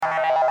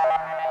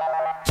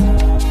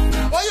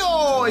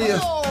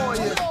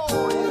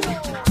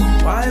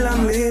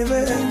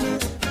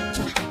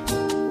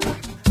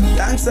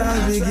That's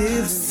all we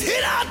give. See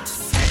that?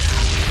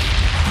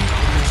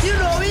 You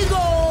know we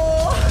go.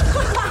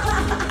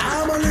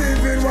 I'm a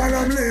living while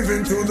I'm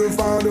living to the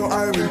Father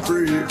I will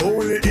pray.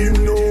 Only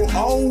Him know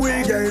how we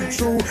get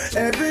through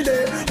every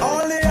day.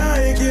 Only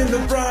I give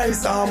the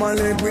price. I'm a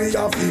let we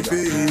have to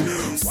pay.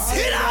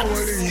 See that?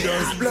 Our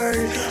leaders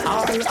play.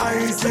 All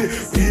I see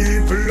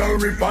people are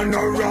rip and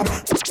a rap.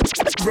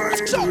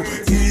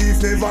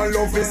 Thief never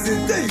love us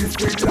in thief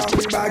with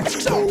long bag.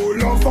 No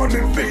love for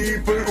the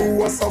people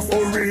who are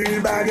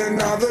suffering bad.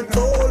 Another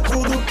toll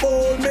to the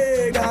poor,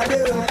 may God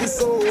help the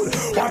soul.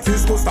 What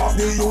is to stop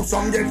the youth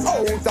from get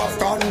out of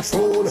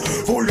control?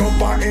 Full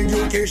up on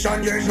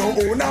education, get no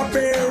own a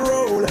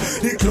payroll.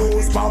 The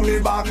close family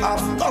back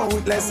have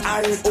countless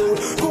household.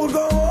 Could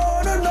go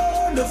on and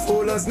on, the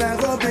fool has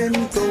never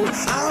been told.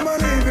 I'm a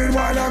living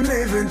while I'm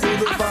living to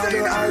the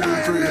Father I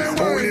will pray.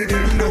 Only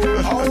Him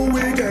know how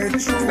we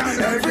get through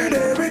every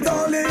day with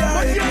only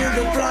I give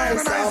the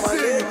price. I'm a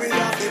living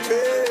have to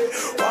pay.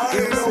 Why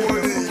you know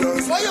what He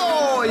does?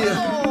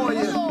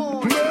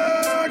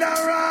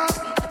 Murderer,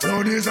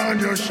 blood is on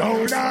your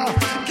shoulder.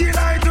 Kill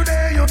I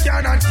today, you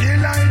cannot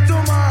kill I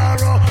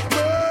tomorrow.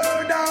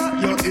 Murder,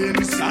 you're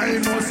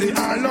inside, must see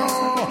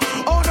Allah.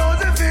 How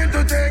does it feel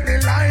to take the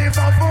life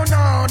of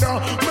another?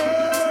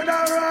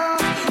 Murderer,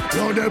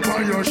 blood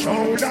upon your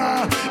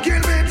shoulder.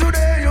 Kill me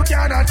today, you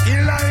cannot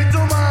kill I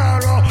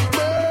tomorrow.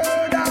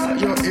 Murder,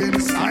 you're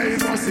inside,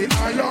 must see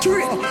Allah.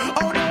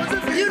 How does it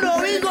feel? You know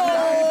we go.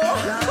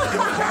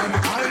 You can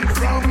hide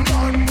from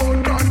man, but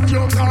not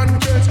your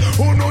conscience.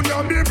 Who know you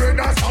be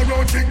brothers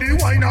around drink the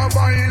wine of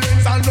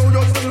violence. Allow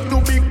yourself to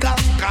be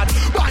conquered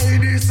by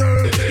this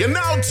earth. You're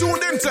now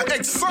tuned into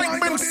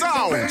Xsytment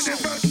Soundz.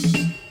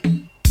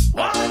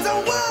 What's the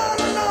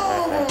world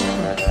alone?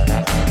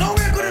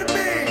 Nowhere could it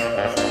be.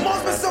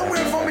 Must be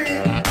somewhere for me.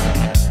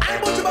 I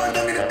want you about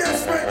to need it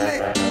desperately.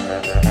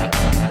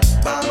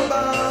 Bam,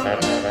 bam.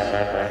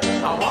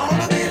 I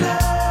wanna be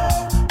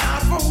loved,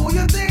 not for who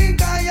you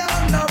think I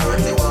am, not what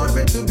you want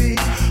me to be.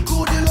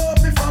 Could you love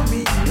me for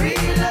me?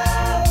 Real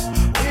love,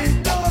 with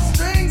those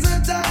strings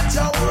attached. I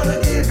wanna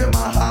give you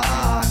my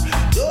heart,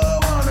 don't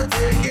wanna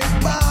take it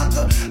back.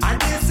 And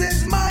this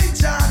is my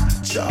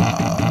chance.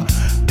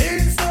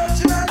 Been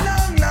searching a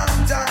long, long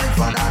time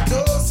for that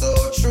oh so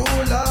true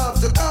love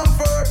to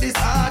comfort this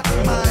heart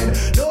of mine.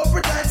 No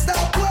pretend,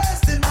 stop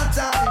wasting my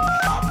time.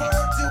 A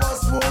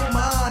virtuous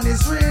woman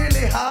is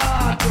really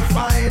hard to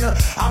find.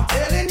 I'm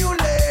telling you,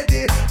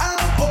 lady, I'm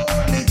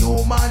only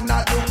human,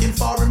 not looking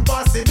for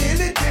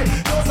impossibility.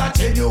 Just a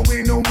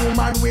genuine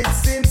woman with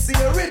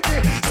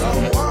sincerity.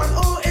 Someone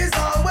who is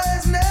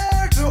always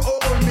there to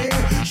hold me.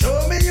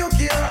 Show me you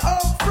care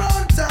up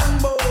front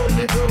and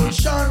boldly. Don't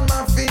shun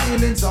my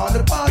feelings, all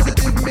the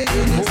positive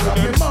meanings. Love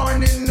me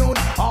morning, noon,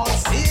 all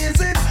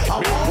seasons. I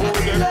want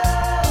to be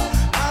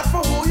loved, not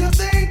for who you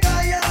think I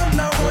am,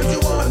 not what you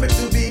want me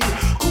to be.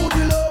 Could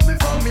you love me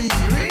for me?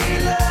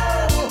 Real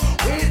love,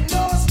 with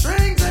no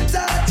strings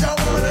attached. I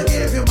wanna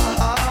give you my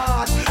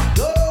heart.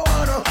 Don't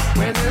wanna,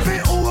 when every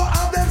who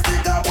of them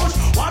stick a bush.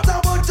 What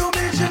about you,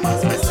 me? She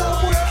must be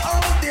somewhere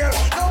out there.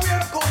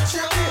 Nowhere could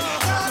she be?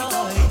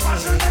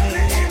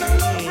 Passionately in a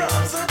love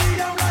rhapsody.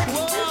 I'm like,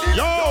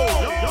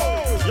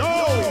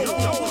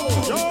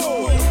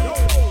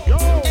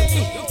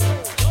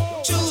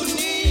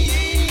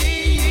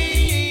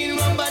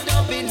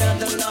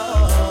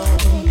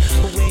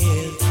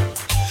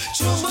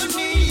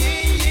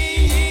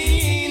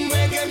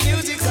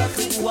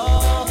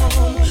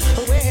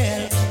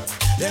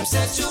 them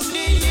said to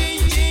me,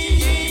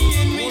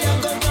 me a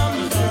go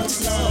down down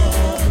slow.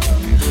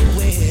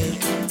 Well,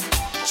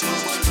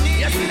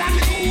 yes, that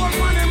little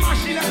one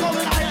machine that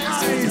cover like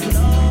eyes.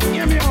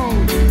 Hear me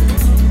out.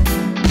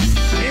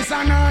 It's a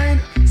 9.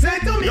 Say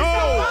to me,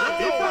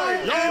 45,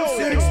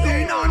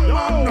 M16 on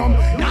Magnum.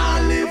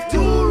 Now live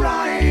to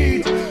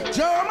right.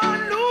 German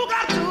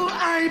Luger to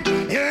hype.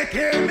 Here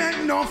came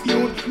enough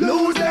youth.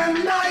 Lose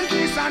them life.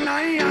 It's a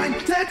 9.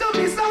 Say to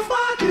me, so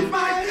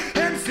 45.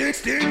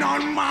 M16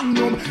 on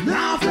Magnum.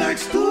 Now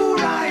flex to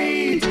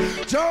right.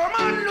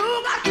 German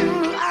Luger to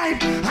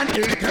hype. And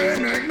here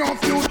came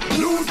enough youth.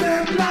 Lose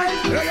them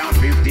life. They are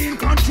 15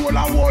 control a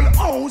whole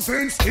house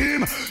in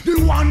steam. The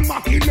one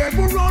Mach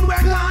 11 run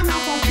where Lana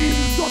from him.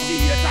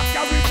 38 a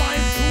carry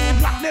fine. 2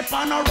 black lip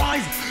and a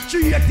rise.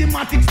 3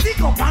 automatic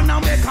stick up and a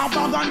make a bag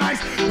of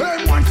nice.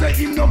 And one say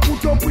him no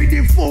put up with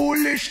the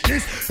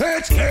foolishness.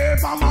 HK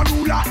Bama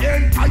ruler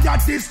entire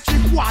district.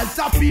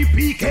 Walter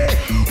PPK.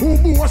 Who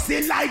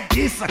bossy like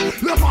this?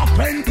 Love a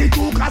plenty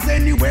too cause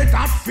anyway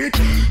that fit.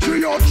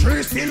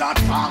 303 still a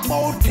talk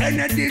about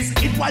Kennedy's.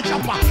 It was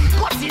chopper.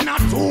 Cut in a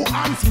 2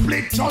 and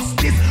split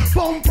justice.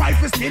 Bomb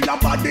rifle still a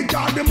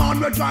bodyguard. The man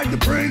will drive the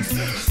prince.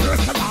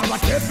 First of all,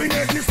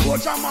 definitely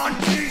soldier man.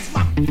 Please,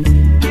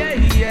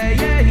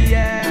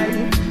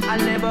 Yeah. I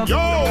never Yo.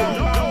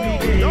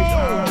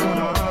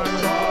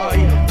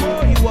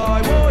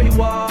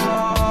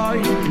 Boy.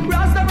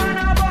 Rasta man a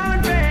born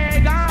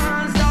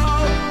vegan, so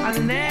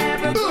I'll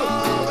never go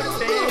where the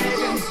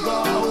pagans go.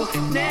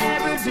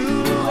 Never do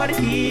what the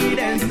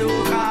heathens do,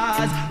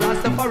 cause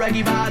Rastafari I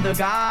give her the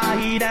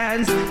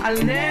guidance.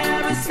 I'll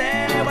never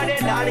say what they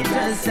daddy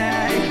just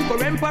say.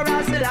 For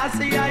Emperor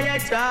Selassie I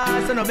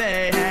trust and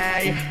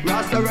obey.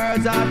 Rasta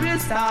words are real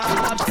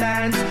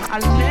substance.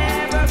 I'll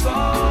never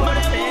go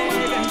to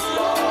beg and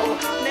slow.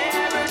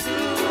 Never do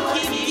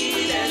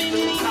give and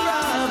do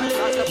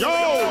problem. Yo!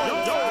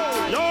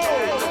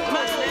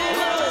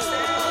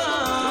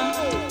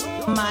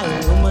 My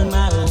woman,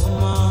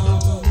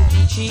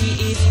 she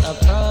is a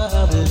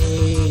problem.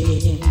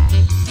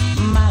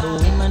 My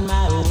woman, she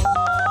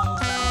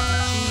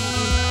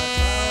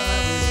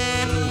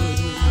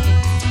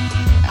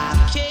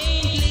is a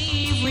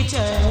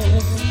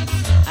problem.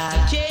 I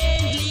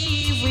can't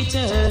live with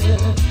her.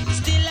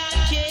 Still I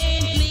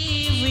can't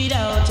live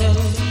without her.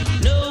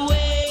 No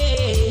way.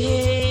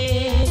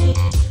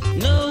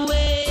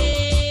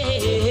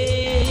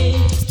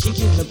 She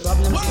gives me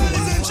problems. Well,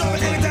 ladies and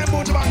gentlemen, anytime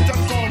both of us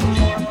just come.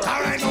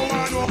 Alright, no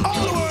man, no,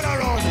 all the world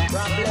around.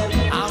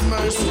 Have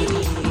mercy.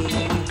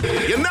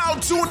 You're now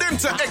tuned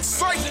into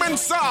Xsytment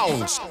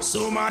Soundz.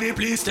 Somebody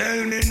please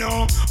tell me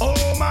now.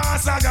 Oh,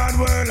 Master God,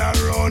 world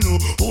around.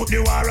 Put the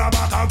war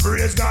back and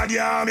praise God,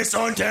 yeah, me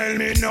son, tell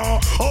me now.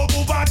 Oh,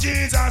 Papa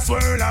Jesus,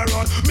 world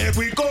around. Make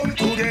we come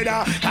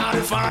together. All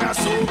the Father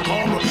so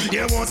come.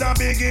 There was a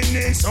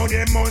beginning, so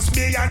there must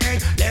be an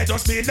end. Let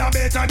us build a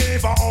better day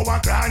for our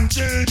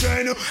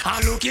grandchildren.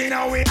 And looking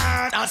our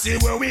heart and see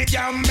where we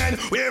can mend.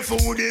 Where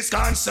food is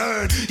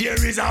concerned,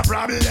 there is a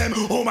problem.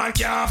 Woman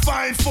can't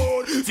find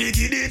food. Feed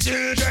the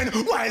children.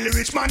 While the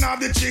rich man have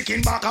the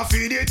chicken back and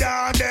feed the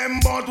dog them.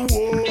 But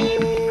whoa,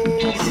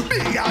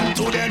 be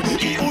unto them.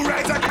 He who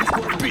rides against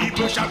poor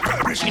people shall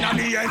perish in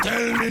the end.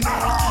 Tell me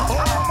now.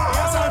 Oh,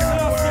 Master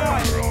God,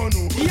 world around.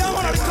 Yeah,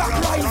 man, the clock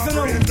rising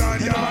up.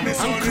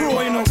 I'm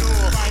growing up.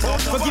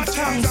 Forgive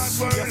thanks.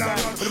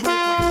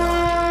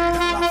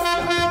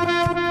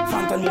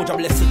 Phantom Moja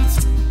blessings.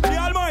 The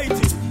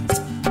Almighty.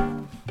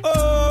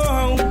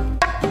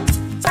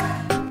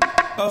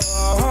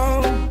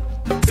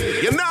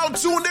 You're now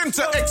tuned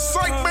into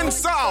Xsytment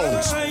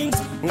Soundz.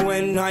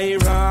 When I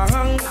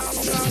rang,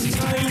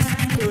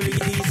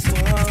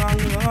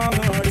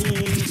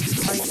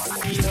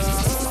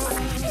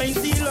 I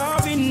see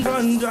love in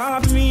front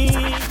of me.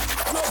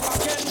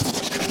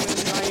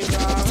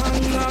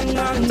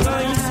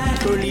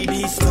 Early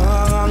this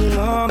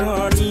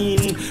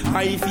morning,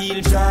 I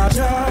feel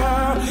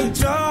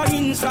joy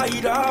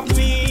inside of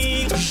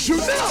me. You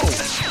know.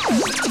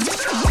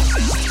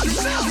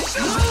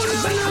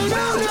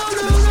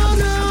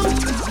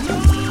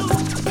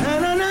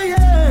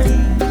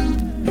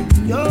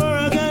 You're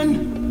again,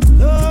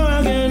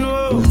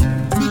 oh.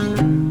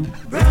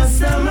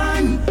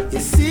 Rastaman, you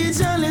see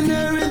telling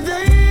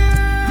everything.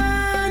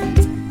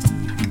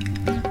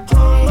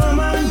 Hunger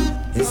man,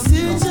 you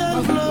see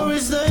tell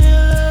flourish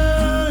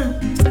there.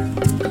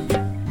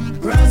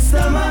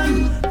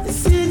 Rastaman, you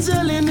see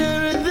telling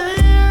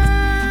everything.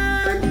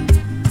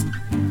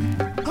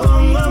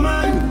 Hunger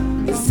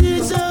man, you see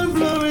tell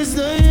flourish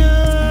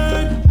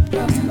there.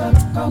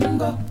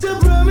 The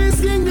promise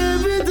King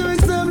David to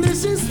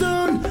establish his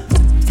stone.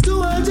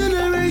 To our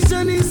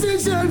generation, his name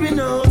shall be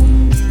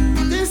known.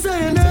 They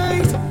say a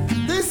night,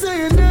 they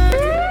say a night.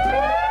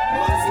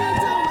 What's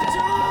left on the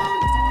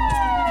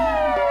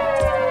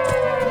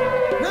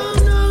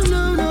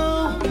throne?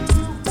 No.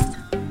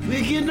 We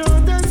can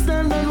don't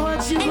stand and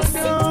watch you go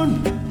down.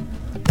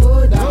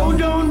 Go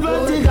down,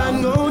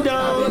 Vatican, go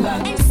down.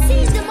 And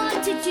seize the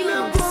multitude. He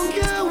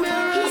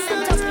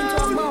sent up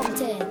into a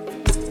mountain.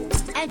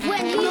 And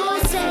when he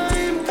was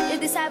sent, the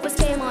disciples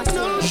came on to him.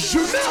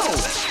 You know.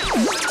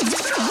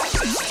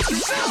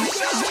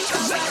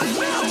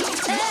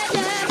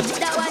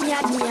 That one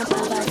had me in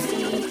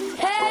poverty.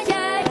 Hey,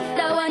 yeah,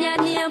 that one had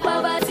me in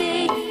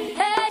poverty.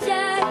 Hey,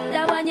 yeah,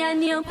 that one had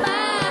me in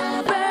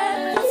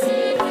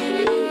poverty.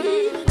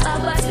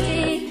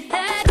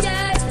 Hey,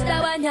 yeah,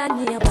 that one had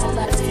me in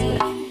poverty.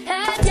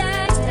 Hey,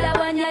 yeah, that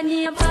one had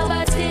me in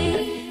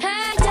poverty.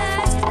 Hey,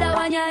 yeah, that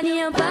one had me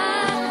in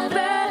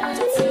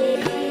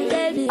poverty.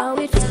 Tell me how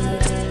it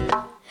feels.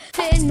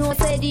 They know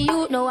say the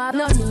youth know I'm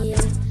not real.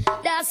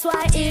 That's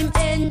why him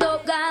end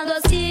up gonna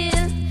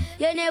steal.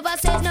 You never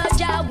said no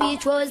job,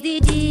 which was the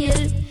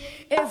deal.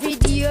 Every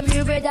day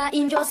me brother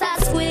him just a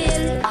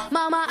squeal.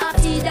 Mama a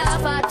feed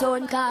off a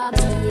ton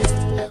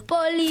camel.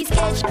 Police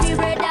catch me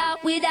brother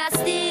with a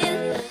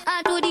steal.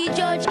 And to the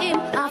judge him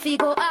a fi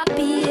go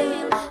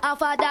appeal. A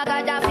father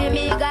God a fi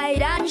me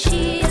guide and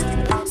shield.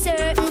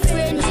 Certain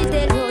friends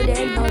they tell you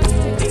them no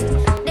real.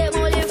 Them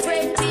only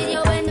friends with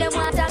you when they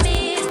want a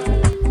meal.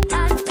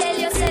 And tell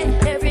you say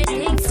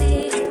everything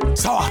sealed.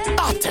 So,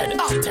 acted.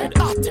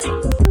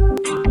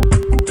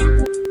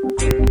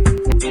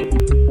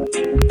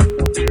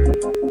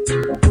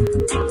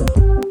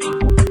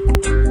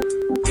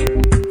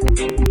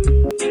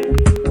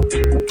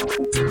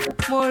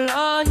 More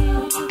life.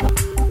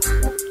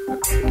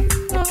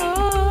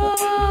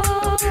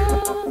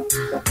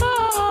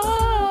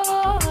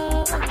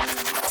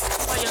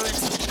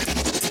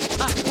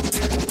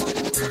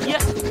 Yeah,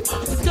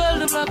 tell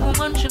the black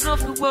woman she not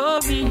to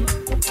worry.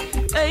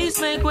 Ace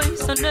make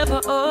waste and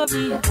never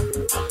hurry.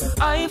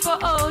 Eye for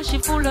all, she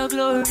full of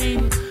glory.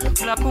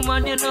 Black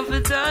woman, you know for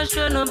dash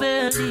and no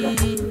belly.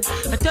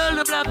 I tell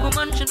the black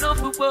woman she know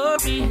for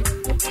worry.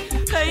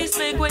 Ace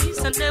make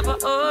waste and never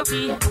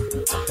hurry.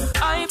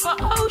 Eye for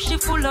all, she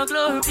full of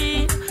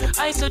glory.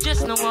 I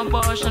suggest no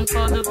abortion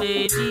for the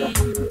baby.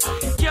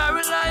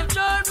 Carry life,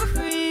 child for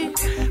free.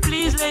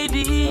 Please,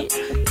 lady,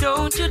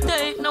 don't you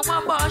take no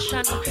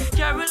abortion.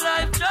 Carry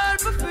life,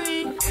 child for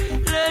free.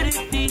 Let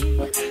it be.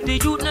 The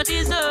youth not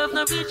deserve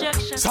no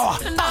rejection.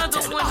 And I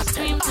don't want to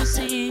seem to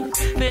see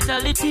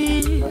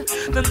fatality.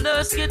 The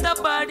nurse get a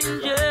bad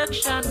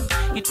injection.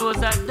 It was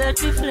a dead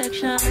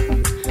deflection.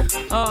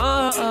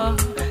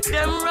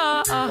 Them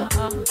raw.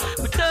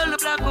 But tell the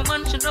black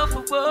woman she know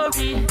for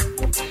worry.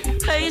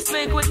 Place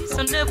make waste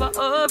and never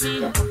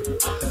hurry.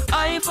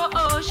 Eye for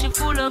all, she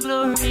full of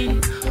glory.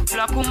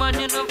 Black woman,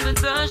 you know for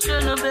dash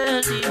and no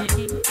belly.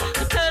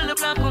 But tell the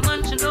black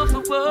woman she know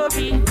for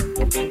worry.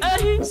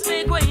 Place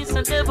make waste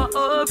and never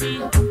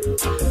hurry.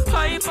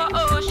 Eye for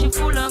all, she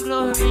full of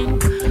glory.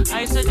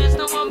 I suggest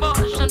no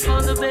abortion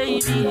for the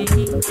baby.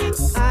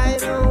 I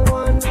don't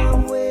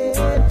wanna wait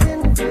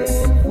in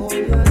vain for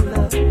your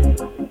love.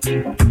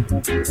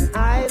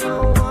 I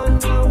don't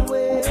wanna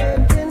wait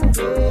in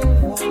vain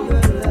for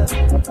your love.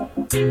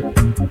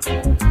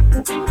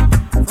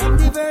 From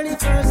the very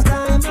first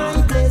time I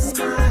place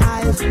my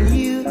eyes on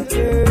you,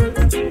 girl,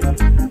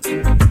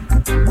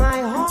 my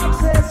heart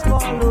says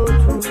follow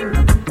through.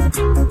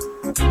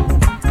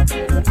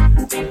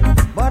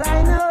 But I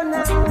know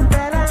now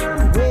that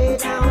I'm way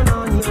down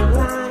on your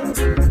line.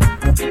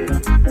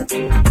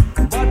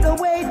 But the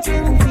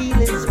waiting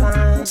feeling's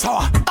fine. So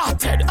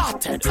hotted.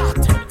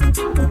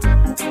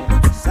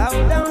 So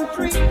don't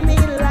treat me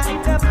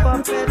like a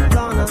puppet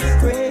on a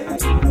string.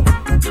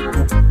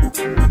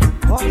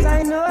 'Cause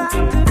I know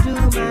how to do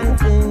my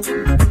thing.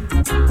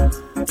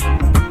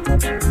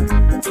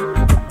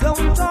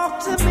 Don't talk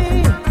to me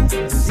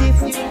as if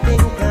you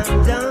think I'm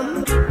dumb.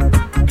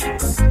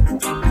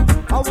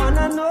 I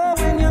wanna know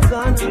when you're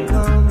gonna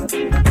come.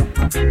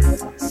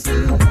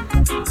 See,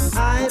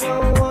 I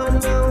don't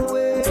wanna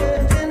wait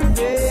in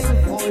vain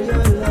for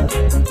your love.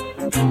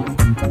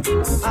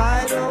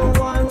 I don't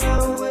wanna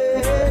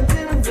wait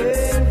in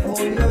vain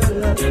for your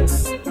love.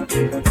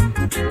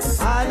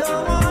 I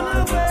don't wanna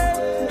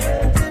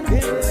wait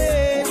in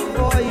vain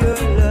for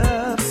your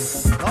love.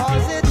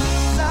 'Cause it's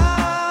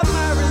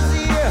summer is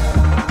here,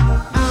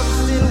 I'm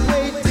still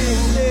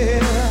waiting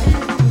there.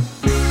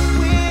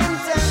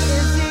 Winter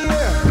is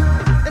here,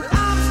 and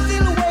I'm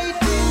still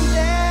waiting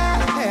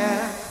there.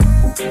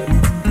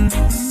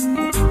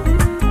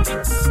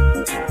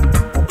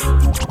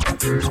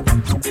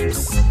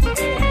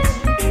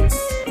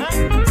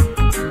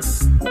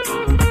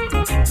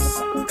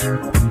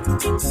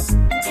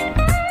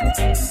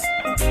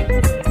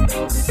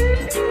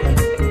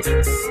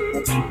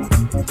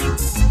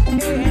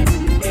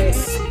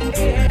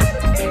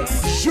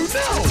 You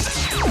know.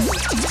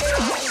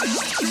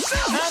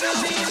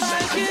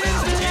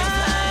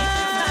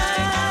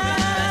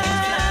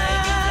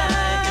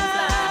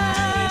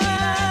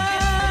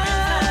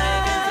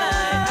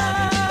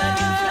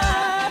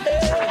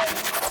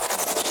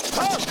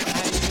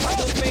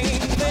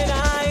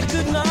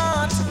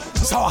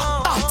 So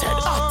hotted.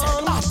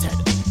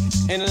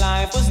 And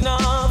life was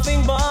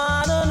nothing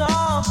but an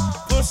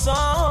awful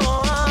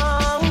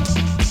song.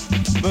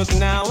 But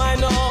now I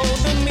know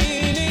the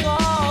meaning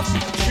of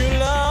true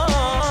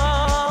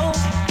love.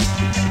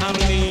 I'm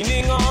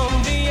leaning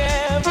on the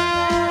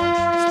everlasting.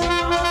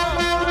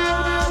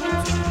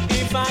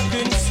 If I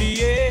could see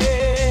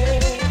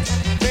it,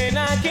 then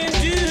I can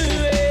do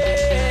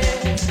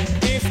it.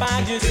 If I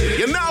just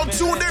You're now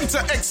tuned into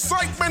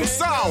Xsytment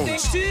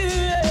Soundz.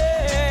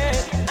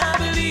 I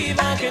believe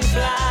I can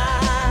fly.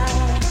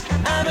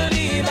 I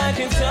believe I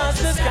can touch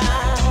the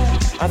sky.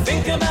 I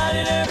think about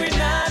it every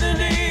night and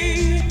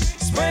day.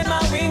 Spread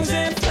my wings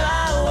and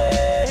fly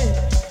away.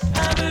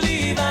 I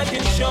believe I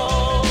can show.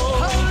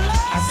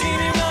 I see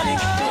me running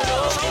through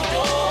the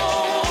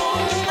door.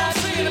 I'm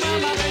singing about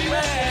my baby.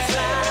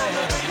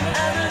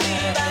 I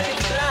believe I can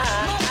fly.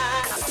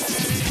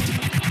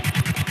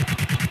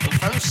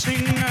 First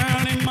thing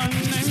early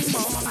Monday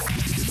morning,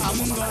 I'm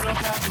gonna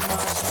pack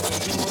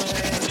myself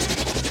away.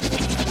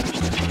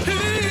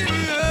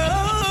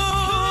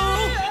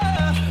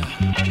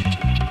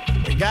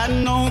 Got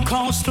no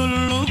cause to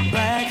look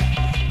back,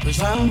 'cause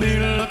I'll be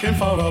looking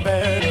for a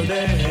better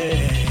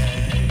day.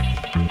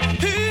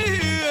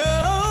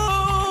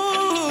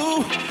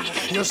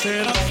 You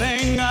said a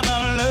thing I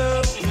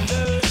love,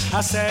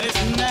 I said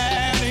it's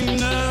not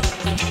enough,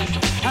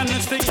 and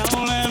it's the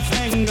only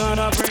thing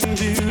gonna bring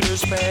you to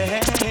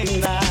Spain,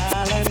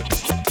 darling.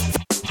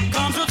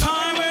 Comes a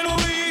time when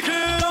we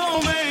could all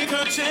make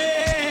a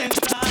change,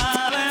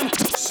 darling.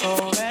 So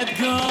let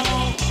go,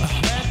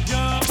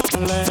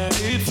 let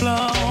it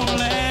flow,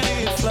 let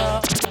it flow,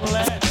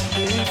 let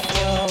it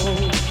flow.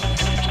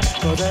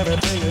 'Cause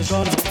everything is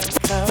gonna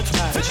work out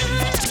right.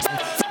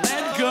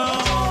 Let go,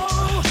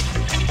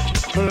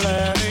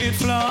 let it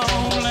flow,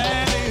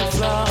 let it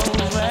flow,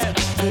 let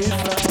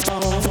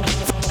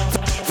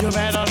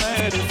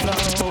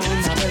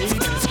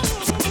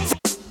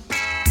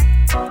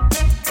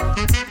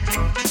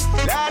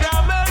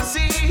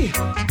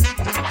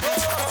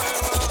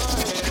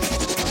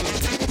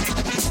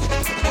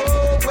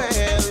Oh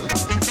well,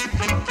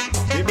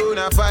 we burn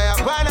a fire,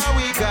 pan a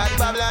week at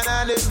Babylon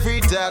and the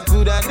free talk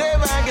coulda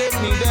never get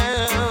me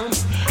down.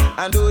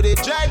 And though they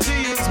try to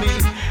use me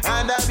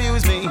and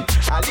abuse me,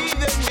 I leave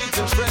them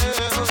little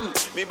frown.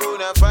 Me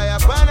burn a fire,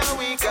 pan a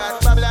week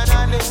at Babylon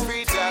and the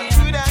free talk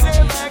coulda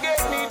never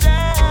get me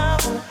down.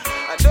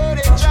 And though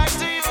they try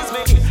to use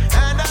me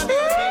and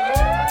abuse me,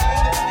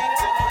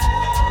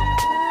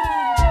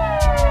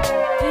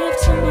 if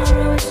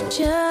tomorrow is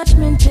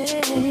Judgment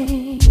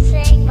Day,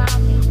 sing,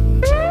 mommy.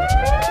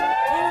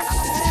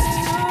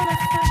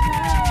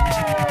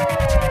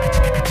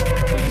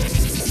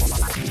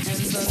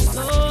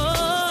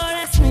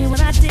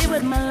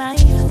 With my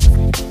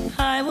life,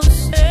 I will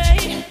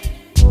say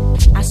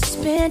I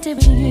spent it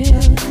with you.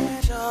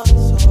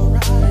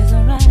 It's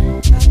alright.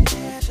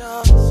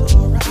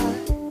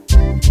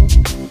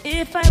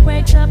 If I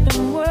wake up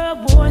in World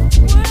War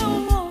III,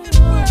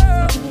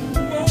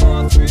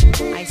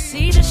 I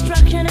see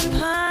destruction and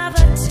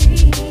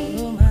poverty,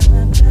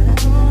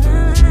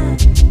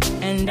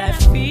 and I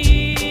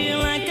feel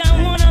like I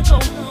wanna go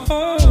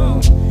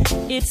home.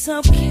 It's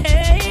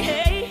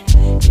okay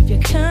if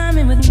you're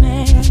coming with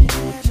me.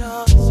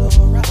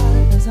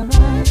 It's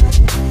alright.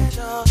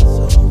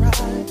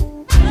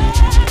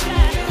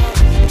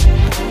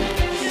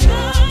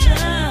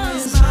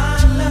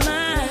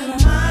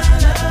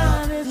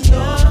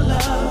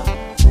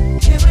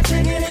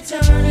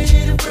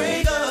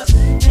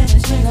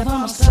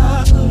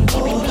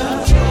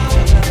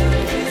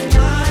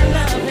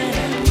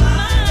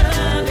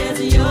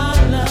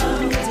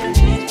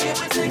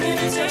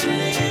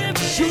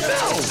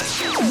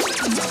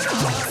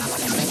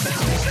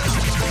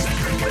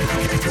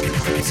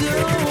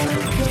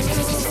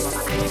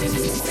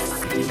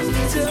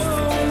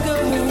 Don't go.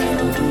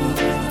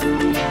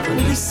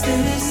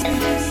 Listen.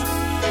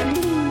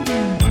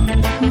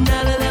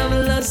 Now that I've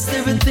lost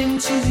everything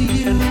to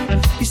you,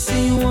 you say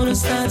you wanna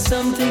start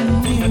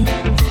something new,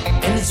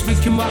 and it's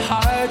breaking my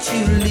heart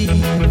you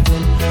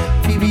leaving.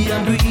 Baby,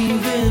 I'm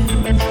grieving,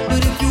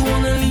 but if you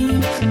wanna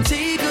leave,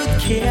 take good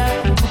care.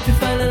 Hope you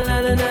find a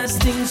lot of nice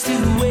things to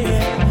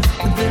wear,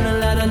 but then a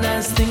lot of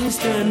nice things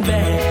turn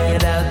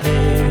bad out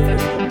there.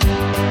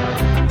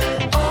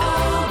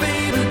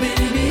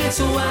 It's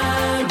a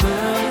wide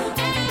world.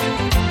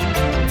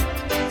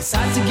 It's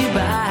hard to get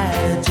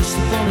by just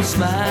upon a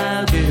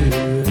smile, girl.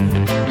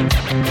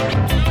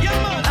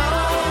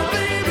 Oh,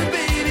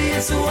 baby,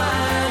 it's a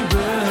wide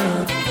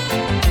world.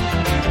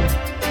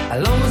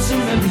 I'll always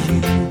remember you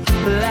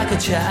like a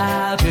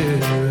child, girl.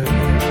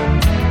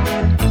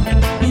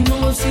 You know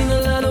I've seen a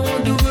lot of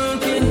what the world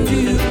can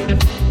do,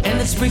 and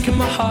it's breaking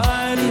my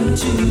heart in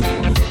two,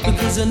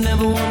 because I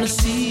never wanna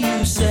see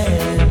you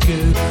sad,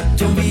 girl.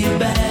 Don't be a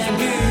bad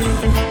girl,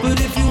 but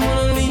if you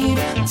wanna leave,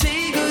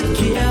 take good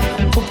care.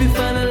 Hope you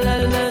find a lot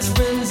of nice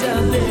friends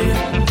out there,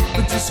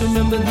 but just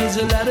remember there's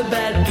a lot of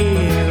bad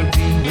air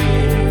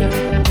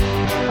everywhere.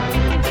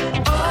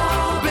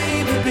 Oh,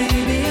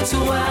 baby, it's a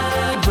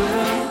wide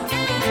world.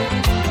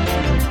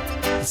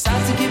 It's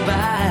hard to get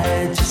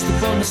by just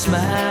upon a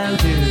smile,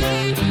 girl.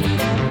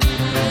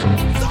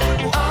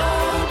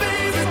 Oh,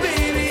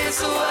 baby,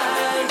 it's a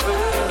wide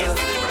world.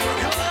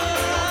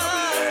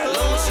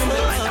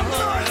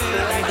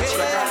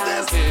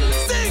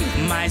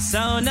 My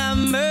son of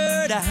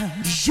murder.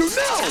 You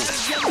know.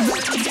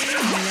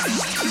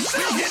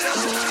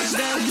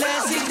 The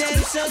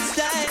president's so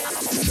style,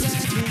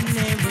 driving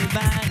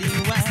everybody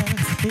wild.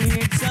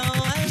 It's so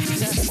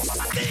unjust.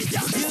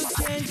 You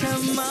can't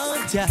come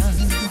out down.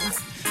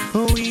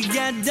 We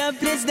got the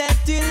place that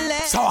you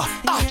like. So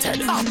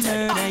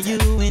murder you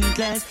in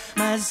class.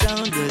 My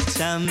son the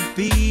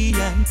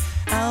champion.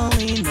 I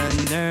win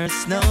under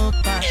snow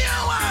pie.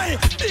 Yeah, why?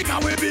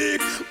 Because we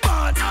big,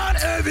 bad and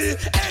heavy.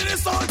 Any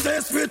song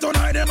test we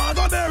tonight, them a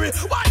go bury.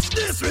 Watch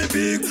this, we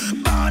big,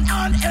 bad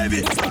and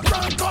heavy.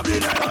 Crank up the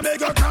night and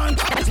make a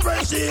crank up the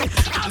spreadsheet.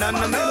 No.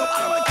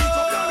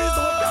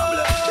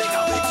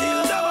 Because we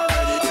kill them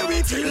already,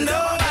 we kill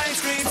them. Ice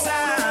cream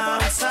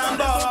sound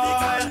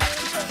boy.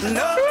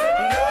 No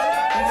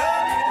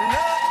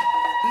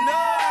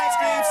ice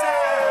cream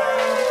sound.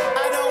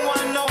 I don't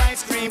want no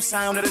ice cream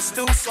sound. It is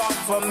too soft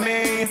for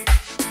me.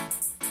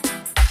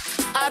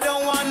 I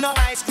don't want no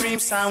ice cream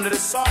sound. It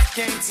is soft,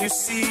 can't you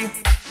see?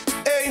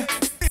 Hey,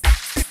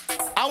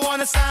 I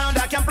want a sound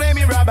that can play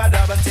me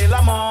rub-a-dub until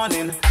the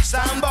morning.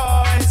 Sound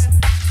boys.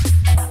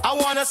 I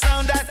want a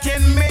sound that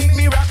can make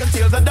me rock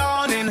until the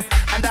dawning,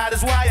 and that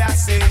is why I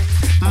say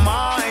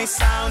my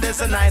sound is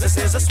the nicest,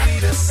 is the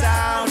sweetest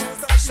sound.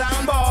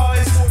 Sound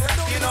boys,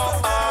 you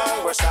know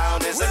our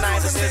sound is the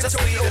nicest, is the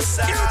sweetest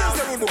sound.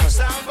 Sound boys.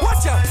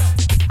 Watch out!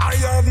 I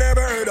have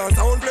never heard a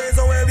sound play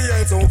so heavy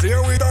and so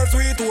clear with a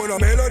sweet tone, a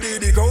melody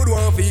the crowd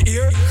want to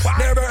hear.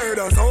 Never heard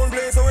a sound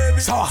play so heavy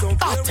and so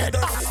clear with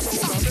a sweet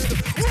tone, a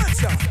melody.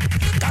 Watch out!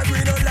 'Cause we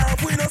no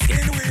laugh, we no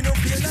skin, we no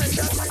feel like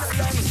that,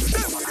 we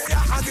no long.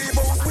 I give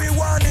out we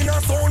one in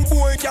a sound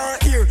boy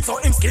can't hear, so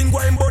him skin go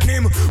and burn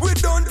him. We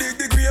don't dig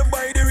the grave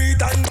by the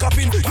reed and copy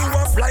jumping. You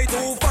a fly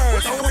too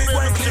fast. How we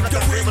going clip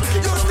your wing?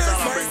 You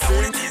test my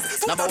sound.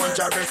 Number one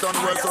champion, son,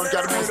 world sound,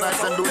 carry most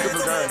nice and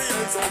beautiful girl.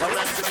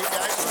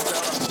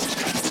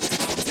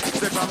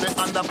 Say from the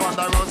under on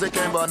the rosy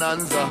came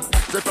bonanza.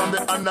 Say from the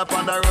under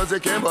on the rosy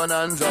came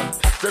bonanza.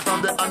 Say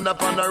from the under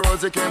on the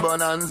rosy came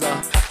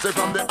bonanza. Say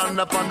from the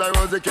under on the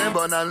rosy came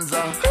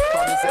bonanza.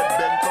 From me say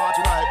Ben caught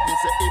right, me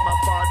say him a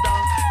father.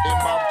 Him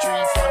have 3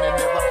 sons, he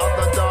never have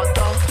a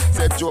daughter.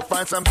 Said Joe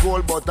find some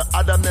gold, but the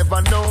other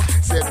never know.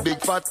 Said big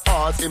fat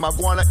ass, him a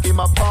wanna, him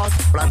a boss.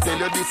 But I tell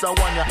you this a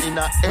one, you in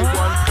a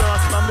A1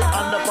 class. From the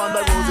under on the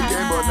rosy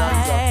came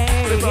bonanza.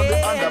 Say from the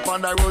under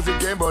on the rosy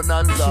came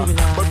bonanza.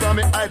 But from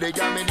me I they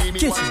got me need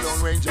me one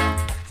down ranger.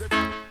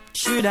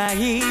 Should I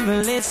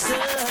even listen?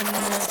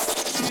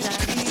 Should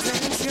I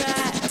even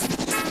try?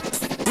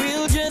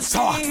 We'll just be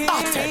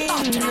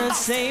hearing the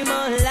same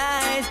old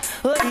lies.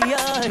 Oh,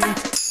 yeah.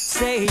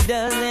 Say it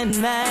doesn't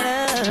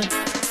matter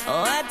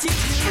what you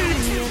do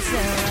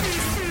yourself.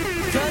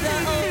 'Cause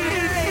our own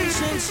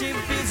relationship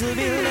is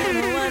built on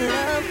one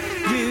love.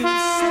 You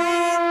say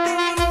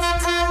things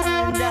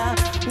and the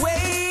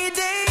way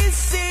they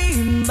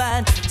seem,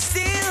 but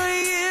still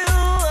you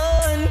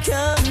won't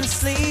come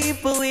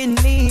sleep with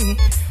me.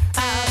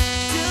 How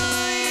do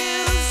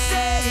you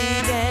say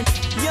that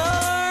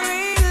you're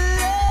in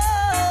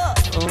love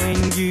when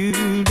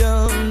you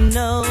don't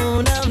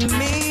know the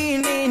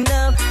meaning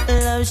of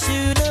love?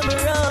 Should have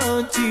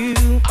brought you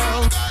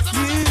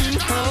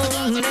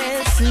home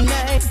last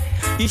night.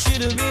 You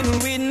should have been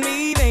with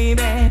me,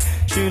 baby.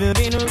 Should have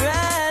been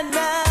right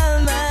by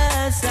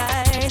my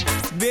side,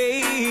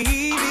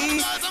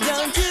 baby.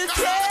 Don't you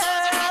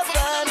care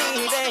about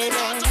me,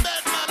 baby?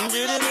 Do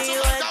to me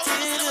what you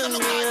do to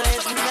me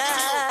last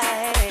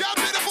night. Y'all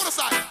be the full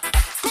side.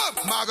 Come,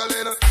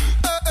 Magdalena.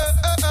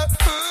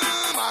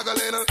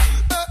 Magdalena.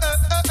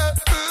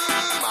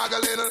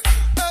 Magdalena.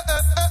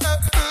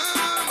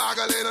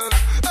 Magdalena.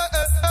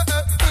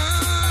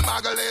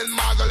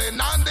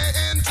 Magdalene, and the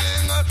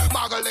ending.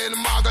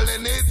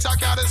 Magdalene, it's a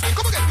cat swing.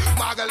 Come again.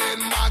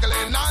 Magdalene,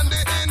 and the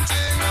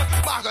ending.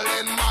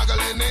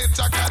 Magdalene, it's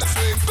a cat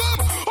swing.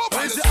 Come.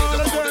 I see all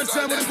the girls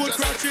say with good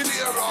crutches.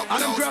 And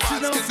them crutches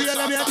don't feel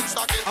them yet.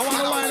 I want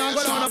to wine and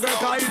go down a girl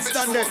cause it's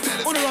standing.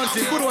 Who don't run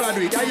good one I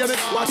do it. I hear me.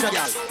 Watch a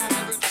girl.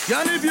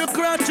 Girl, if your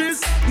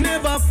crutches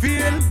never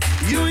feel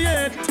you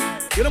yet.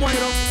 You don't want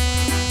to know.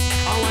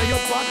 I want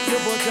your fuck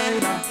your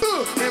vagina.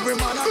 Every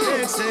man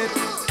takes it.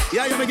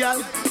 Yeah, you me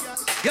girl.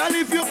 Girl,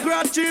 if your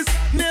crutches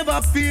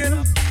never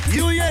feel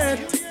you yet.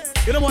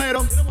 You don't want to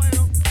know.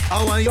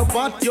 I want your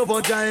butt, your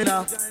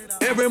vagina.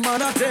 Every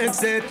man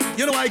takes it.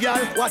 You know why, girl?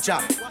 Watch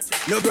out.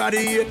 You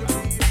graduate.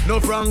 No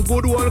from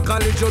good old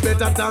college, you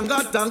better thank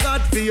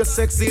God for your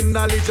sexy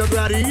knowledge. You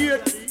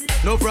graduate.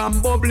 No from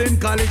bubbling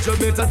college, you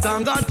better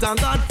thank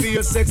God for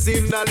your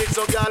sexy knowledge.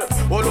 So, girl,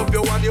 hold up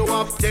your one, you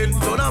have 10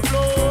 ton of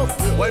flow.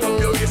 Wind up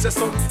your waist,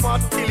 some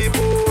fat killy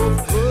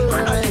move.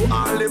 And I do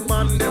all the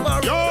man never.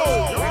 Yo!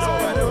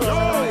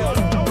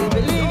 We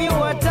believe you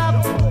were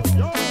top.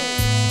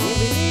 We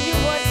believe you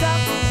were top.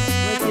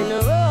 But you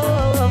know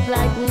rough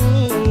like me.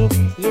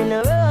 You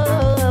know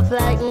rough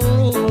like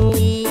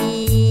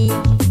me.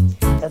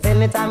 'Cause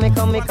anytime me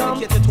come,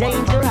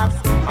 dangerous.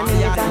 And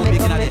anytime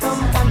me come,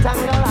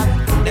 cantangerous.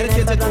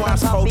 Dedicated to our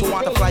scout who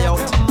want to fly out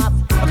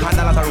a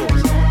candle at a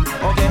rose.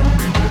 Okay?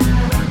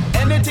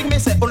 Anything me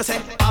say, wanna say,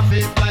 I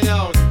feel fly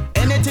out.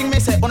 Anything me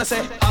say, wanna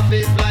say, I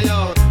feel fly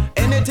out.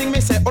 Anything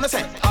me say, wanna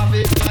say, I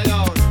feel fly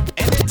out.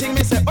 Anything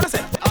me say, wanna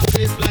say, I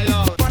feel fly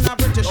out. Wanna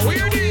British,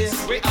 where this?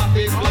 We I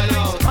feel fly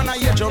out. Wanna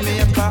hear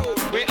Jamaica,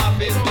 we I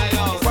feel fly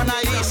out. Wanna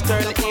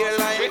Eastern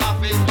Airline, we I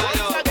feel fly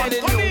out. Wanna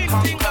new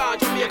Tinga,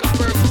 Jamaica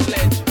purple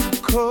sledge.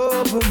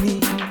 Cover me.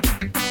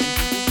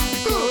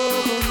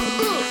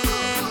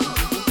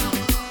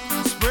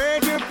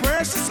 Spread your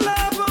precious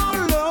love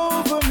all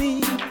over me.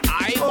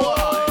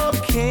 Oh,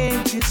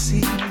 can't you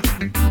see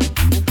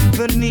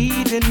the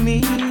need in me?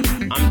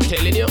 I'm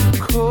telling you.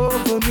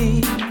 Cover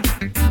me.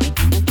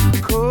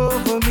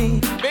 Cover me.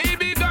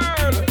 Baby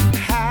girl.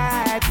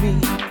 Hide me.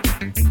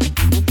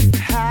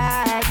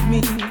 Hide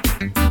me.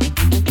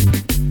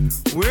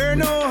 Where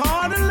no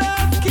harder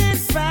love can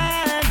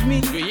find me.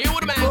 You hear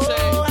what the man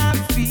say? Oh, I'm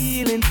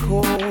feeling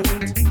cold.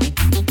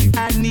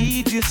 I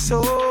need you so.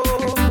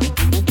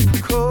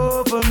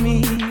 Cover me.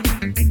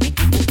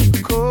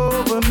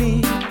 Cover me.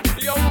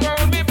 Young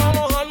girl, be from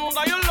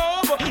under your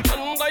love,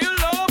 under your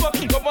love.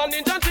 Come on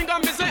in and think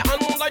and me say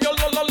under your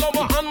love,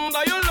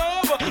 under your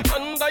love,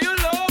 under your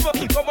love.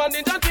 Come on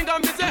in and think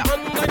and me say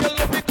under your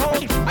love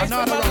because I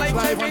spend my life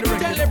trying to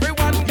tell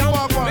everyone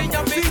down. Me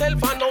and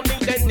myself and don't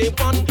need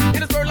anyone. In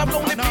this world of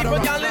lonely people,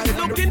 y'all is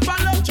looking for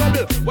love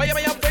trouble. Why am I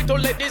afraid to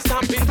let this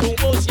happen to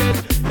us yet?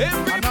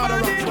 Everybody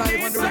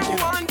needs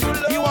someone to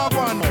love. You are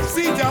one.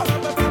 See ya.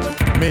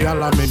 Me Me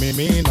all a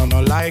me, no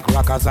like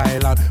Rockers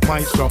Island.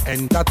 Maestro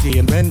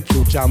Entertainment,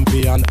 true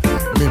champion.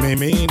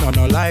 Me,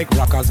 no like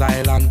Rockers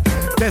Island.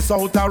 This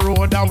out a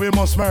road and we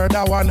must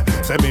murder one.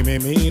 Say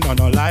me,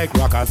 no like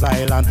Rockers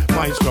Island.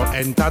 Maestro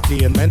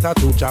Entertainment, a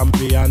true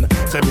champion.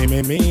 Say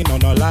me,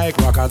 no like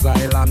Rockers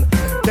Island.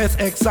 This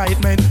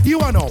excitement, you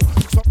know.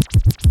 So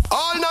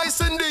all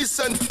nice and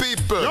decent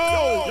people.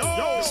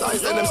 Yo. So I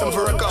send them some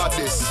for record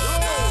this.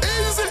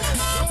 Easy.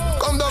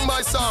 Come down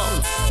my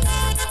sound.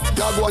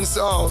 Dog one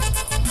sound.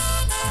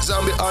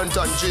 Zombie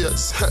Anton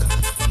James.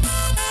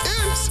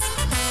 Yes.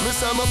 Me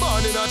say me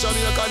born in a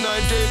Jamaica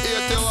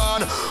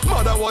 1981.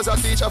 Mother was a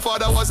teacher,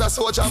 father was a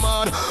soldier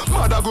man.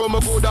 Mother grow me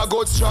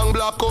good strong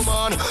black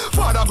command.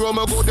 Father grow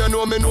me good, you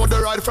know me know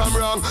the right from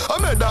wrong. I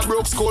made that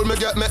broke school, me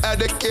get me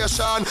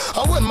education.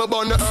 And when me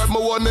born the earth, me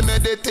want me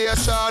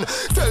meditation.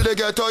 Tell the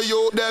ghetto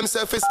youth, them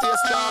self is stay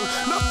strong.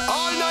 Now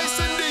all nice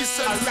and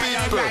decent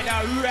people.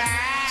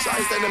 So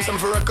I send them some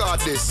for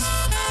record this.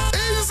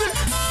 Easy.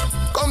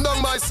 Come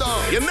down my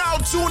sound. You're now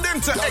tuned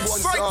into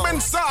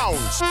Xsytment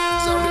Soundz.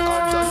 Zombie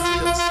Anton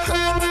James.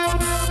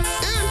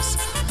 Yes.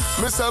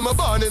 Me say me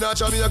born in a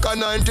Jamaica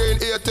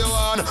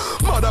 1981.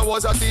 Mother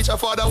was a teacher,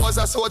 father was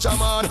a soldier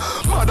man.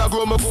 Mother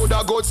grow me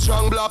good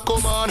strong black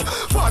command.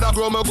 Father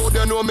grow me good,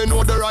 you know me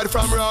know the right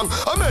from wrong.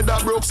 I made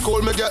that broke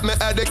school, me get me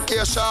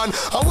education.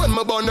 And when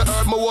me born the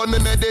earth, me want me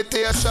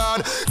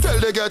meditation. Tell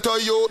the ghetto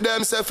youth,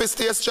 them self is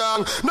stay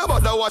strong.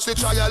 Nobody watch the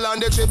trial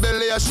and the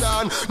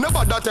tribulation.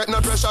 Nobody take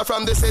no pressure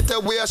from the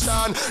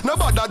situation.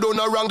 Nobody do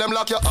no wrong, them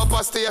lock you up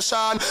a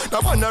station.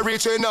 Nobody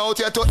reaching out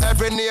here to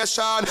every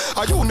nation.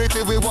 A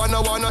unity we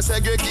wanna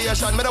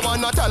segregation. Me don't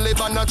want no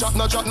Taliban, no drop,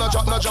 no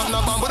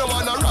bomb. We don't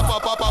want no rap,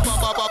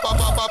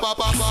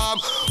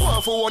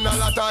 one for one a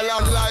lot of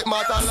land like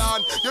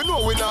Matalan. You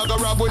know we not go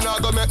rob, we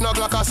not go make no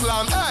glock a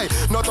slam. Hey,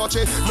 no touch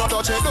it,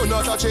 do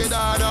not touch it,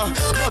 Dana.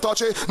 No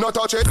touch it,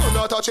 do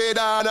not touch it,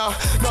 Dana.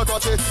 No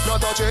touch it, do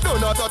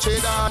not touch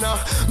it, Dana.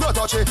 No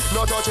touch it,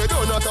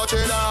 do not touch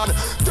it, Dana.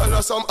 Tell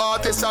us some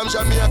artists from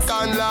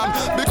Jamaican land.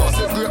 Because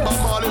the great Bob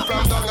Marley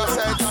from Tonga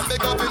Saint. And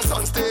big up him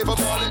son Steve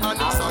Marley and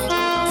his son.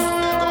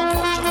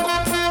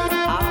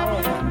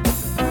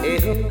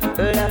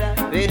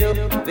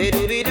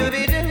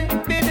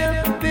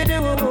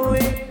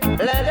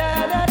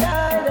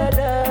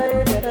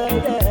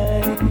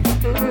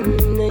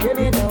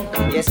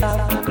 Yes,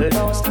 I've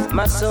lost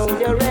my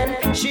soldier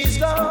and she's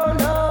gone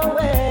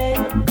away.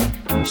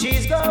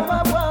 She's gone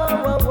away.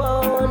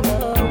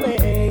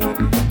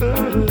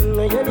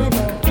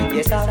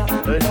 Yes,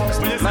 I've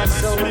lost my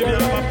soldier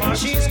and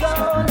she's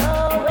gone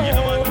away.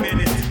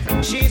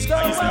 She's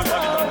gone away.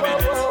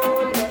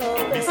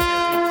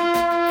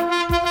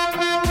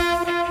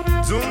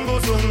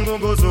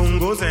 Zungo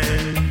zungo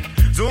zen,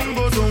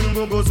 zungo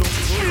zungo zen.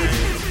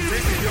 Say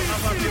if you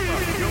have a paper,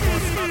 you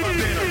must have a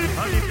pen,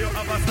 and if you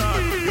have a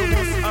star, you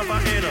must have a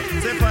hen.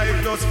 Say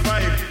 5 plus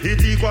 5,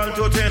 it equal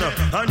to 10,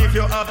 and if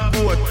you have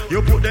both,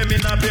 you put them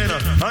in a pen,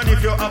 and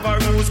if you have a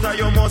rooster,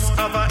 you must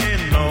have a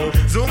hen. Now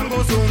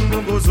zungo zen,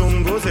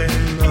 zungo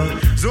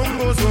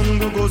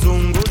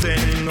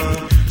zen.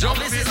 Jump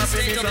this is the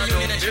state of the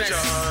union address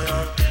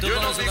to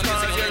those with a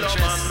musical interest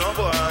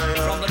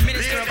from the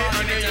Minister of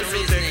Argument and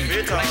Reasoning,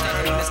 Right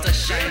Honorable Mr.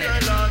 Shine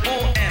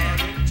O.M.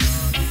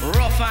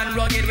 Rough and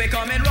rugged, we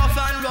coming rough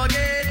and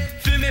rugged.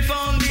 Feel me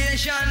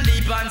foundation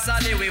deep and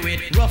solid we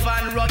with. Rough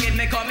and rugged,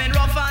 me coming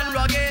rough and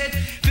rugged.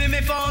 Feel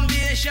me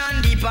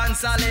foundation deep and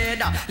solid.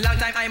 Long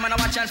time I'm on a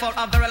watch and for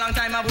a very long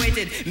time I've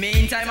waited.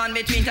 Meantime and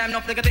between time,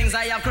 enough the things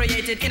I have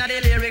created. In a the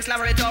lyrics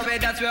laboratory,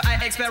 that's where I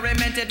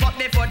experimented. But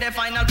before the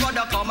final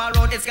product come out,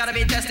 it's gotta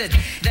be tested.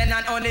 Then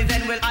and only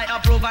then will I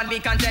approve and be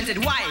contented.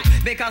 Why?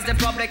 Because the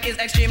public is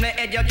extremely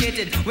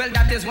educated. Well,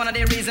 that is one of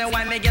the reasons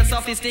why me get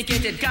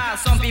sophisticated.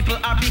 Cause some people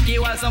are picky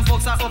while some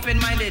folks are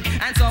open-minded.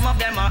 And some of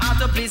them are hard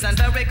to please and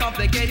very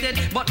complicated.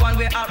 But one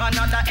way or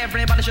another,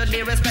 everybody should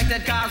be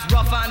respected. Cause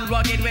rough and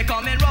rugged, we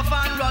coming rough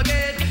and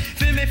rugged.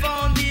 Feel me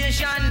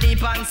foundation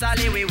deep and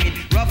solid we with.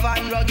 Rough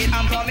and rugged,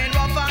 I'm coming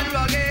rough and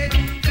rugged.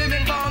 Feel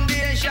me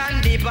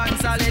foundation deep and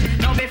solid.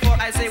 Now before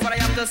I say what I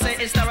have to say,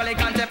 it's thoroughly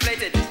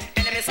contemplated.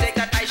 Any mistake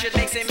that I should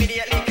make is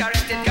immediately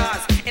corrected.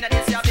 Cause in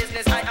this your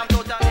business I am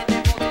totally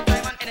devoted.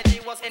 Time and energy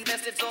was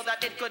invested so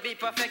that it could be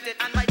perfected.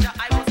 And by that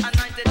I was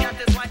anointed,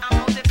 that is why I'm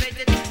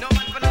motivated. No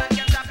man for none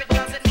can stop it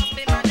cause it must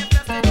be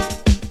manifested.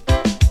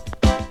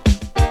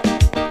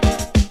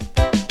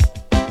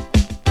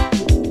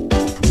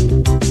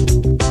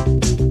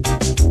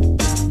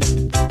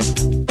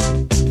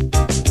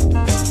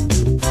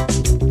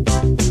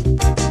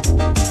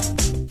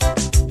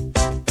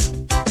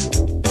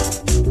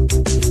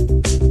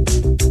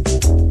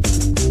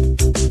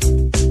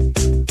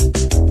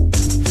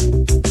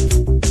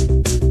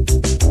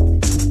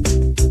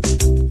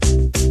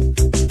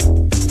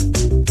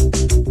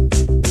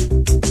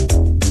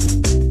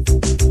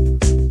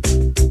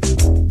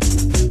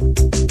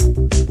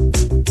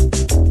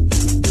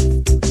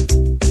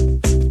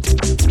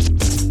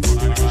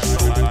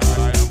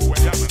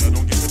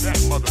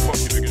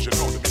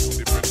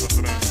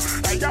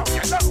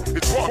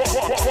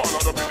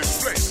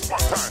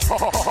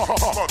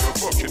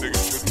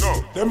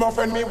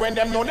 when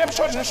them know them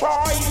shouldn't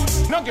try.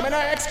 No give me no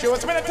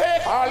excuse, me to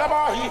take all of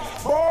my.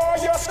 Boy,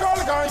 your skull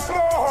can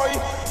fly.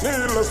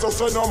 Needless to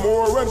say no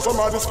more when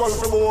somebody skull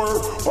for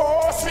more.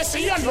 Post me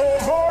see and no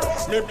more.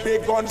 Me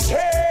big gun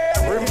tear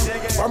him.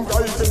 I'm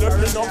going to them,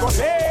 me no go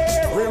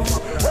near him.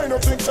 When you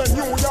think say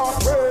New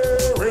York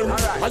wear him.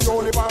 And you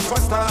only want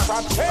to start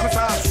at 10.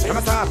 Let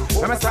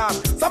me stop.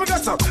 Stop it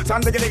just up.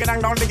 Stand diggy diggy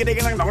dang dong, diggy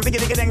diggy dang dong, diggy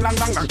diggy dang dang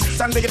dang dang.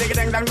 Stand diggy diggy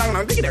dang dang dang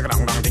dong, diggy diggy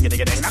dang dong, diggy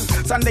diggy dang dang.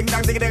 Stand diggy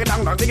dang diggy diggy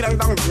dang dong, diggy dang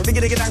dong,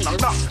 diggy diggy dang dong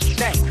dong.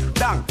 Dang,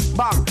 dang,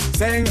 bang,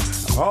 sing.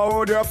 How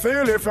would you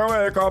feel if you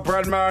wake up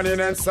one morning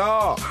and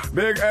saw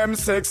big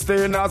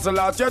M16 nozzle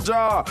at your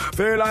jaw?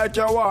 Feel like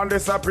you want to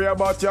disappear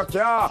but you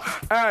can't.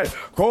 Hey,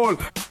 cool.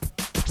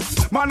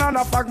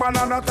 Banana pack,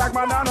 banana tag,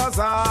 banana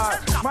side.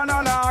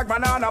 Banana hag,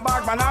 banana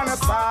bag, banana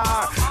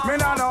side. Me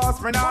no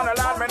house, me no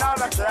land, me no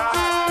care.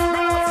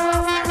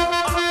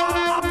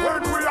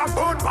 When we are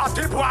good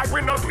party boy,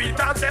 we no tweet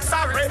and say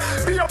sorry.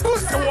 Be a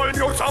pussy whole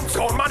new some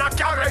sound man a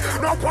carry.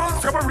 No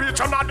once you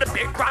reach on the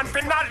big grand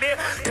finale.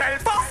 Tell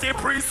bossy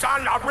priest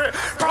and Larry.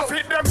 Cause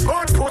with them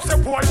good pussy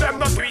boy, them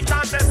no tweet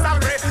and say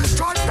sorry.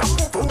 Try the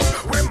poo-poo,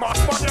 we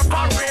must want your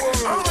parry.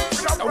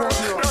 No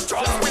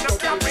trust, we no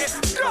carry.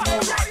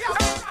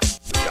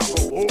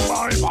 Oh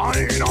my,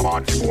 no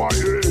party boy,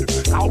 yeah.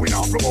 Now we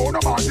not promote no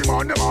party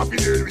man, them happy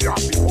day. We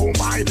happy, oh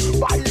my,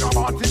 no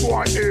party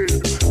boy, yeah.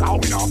 Now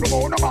we not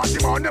promote no party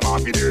man, them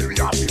happy day. We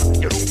happy.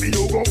 You don't be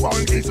you go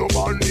on, be so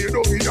fun, you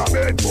don't be a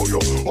bed for you.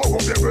 Oh,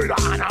 go the brother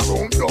and a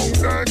room down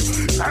then.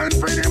 Send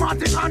for the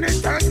matic and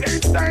it's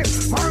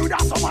man,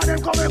 that's some of them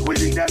come and we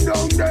leave them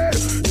down there.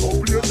 So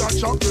please that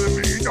shock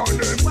them in on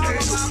them.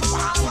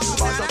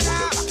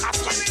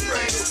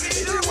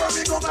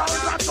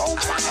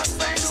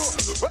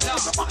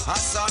 A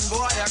son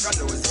boy, I can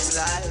lose his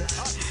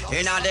life.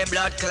 In the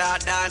blood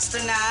clot dance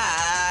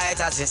tonight,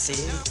 as you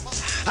see.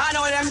 I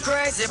know them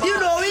crazy, but you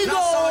know we no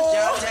go. sound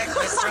can't take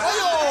me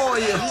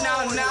straight.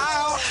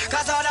 No,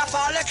 cause all the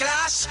fall the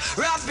clash,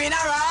 rough been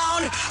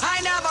around. I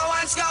never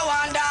once go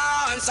on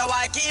down, so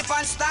I keep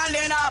on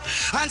standing up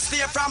and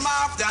stay from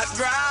off that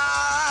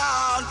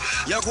ground.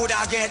 You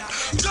coulda get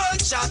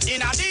gunshot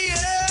in the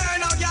air,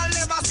 no girl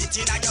never sit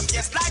in your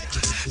face like.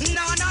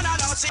 No,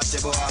 see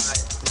boy.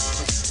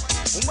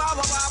 Wow,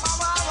 na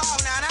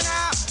na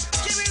na.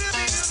 Give me the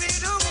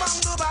bang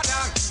do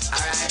badang.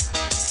 Alright.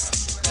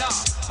 No,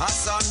 a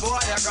son boy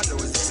I can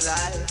lose his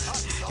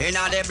life. In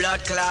the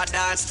blood clot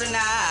dance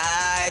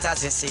tonight,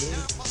 as you see.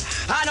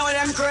 I know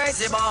them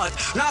crazy, but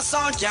no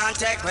sound can't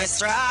take me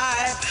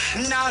stride.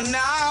 No,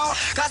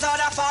 cause all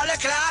the fall the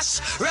clash,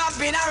 rough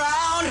been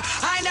around.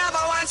 I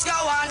never once go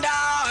on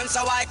down,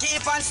 so I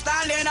keep on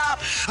standing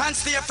up and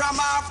stay from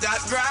off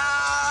that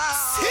ground.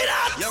 See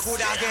that? You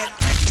coulda get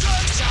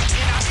gunshot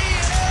in the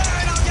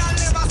air, no girl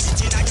never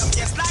sit in your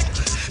face like.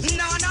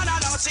 No,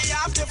 she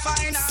have to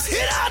find out. See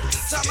that?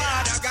 Some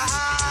other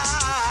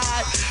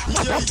guy.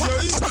 Yeah.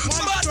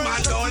 But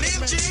man don't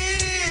live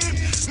cheap.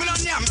 Me no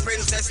name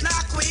princess,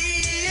 not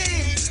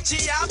queen.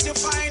 She have to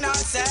find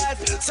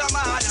herself some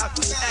other.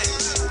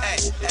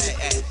 Hey.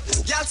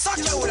 Girl, suck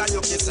your wood and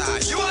you kiss her.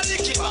 You want to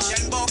lick it back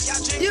and buck your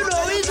drink. You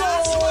know we go.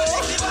 You want to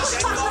lick it back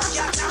and buck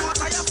your time out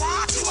of your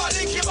part. You want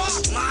to lick it back.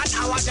 Man,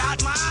 our dad,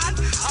 man.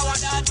 Our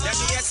dad. Let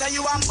me say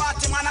you want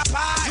body man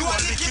apart. You want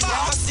to lick it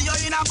back. See you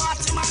in a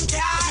body man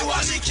car. You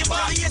want to lick it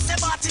back. You say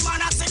body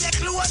man I say the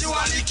clothes. You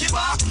want to lick it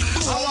back.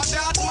 Our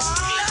dad,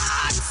 man.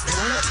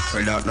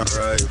 Well, that's not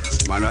right.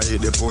 Man, I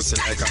eat the pussy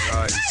like a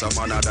ride. Some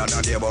man I don't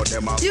know about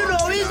them. You know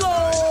we go.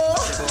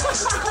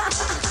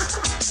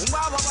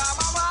 Wow,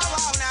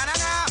 na.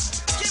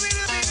 Give me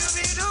the bang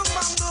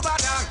do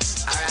badang.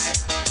 Alright.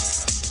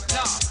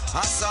 No,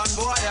 a son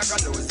boy I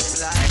can lose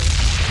his life.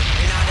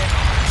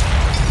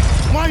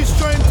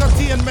 Maestro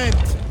Entertainment.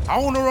 I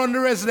want to run the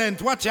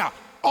resident. Watch out.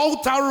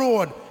 Outer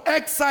Road.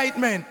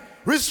 Xsytment.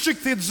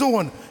 Restricted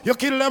zone. You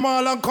kill them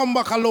all and come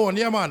back alone.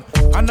 Yeah, man.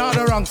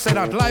 Another rank said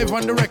that. Live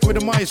on direct with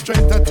the Maestro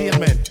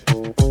Entertainment.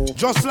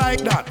 Just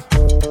like that.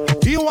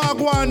 You are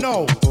going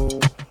now.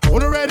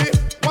 Are you ready?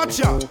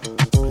 Watch out.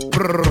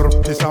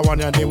 Brrr, this a one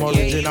your name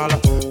original.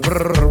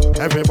 Brrr,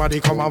 everybody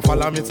come and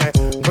follow me say.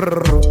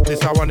 Brrr,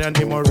 this a one your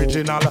name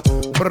original.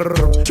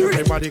 Brrr,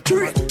 everybody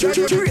come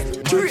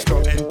and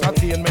Maestro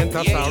Entertainment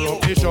a star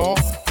up the show.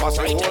 Pass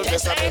a whole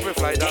best and every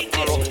fly that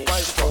follow.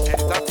 Maestro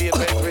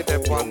Entertainment with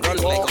them one go.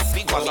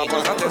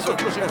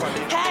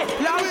 Hey,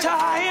 long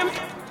time.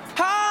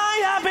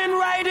 I have been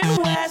riding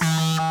west.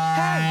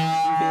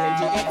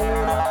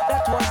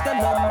 That was the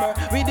number.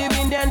 With the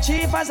Indian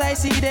chief as I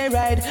see they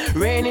ride.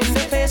 Rain in the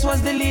face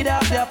was the leader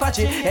of the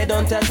Apache.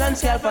 Headhunters and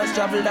scalpers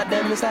traveled at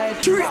them side.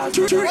 Boy,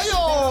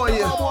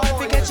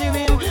 get you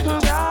in.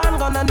 John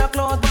gone on the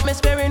clothes, but me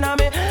sparing on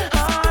me.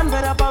 Hand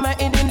right up on my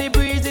in the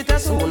breeze. It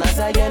as soon as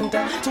I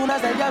enter, soon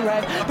as I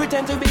arrive.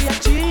 Pretend to be a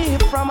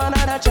chief from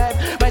another tribe.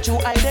 My true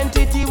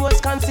identity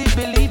was concealed,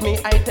 believe me.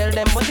 I tell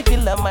them, but the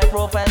killer my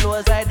profile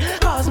was hide.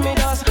 Cause me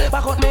dust,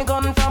 back out me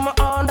gun from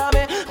under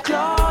me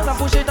claws and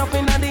push it up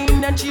in the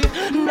Indian chief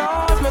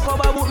nose. Me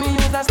cover boot me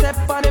use a step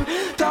on him.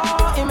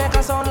 He make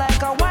a sound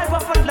like a wild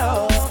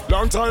buffalo.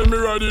 Long time me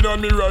riding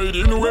and me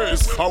riding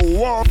waist. I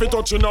walk it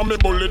touching on me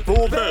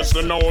bulletproof vest.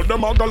 And now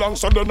them a go along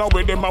so then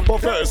away them a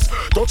profess.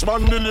 Touch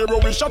bandolero,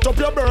 we shut up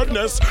your bird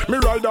nest. Me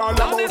ride all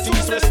about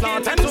east, west,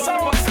 north and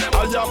south.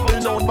 I have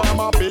been out by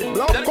my big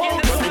block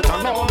coat. It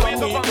and all I need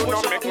to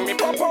not make me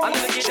pop out. And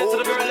dedicate it to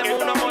the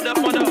girl that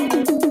mother.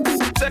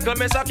 Second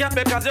miss a cat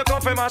because you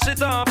come from my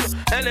shit up.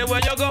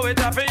 Anywhere you go with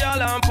a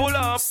y'all and pull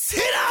up. See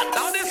that?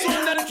 Now this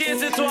one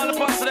dedicated to all the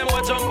past them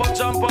who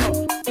jump up.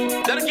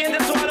 Dedicated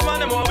to all the man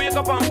them who wake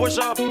up and push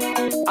up.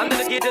 And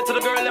dedicated to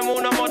the girl them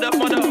who no mother.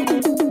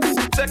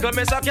 Second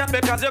miss a cat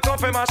because you come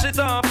from my shit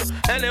up.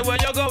 Anywhere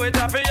you go with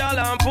a y'all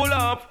and pull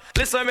up.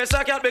 Listen, miss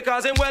a cat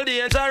because him well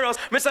dangerous.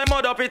 Me say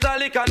mud up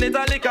italic and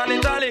italic and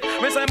italic.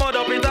 Me say mud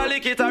up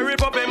italic, it a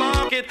rip up a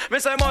market. Me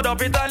say mud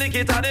up italic,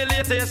 it a the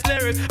latest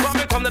lyrics. But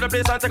me come to the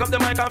place and take up the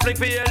mic and flick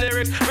for your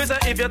lyrics. Me say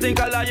if you think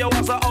I lie, you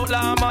was a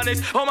outlaw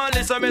manix. Oh man,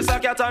 listen, miss a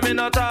cat and me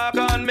no talk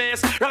on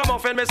miss.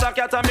 Ragamuffin, miss a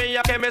cat and me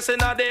a chemist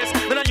in a this.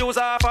 Me no use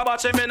half a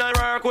battery, me no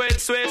work with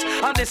switch.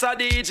 And this a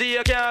DJ,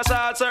 you can't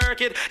start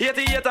circuit.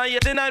 88 and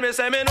 89, me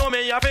say me know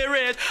me have a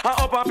rage. And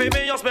up and for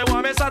me, just me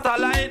want me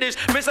satellite dish.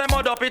 Me say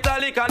mud up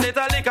italic and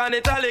italic and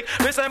italic.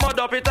 Me say mud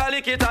up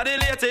italic, it a the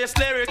latest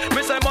lyrics.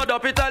 Me say mud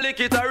up italic,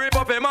 it a rip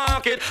up a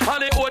market.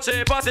 And the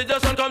Oche passage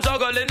just don't come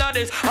juggling on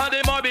this. And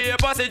the Mobby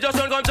passage just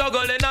don't come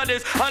juggling on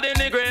this. And the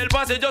Negril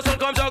passage just don't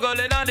come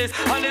juggling on this.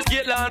 And the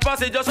Skitland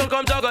passage just don't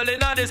come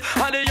juggling on this.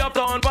 And the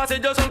Uptown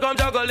passage just don't come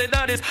juggling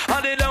on this.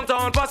 And the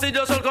Downtown passage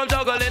just don't come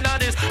juggling on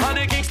this. And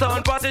the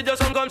Kingston passage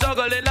just don't come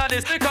juggling on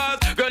this. Because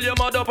girl you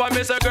mud up and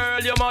me say girl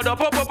you mud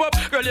up up.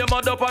 Girl you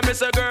mud up and me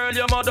say girl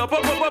you mud up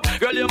up.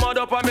 Girl you mud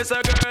up and me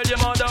say girl you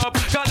mud up.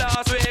 Cause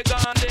last week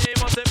Gandhi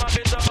must have map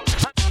it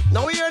up.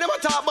 Now we hear them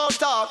talk about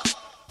talk.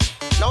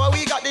 Now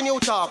we got the new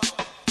talk.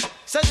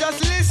 So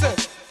just listen.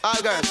 All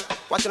girls,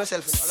 watch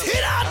yourself. See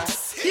that?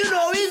 You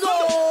know we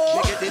go.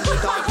 Me get the new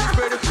talk fi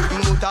spread.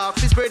 New talk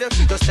fi spread.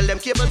 Just tell them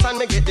cables and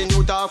me get the new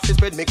talk fi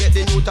spread. Me get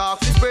the new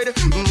talk fi spread.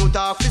 New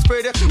talk fi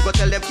spread. Go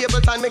tell them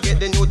cables and me get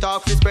the new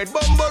talk fi spread.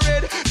 Bumbo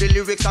red. The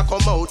lyrics a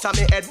come out and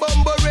me head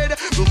bumbo red.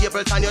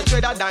 Cables and you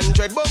dreader than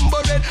dread bumbo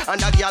red.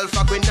 And a girl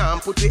fuck with nam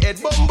put the head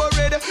bumbo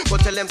red.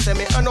 Go tell them say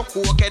me a no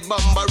coke head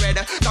bumbo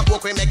red. That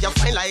coke we make you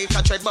fine like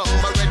a tread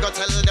bumbo red. Go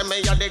tell them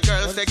me a the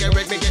girls they get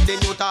red. Me get the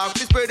new talk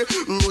fi spread.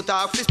 New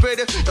talk fi spread.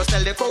 Just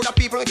tell the crowd of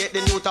people get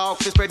the new talk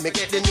fi spread. Me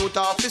get the new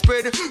talk fi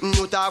spread.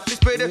 New talk fi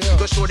spread.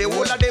 Just show the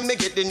whole of them me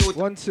get the new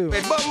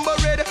red bumbo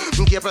red.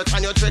 Careful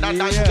and you dread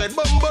and dread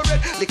bumbo red.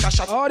 Lick a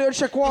shot. Audio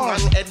check one.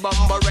 Head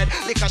bumbo red.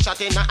 Lick a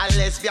shot in a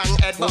lesbian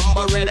head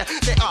bumbo red.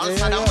 They all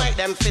sodomite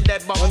them fi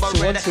dead bumbo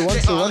red.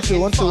 They all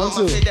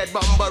fi dead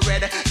bumbo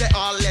red. They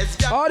all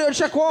lesbian. Audio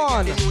check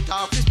one.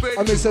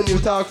 I miss a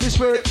new talk fi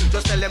spread.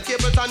 Just tell them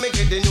careful and me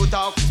get the new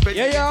talk fi spread.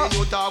 Yeah.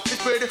 New talk fi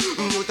spread.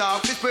 New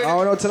talk fi spread.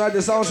 Oh no, tonight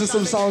the sound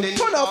system sound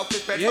put up.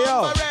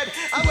 Yeah.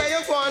 And where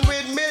you going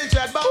with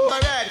Mildred Bumba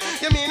Red?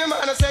 You mean a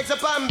man a sex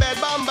upon bed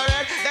Bumba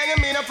Red? Then you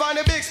mean upon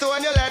the big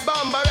stone you let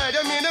Bumba Red?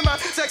 You mean a man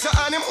sex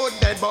on him hood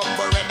dead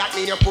Bumba Red? That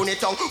mean you put it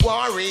tongue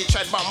won't reach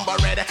red Bumba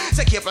Red.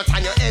 Say careful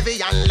and you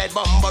heavy and let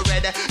Bumba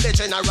Red. The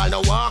general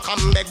no walk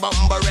and beg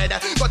Bumba Red.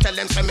 Go tell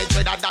them say me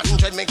dreader than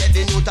dread. Me get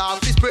the new talk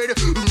fi spread.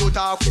 New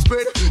talk fi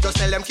spread. Just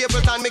tell them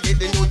careful and me get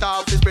the new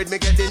talk fi spread. Me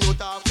get the new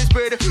talk fi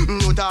spread.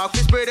 New talk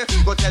fi spread.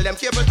 Go tell them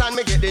careful and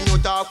me get the new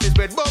talk fi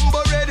spread.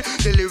 Bumba Red.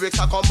 The lyrics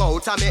a come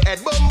out and me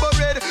head bumbo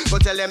red. Go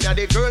tell them that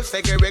the girls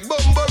fake a red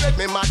bumbo red.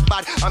 Me mad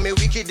bad and me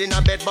wicked in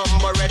a bed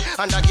bumbo red.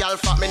 And a girl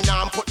fuck me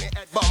now put me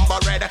head bumbo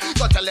red.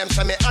 Go tell them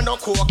say me a no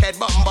coke head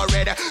bumbo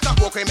red. That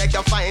coke we make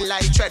you fine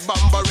like tread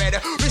bumbo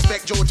red.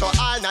 Respect Joe to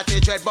all not a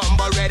dread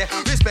bumbo red.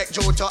 Respect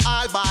Joe to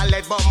all ball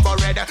head bumbo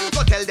red.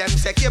 Go tell them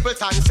say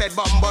Capleton said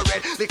bumbo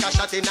red. Lick a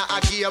shot in a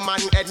gear man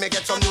head. Me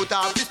get some new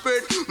talk fi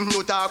spread.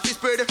 New talk fi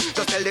spread.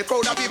 Just tell the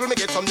crowd of people me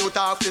get some new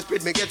talk fi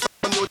spread. Me get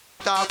some new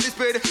talk fi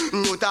spread.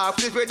 New talk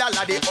fi spread. All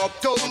of the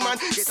uptown man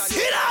get a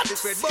new talk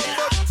fi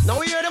spread. Now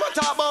we hear them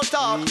talk about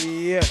talk.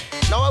 Yeah.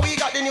 Now we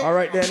got the new. All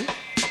right then.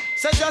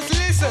 So just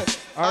listen.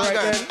 All right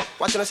then.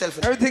 Watch yourself.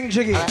 Everything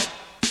jiggy.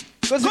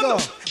 Let's go.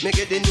 Me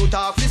get the new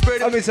talk fi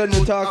spread. I miss a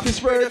new talk fi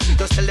spread.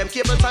 Just tell them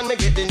cables and me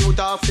get the new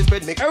talk fi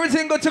spread.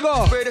 Everything good to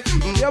go.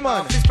 Yeah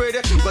man.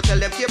 Go tell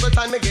them cables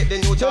and me get the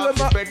new talk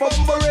fi spread.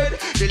 Bumbo red.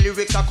 The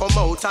lyrics a come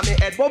out and me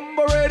head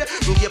bumbo red.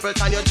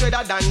 Cables and you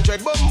dreader than dread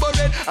bumbo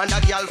red. And a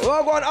girl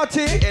oh go on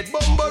Ati. Head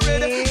bumbo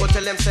red. Go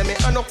tell them say me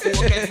a no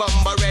coke head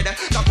bumbo red.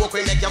 That coke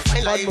we make you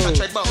fine like a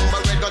tread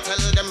bumbo red. Go tell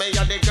them me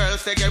a the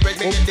girls they get red.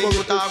 Me get the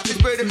new talk fi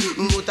spread.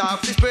 New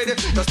talk fi spread.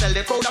 Just tell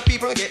the crowd of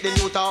people get the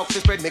new talk fi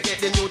spread. Me get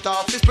the new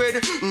talk fi spread.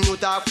 New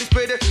talk fi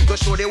spread.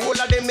 Just show the whole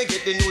of them me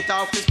get the new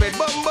talk fi spread.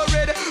 Bumbo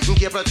red.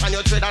 Careful and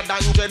you dreader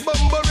than dread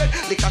bumbo red.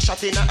 Lick a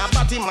shot in a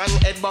batty man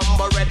head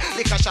bumbo red.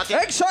 Lick a shot in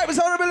Xsytment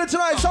honorability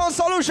tonight. Sound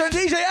Solution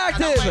DJ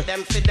Active.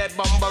 Them fi dead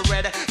bumbo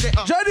red.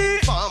 Johnny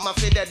Farmer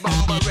fi dead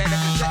bumbo red.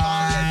 Say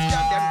all let's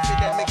get them fi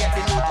dead. Me get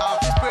the new talk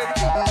fi spread.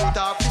 New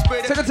talk fi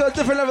spread. Take it to a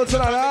different level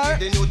tonight, alright?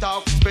 The new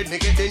talk spread,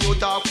 me get the new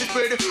talk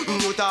spread.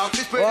 New talk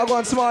spread. Oh, go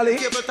on, Smalley.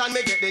 Capleton,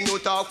 me get the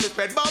new talk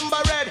spread. Bomber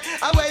red.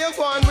 And where you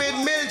going with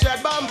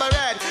Mildred? Bomber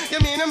red.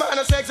 You mean a man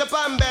a sex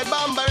upon bed?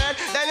 Bomber red.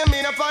 Then you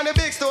mean upon the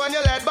big store and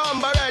you let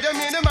bomber red. You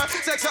mean a man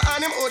sex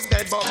on him hood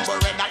dead? Bomber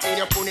red. That mean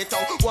you put it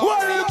out.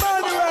 What are you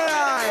bomber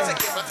red?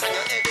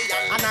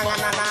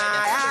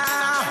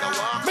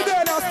 Me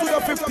there now to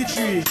the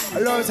 53. I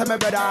learn some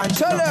brother and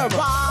tell him.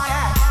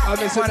 I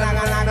miss it.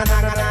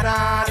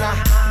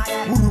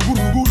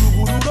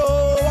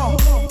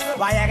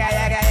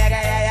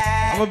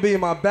 I'm gonna be in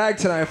my bag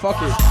tonight,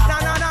 fuck it.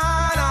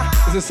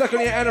 It's the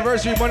second year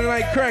anniversary Monday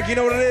Night Crank, you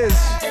know what it is.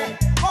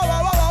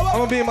 I'm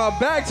gonna be in my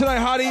bag tonight,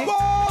 hottie.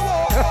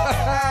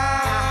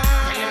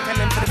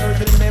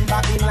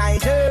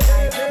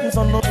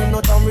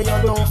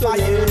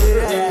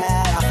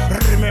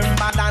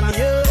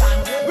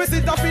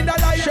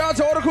 Shout out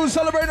to all the crew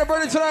celebrating their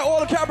birthday tonight, all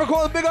the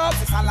Capricorns, big up.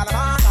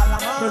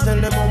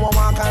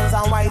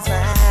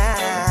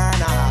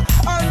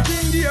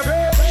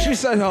 She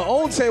set her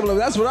own table up,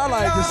 that's what I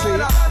like to see.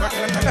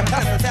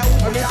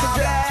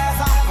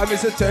 I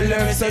miss to tell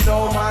them, say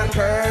no man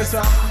curse.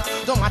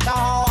 Don't matter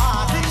how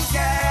hard things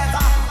get.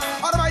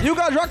 You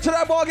guys rock to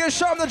that ball, get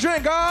shot in the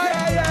drink, alright?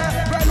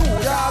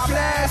 God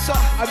bless.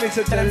 I miss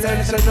to tell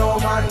them, say no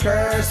man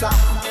curse.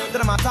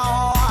 Don't matter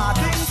how hard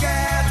things get.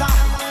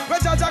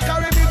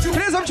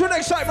 Here's some true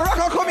excitement, rock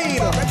on, come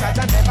in.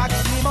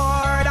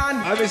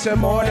 I miss it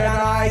more than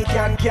I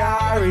can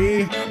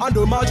carry. And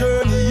do my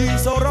journey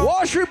so wrong.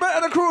 Wall Street Bet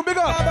and the crew, big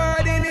up.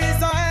 Burden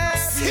is a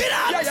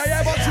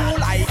yeah, but you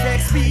like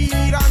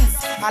experience.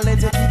 I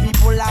let it keep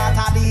people at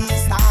a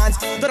distance.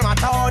 Don't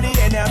matter how the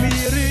enemy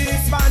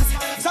responds.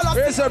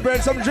 Here's a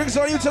bread, some drinks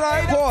on you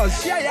tonight,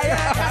 pause.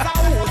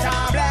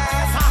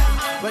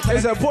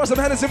 Here's a pour some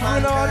Hennessy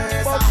brewing on.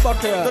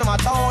 Motherfucker.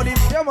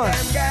 Yeah, man.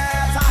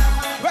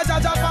 Where's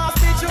a job pass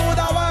me through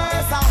the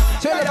worst?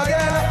 Tell it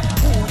again.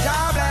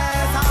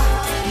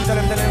 Tell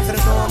them to the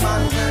no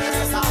man.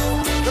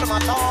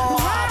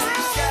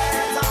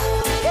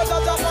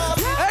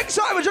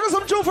 Excitement, you got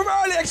some tune from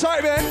early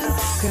excitement.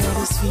 Girl,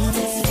 this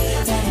feeling,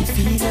 that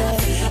feeling,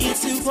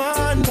 it's a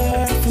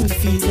wonderful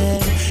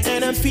feeling,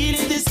 and I'm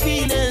feeling this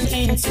feeling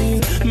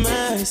into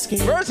my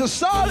skin. Where's the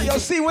solid? Yo,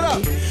 see what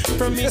up?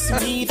 Promise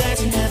me that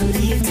you never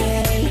leave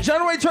me.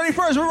 January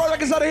 21st, we're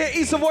rolling us out of here,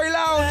 East Savoy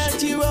Lounge.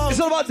 It's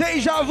all about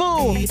deja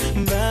vu.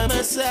 By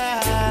my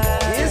side.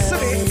 Yes,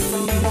 me.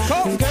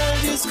 Come. Girl,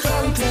 just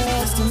come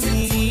close to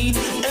me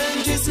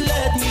and just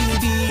let me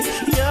be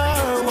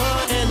your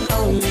one and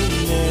only.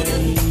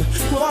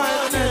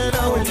 One and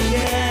only,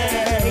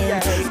 yeah.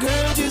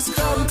 Girl, just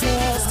come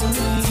close to me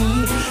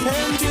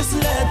and just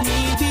let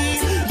me be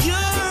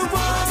your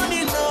one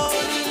and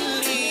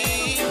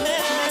only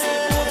man.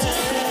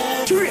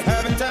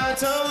 Haven't I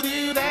told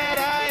you that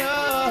I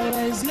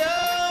always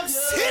love you?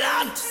 Sit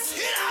on.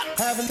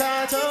 Haven't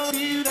I told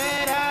you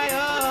that I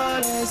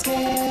always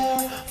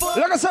care?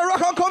 Like I said,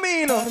 rock on, come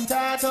in. Haven't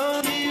I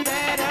told you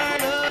that our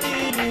love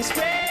is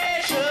special?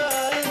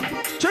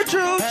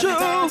 True. I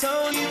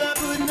told you I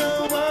put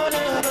no one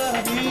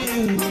above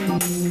you.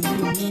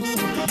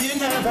 You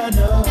never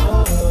know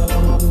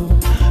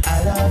I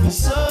love you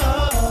so.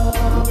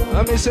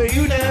 Let me say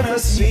you never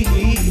see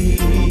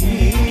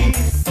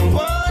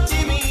what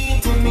you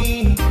mean to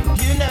me.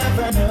 You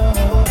never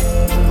know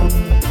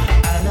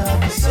I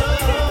love you so.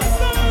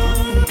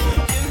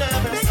 You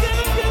never see.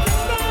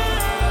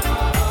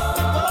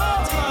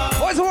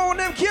 What's the one with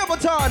them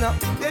Capricorn?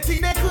 They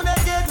think they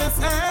couldn't get us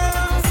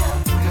out,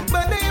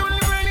 but they only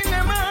running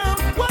them out.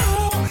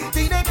 Whoa,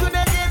 think they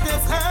couldn't get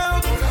us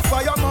out.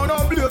 Fireman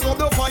and blaze up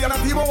the fire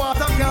and people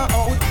water come out.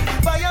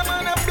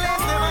 Fireman and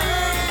blaze them out.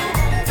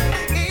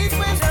 Each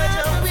way such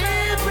a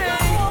weary.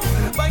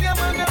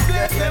 Fireman and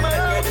blaze them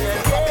out.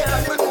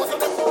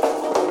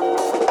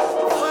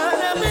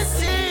 Wanna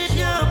receive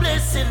your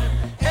blessing.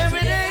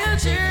 Every day your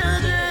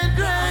children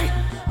cry.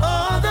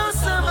 Although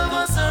some of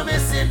us are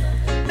missing.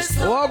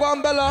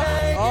 Welcome, Bella.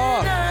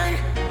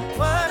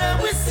 Wanna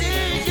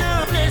receive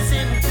your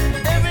blessing.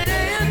 Every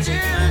day your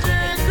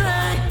children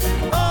cry.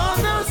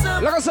 Although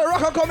some. Like I said,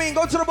 rock on, come in,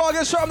 go to the bar,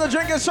 get something to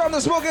drink, get something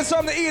to smoke, get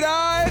something to eat,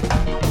 alright?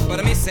 But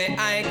I say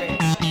I agree.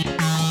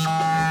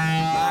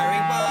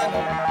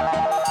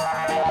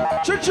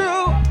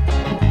 Choo-choo.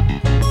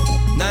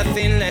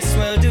 Nothing less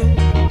will do.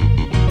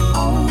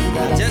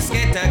 Just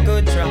get a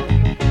good drop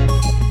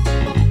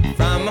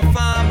from a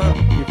farmer.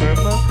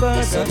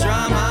 So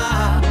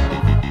drama.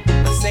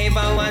 I save a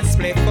one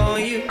split for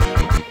you.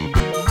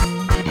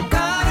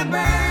 Gotta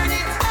burn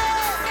it.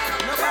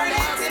 Burn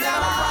it till I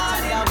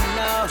want it.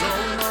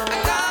 I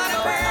gotta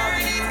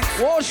burn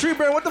it. Wall Street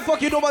Brand, what the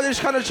fuck you know about this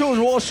kind of tunes,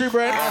 Wall Street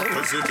Brand?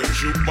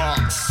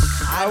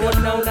 I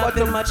don't know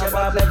nothing much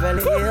about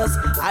Beverly Hills.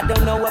 I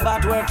don't know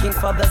about working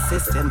for the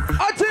system.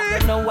 I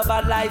don't know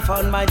about life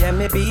on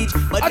Miami Beach.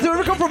 But I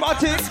don't come from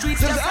Attic.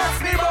 Just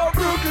ask me about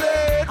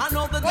Brooklyn. I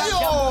know the guys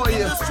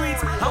in the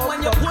streets. And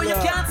when you're poor, you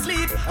can't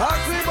sleep.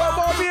 Ask me about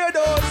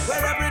Barbados.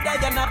 Where every day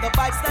you have the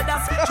vibes that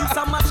does. Shoot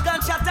so much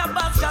gunshot and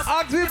bust shots.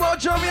 ask me about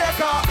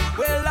Jamaica.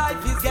 Well,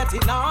 life is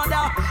getting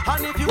harder.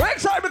 And if you where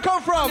Xsytment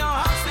come from?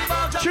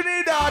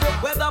 Trinidad.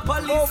 Where the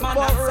policeman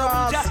and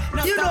soldier.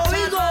 You know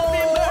we go.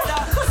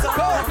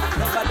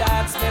 Nobody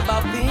ask me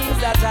about things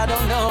that I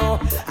don't know.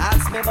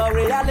 Ask me about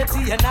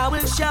reality and I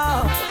will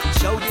show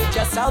you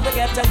just how the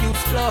ghetto youth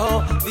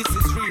flow. This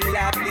is real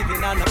life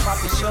living on a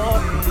proper shore.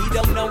 We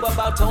don't know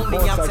about only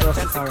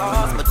acceptance and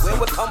cause, but where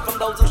we come from,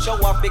 those who show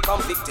off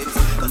become victims.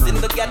 Cause in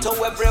the ghetto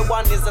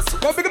everyone is a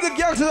super. Go pick up the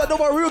gangsters that know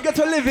about real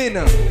ghetto living.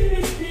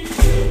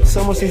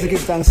 So much things to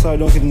give thanks, so I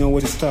don't even know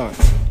where to start.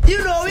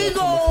 You know we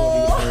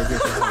go.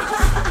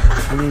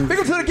 Big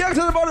up to the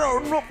gangsters about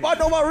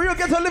real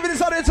ghetto living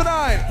inside here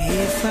tonight.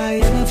 If I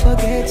ever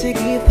forget to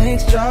give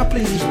thanks, Jah,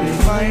 please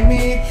remind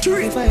me.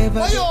 If I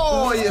ever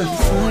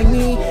find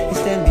me, you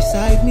stand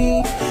beside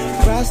me.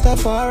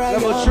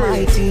 Rastafari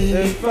Almighty.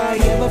 If I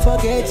ever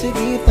forget to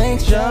give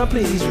thanks, Jah,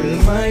 please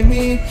remind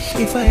me.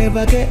 If I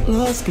ever get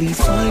lost, please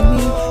find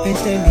me and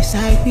stand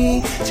beside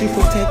me to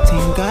protect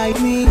and guide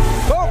me.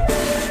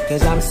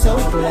 Cause I'm so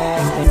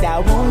blessed and I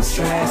won't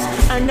stress.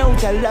 I know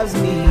Jah loves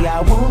me, I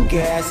won't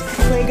guess.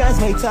 Pagans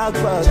may talk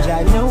but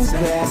Jah knows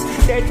best.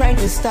 They're trying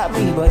to stop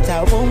me but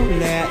I won't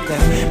let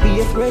them be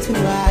afraid to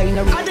lie.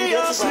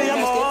 Adios mi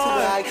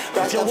amor.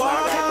 If you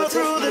walk out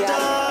through the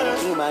door,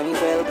 goodbye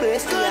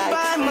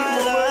my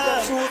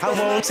love. I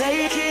won't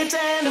take it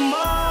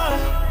anymore.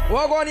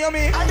 Walk on,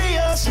 yummy.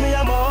 Adios mi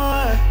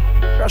amor.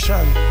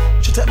 Russian,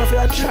 she take me for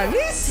a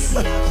Chinese.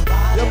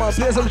 Yeah man,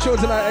 play some show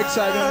tonight,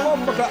 Xsytment.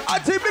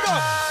 Big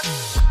up.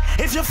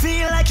 If you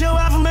feel like you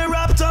have me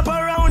wrapped up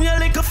around your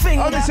little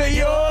finger, I'll say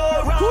you're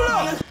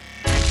wrong.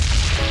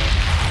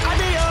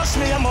 Adios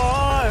mi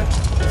amor.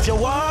 If you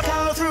walk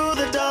out through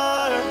the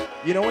door,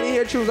 you know when you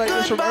hear tunes like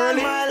this from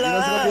early, you know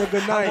it's gonna be a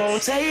good night. I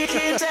won't take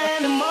it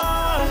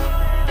anymore.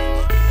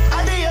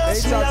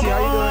 Adios mi amor. Hey Tati, how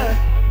you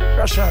doing?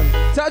 Russian.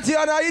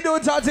 Tatiana, how you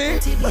doing, Tati?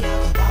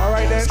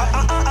 Alright then.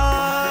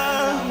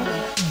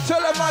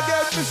 Tell them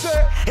again, me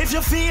say. If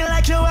you feel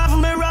like you have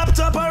me wrapped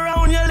up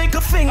around your little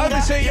finger,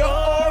 I'll say you're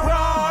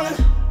wrong.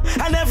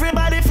 And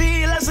everybody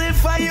feel as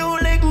if I you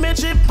lick me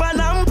chip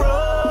and I'm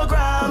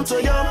programmed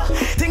to you.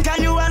 Think I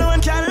you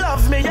alone can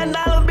love me and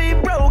I'll be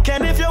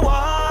broken if you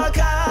walk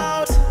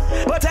out.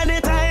 But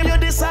anytime you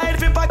decide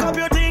to pack up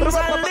your things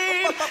and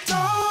leave,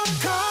 don't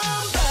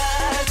come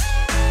back.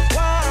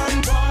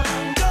 One, go.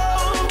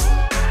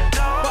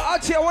 But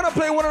actually, I want to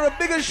play one of the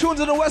biggest tunes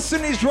in the West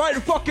Indies right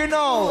fucking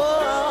now.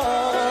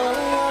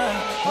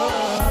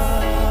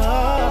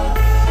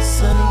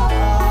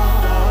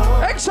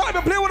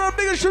 Xsytment play one of the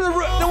biggest tunes in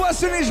the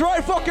West Indies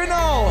right fucking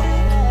now.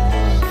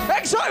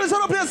 Xsytment's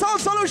gonna play a Sound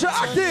Solution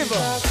active.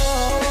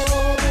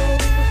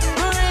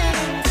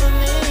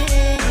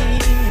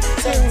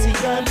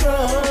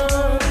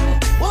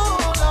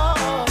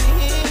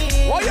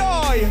 Why?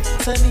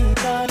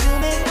 Tanika, you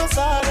make me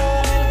sorrow.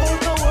 Go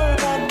to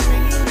work and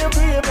bring in the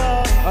paper.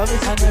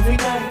 And every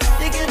night,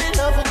 you give me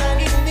love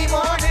and in the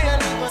morning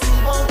and we go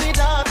sleep on the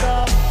dark.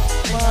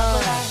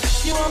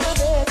 You want my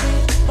baby,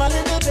 my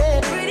little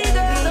baby. Pretty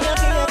girl,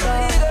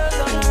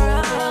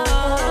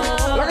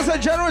 like I said,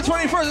 January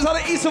 21st is how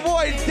the East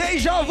Avoid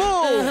Deja Vu.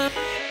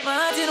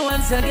 Martin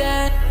once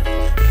again.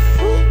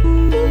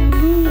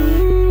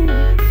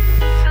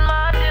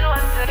 Martin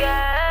once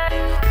again.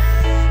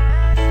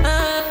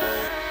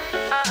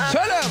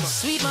 Tell them.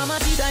 Sweet mama,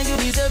 tita, you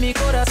deserve me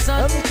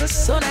corazón.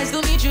 So nice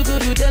to meet you,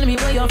 could you tell me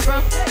where you're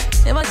from?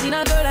 Never seen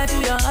a girl like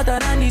you, you're hotter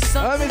than the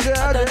sun.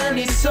 Hotter than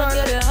the sun,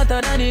 yeah, they're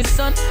hotter than the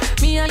sun.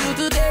 Me and you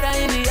together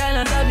in the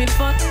island having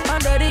fun.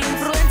 Under the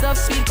influence of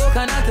sweet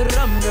coconut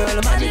rum,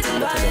 girl. Magic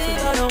body,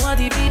 I don't want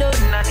to be done.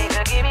 Nothing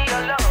to give me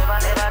your love, I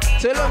never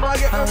give. Tell them I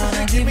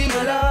wanna give you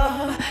my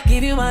love,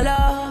 give you my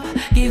love,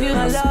 give you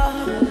my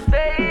love,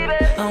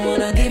 baby. I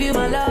wanna give you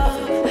my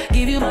love,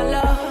 give you my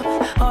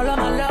love, all of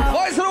my love.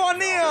 Boys, no one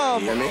near.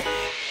 Hear me?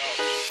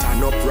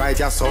 Turn up right,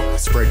 ya so.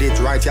 Spread it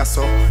right, ya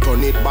so.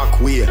 Turn it back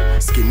way.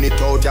 Skin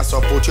it out, ya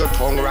so. Put your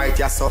tongue right,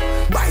 ya so.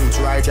 Bite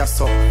right, ya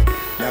so.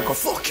 Now go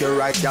fuck you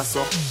right, ya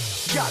so.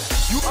 Girl,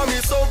 you are me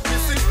so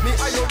busy, me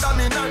are your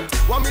dominant.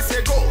 What me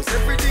say goes,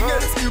 everything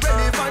else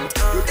irrelevant.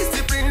 You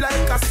discipline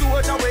like a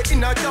soldier, we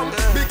in a jump.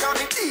 Because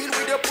me deal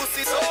with your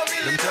pussy so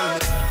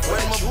militant.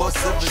 When my boss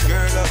every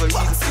girl have a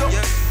easy,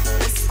 yeah.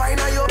 Spine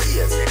on your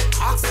ears,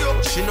 ask you.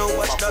 She know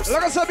what that's.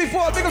 Like I said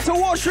before, big up to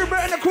Wall Street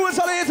and the crew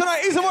inside here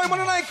tonight. Easy boy,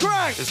 Monday Night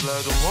Crank. It's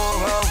like the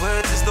more I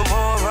wait, it's the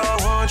more I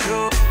want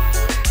you.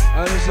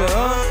 And it's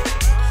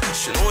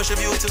she know she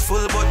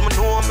beautiful, but me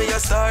know me a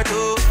star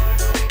too.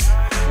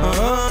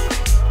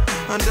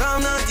 And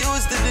I'm not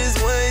used to this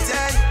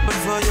waiting, but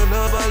for your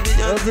love I'll be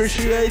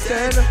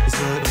appreciated. It's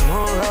like the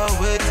more I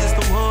wait, it's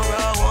the more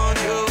I want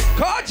you.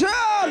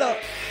 Cartel!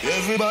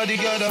 Everybody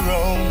gather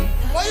round.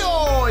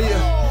 Oh,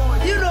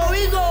 yeah. You know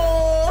we go.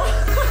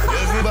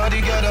 Everybody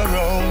gather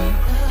round.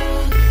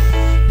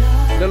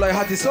 They like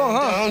Hattie song,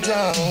 huh?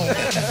 Downtown.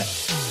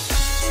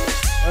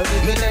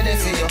 Me ready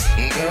for you,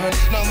 girl.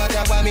 No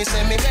matter what me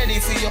say, me ready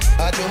for you.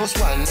 I just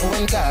one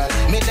phone call.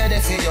 Me ready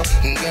for you,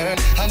 girl.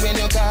 And when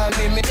you call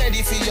me, me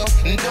ready for you.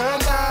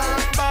 Don't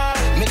bother.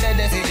 Me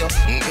ready for you,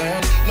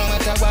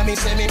 want me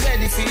say me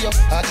ready for you.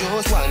 I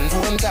just one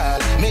phone call,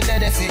 me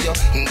ready for you,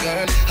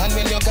 girl. And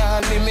when you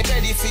call me, me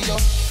ready for you.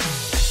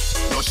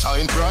 You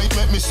shine bright,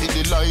 make me see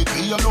the light.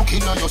 Me a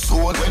looking at your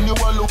soul when you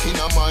are looking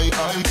at my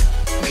eye.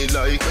 Me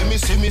like when me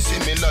see me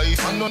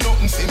life. I know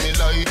nothing see me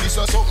like. This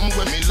is something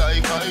when me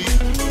like, right?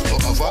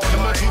 But of all the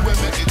money we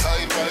make it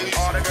tight, right?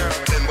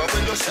 Remember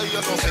when you say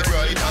you're gonna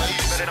bright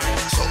eyes.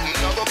 Something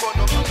never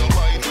gonna come the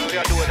white.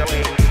 Yeah, do it that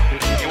way.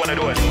 You wanna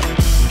do it?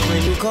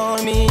 When you call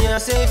me, I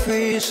say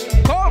freeze.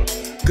 Come.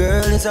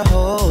 Girl, it's a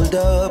hold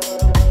up.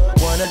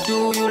 Wanna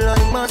do you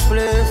like my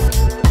spliff?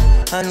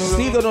 And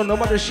Steve don't know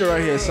nobody shit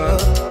right here, son.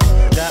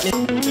 Got me.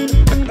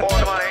 All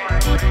the money,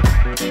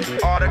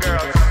 all the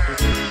girls,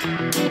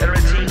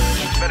 everything,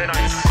 very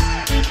nice.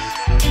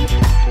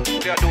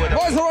 Do it.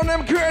 Boys around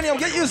them cranium,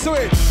 get used to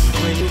it.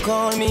 When you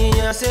call me,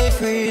 I say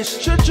freeze.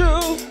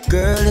 Choo-choo.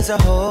 Girl, it's a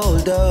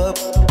hold up.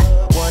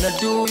 Wanna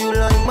do you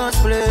like my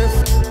spliff?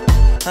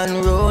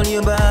 And roll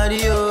your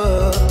body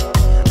up.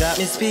 Got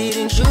me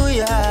speeding through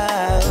your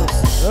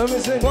house.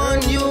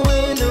 Want you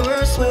in the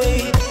worst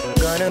way.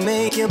 Gonna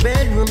make your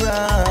bedroom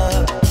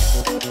rock.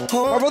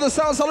 My brother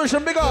Sound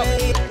Solution, big up.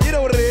 You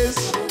know what it is.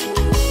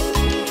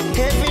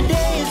 Every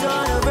day is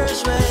on a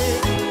verse way.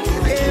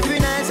 Every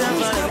night's a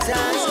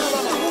Valentine's.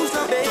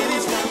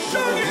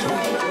 Baby,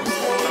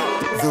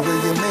 the way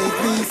you make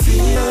me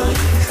feel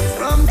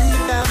from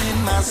deep down in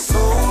my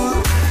soul,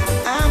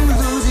 I'm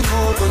losing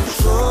all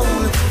control.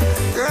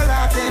 Girl,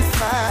 I can't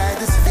fight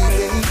this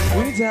feeling.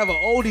 We need to have an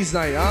oldies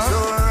night, huh?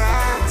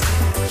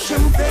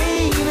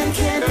 Champagne and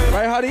candy.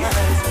 Right, honey?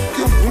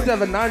 We need to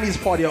have a 90s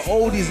party, an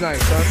oldies night,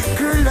 son.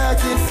 Girl, I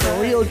can't some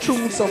real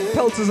tunes, some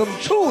pelters, some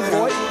tunes,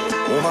 boy.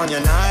 Woman,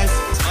 you're nice.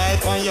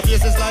 Smile on your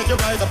face is like you're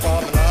right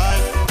upon my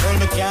life. Girl,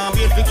 me can't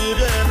wait to give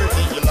you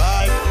everything you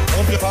like.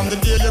 Hope you from the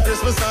day your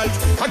Christmas night.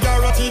 I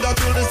guarantee that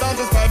you'll be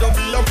satisfied. Don't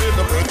be afraid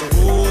to break the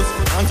rules.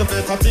 And to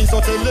better things,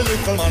 so tell the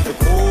little man to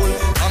cool.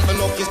 I'm the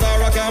lucky star,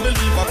 I can't believe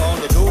I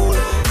found the tool.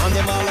 And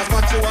them all that's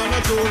what you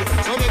wanna do.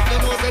 So make them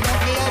know that I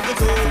love the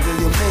tool. Will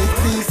you make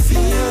me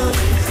feel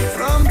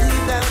from deep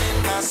down in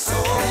my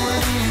soul?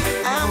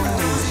 I'm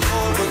losing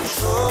all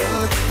control.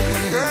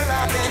 Girl,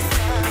 I can't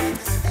fight.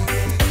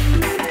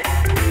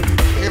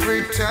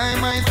 Every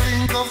time I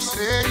think of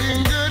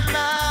saying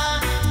goodbye,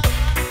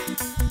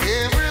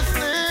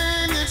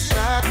 everything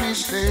inside me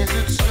says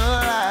it's a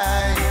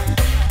lie.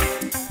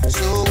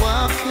 So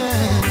I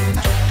can't,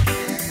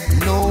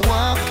 no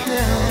I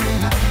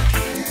can't,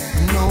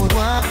 no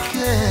I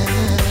can't.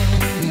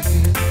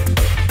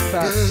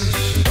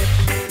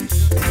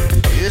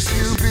 Yes,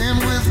 you've been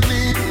with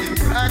me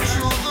right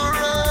through the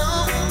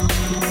road,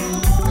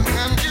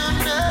 and you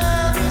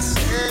never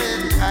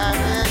said I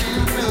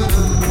didn't know.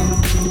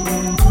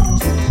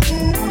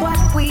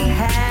 What we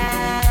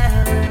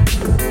have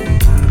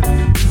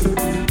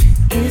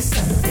is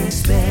something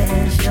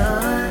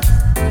special.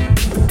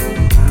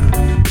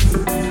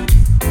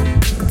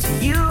 To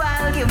you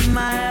I'll give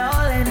my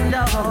all and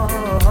all.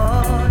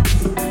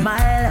 My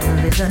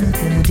love is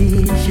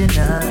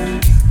unconditional.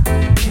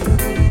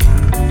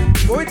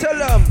 Boy, tell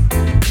them.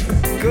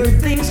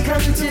 Good things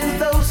come to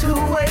those who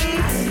wait.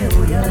 I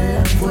know your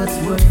love was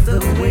worth the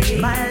wait.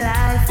 My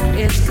life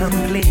is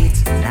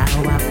complete.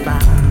 Now I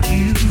found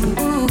you.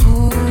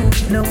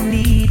 No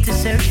need to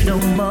search no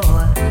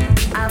more.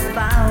 I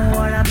found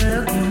what I'm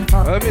looking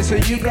for. Let me say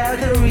you got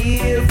the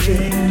real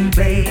thing,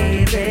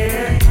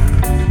 baby.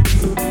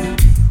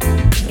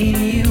 In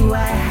you I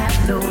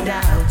have no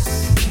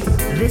doubts.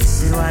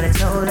 This is what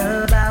it's all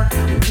about.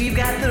 We've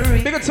got the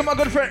real. Big up to my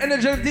good friend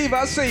Energetic Diva,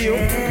 I see you.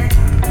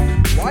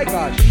 My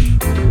gosh.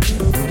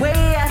 The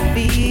way I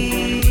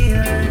feel,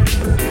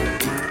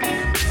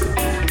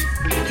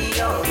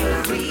 you're the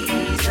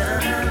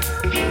reason.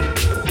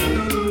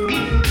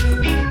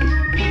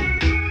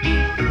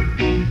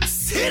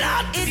 Sit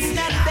up. It's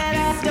not that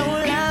I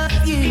don't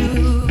love you.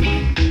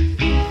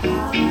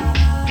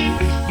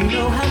 You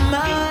know how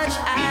much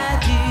I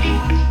do.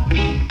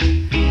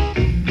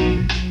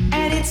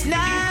 And it's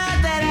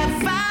not that I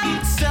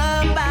found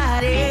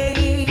somebody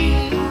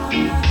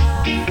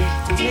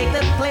to take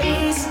the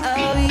place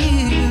of you.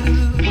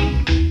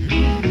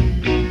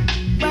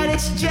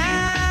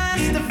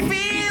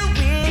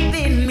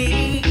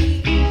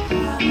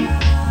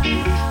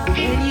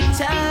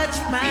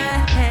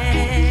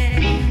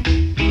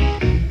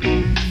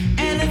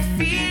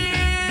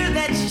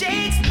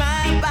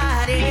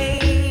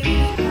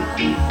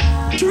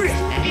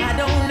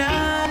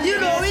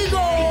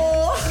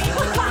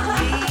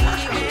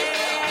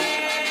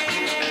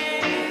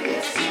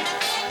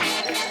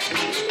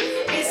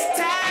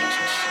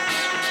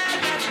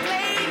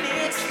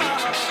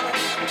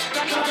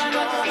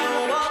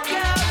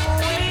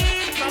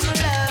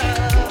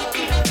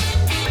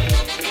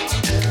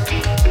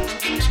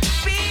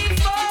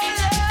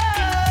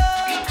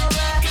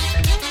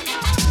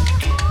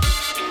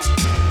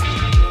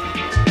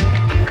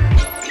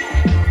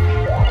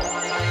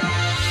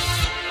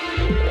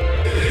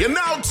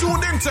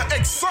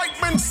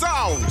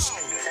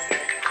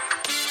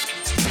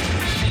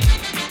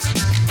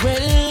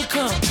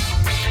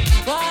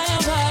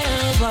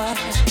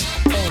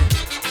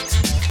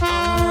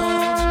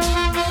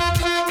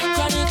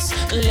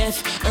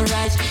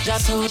 watch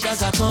just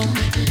soldiers are come,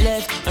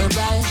 left or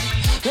right.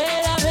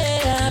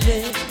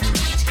 Baby.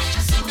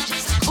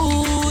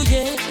 Ooh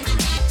yeah.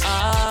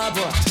 Ah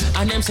boy.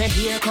 And them say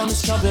here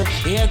comes trouble,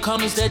 here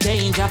comes the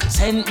danger.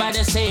 Sent by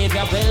the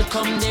Savior,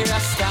 welcome the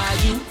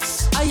Rasta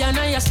youths. I and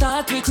I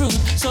start recruit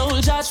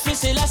soldiers for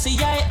Selassie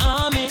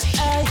army.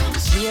 Ay.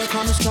 Here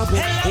comes trouble,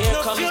 here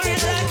comes the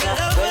danger.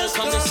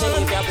 Welcome the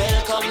Savior,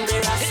 welcome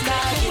the Rasta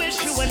youths.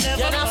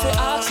 You're not for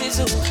axes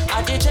who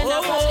are the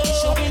general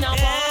issue in a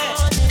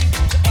morning.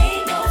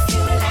 Ain't no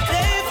fuel like a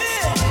baby.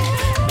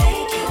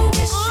 Make you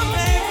wish you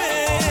never.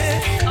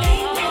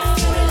 Ain't no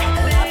fuel like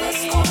a lover's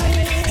scorn.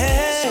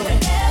 You were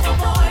never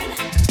born.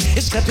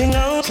 It's stepping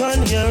out on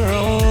your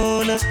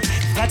own.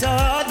 Got a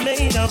heart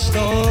made of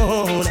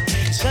stone.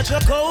 Such a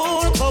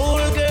cold,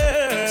 cold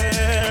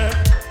girl.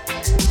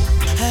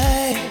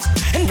 Hey,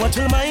 and what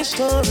will my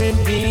story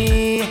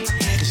be?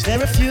 Is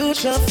there a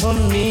future for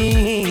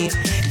me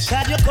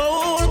inside your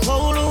cold,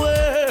 cold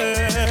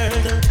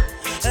world?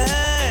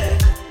 Hey,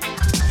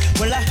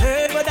 well I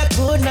heard but I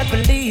could not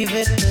believe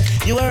it.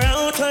 You were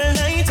out all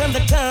night on the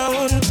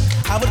town.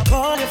 I would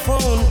call your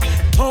phone,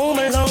 home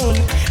alone,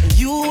 and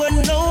you were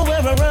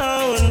nowhere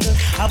around.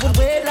 I would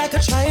wait like a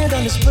child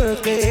on his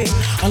birthday.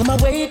 All of my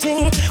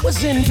waiting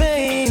was in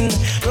vain.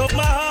 Broke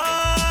my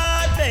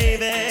heart,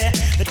 baby.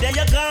 The day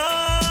you're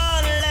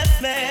gone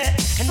left me.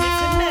 And if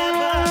you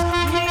never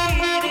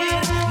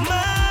needed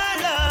my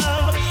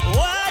love,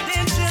 why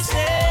didn't you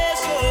say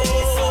so?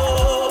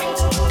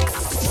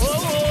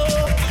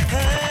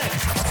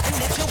 And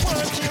if you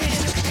wanted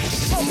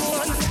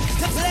someone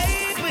to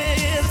play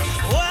with,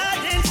 why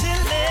didn't you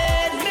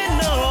let me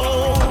know?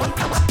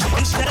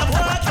 Instead of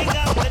walking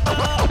out the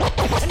door.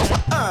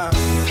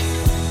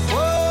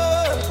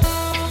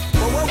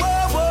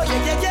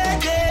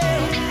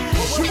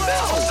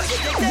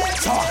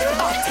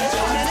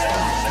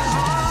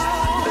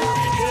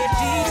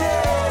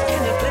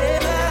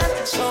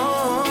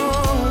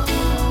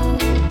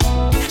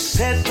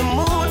 Set the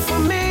mood for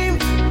me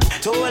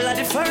to a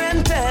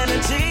different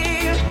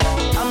energy.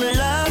 I'm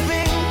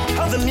loving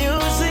how the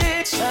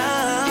music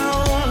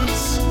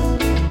sounds.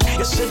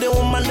 You see the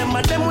woman,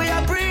 them we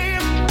are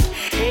breathe.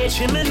 Hey,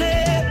 chimney,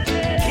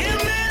 give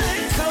me a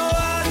little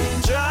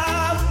one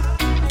drop.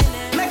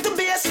 Make the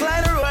bass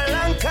line roll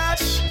and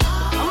catch.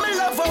 I'm in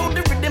love how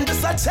the rhythm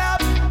just a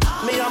tap.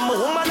 Me and my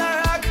woman a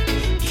rock.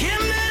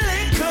 Give me a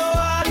little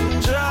one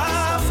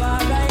drop.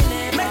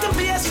 Make the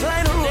bass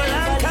line roll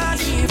and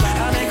catch. I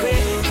make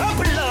it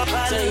couple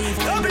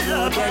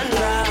up and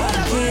rock.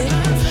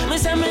 Me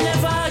say me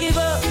never give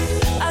up.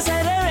 I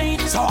said there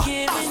ain't no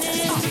giving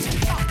in.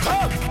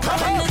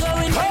 When the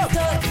going get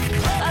up,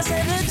 I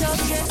said the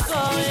tough get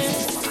going.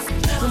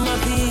 My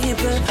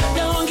people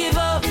don't give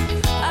up.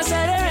 I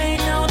said there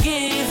ain't no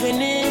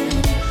giving in.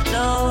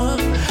 No,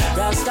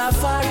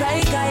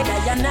 Rastafari guide I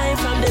and I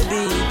from the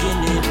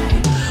beginning.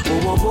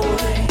 Oh boy.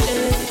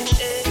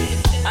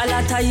 A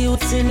lot of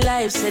youths in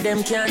life say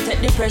them can't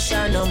take the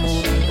pressure no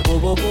more. Oh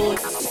boy.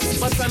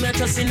 But from your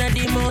trust in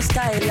the most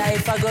high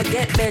life, I go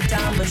get better,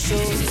 I'ma show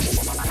you.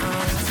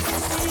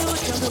 You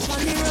jump up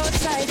on the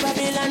roadside,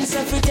 Babylon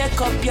say fi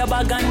take up your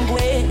bag and go.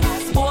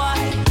 Boy,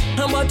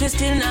 but we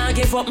still not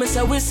give up. Me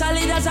say we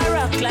solid as a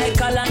rock like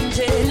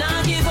Kalanje.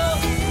 Not give up.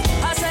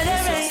 I said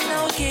there ain't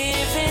no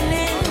giving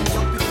in.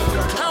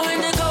 And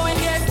when the going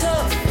get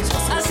tough,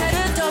 I said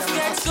the tough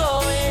gets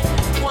going.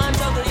 One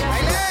double yeah.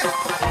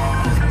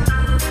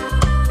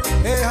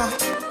 Hey, I'm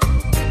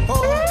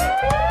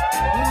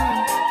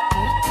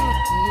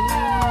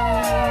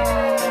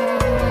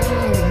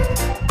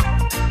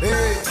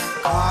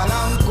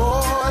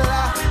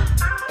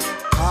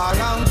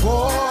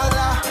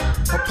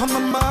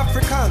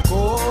African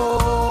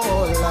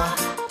Angola,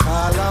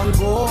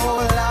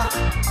 Angola,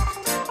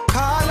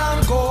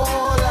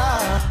 Angola,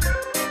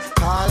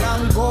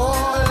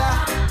 Angola,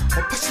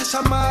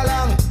 Opasha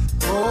Malang,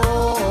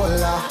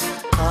 Angola,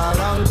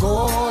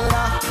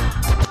 Angola.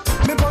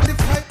 Me born the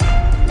fight,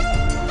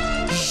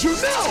 you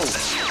know.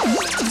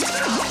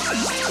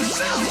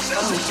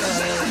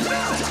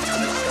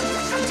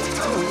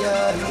 Oh yeah.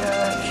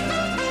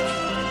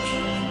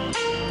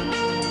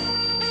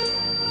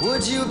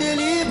 Would you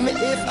believe me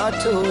if I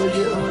told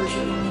you?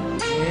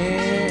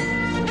 Yeah.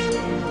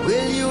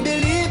 Will you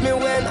believe me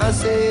when I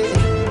say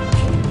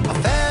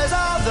affairs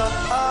of the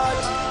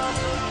heart,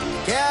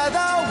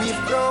 together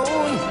we've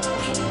grown,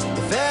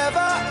 if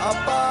ever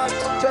apart.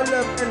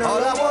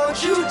 All I want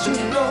you to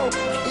know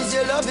is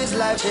your love is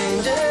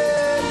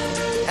life-changing,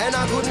 and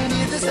I couldn't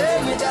be the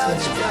same without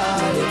you,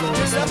 darling.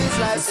 Your love is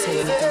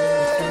life-saving.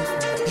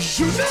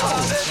 You know.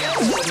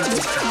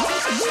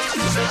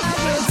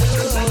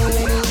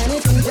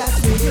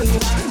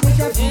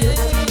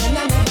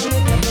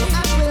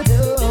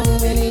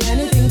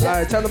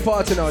 Alright, turn the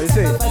party now, you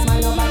see.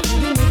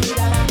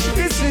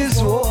 This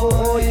is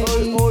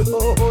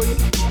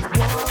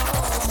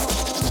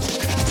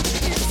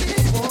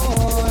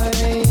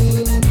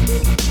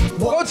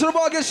Go to the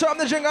bar, get sharp,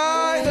 the drink,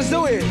 alright? Let's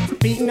do it.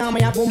 Beating on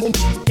my boom boom,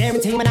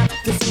 guarantee me not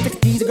to see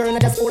these girl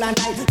and just hold on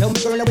tight. Love me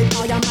girl with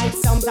all your might,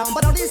 sometime,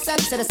 but all this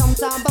sense said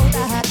sometime about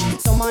that.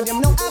 Some of them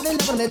know I've been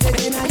loving the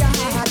taking on your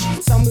heart.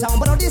 Sometime,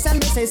 but all this and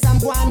me say some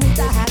one with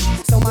that.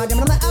 Some of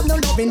them know I've no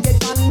loving get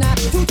on that.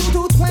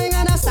 Two twang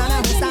and a stand.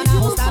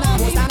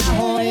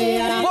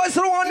 What's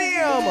the one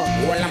name?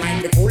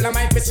 Fool, I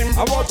might be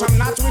simple, but I'm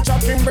not rich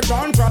up in, but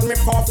don't trot me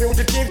for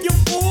fugitive, you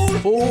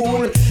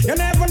fool. You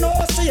never know,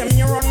 see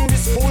me run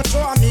this school, so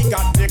me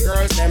got the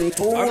girls, them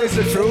too. I miss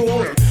the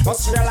truth.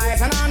 Must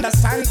realize and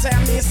understand, say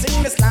me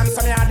sing the slam,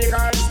 so me are the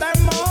girls,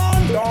 them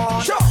on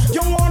dog. Sure.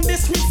 You want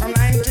this me from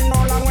 19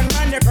 no long when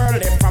man, the girl,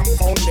 they from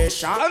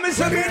foundation. I miss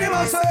the meaning,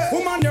 I say.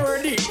 Woman, you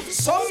ready?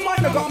 Some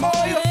man, you come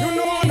boy, you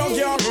know no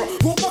girl,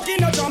 who fuck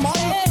in a Jamal,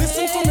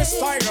 listen to me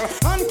style,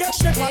 and catch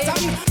the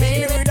pattern,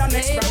 me with the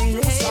next brand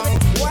new song.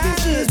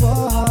 This is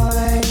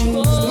why.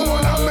 No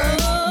one a man.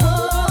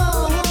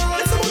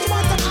 It's about the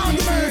matter of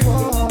the man.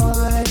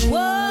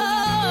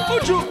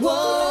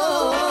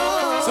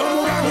 Some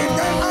would give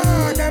them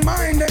heart, them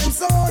mind, them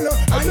soul,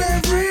 and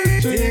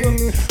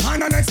everything,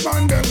 and an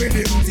expand them with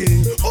them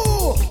thing.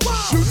 Oh,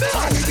 wow.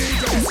 And the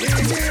DJ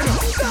singing.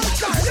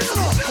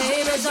 Hey,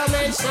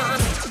 resurrection.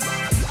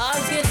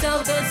 Ask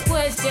yourself this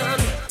question.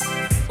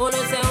 Wanna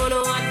say,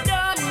 wanna what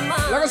done,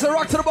 man? Like I said,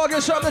 rock to the bar,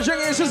 get sharp, the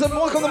drink. It's just a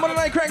welcome to Monday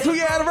Night Crank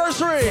 2-year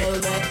anniversary.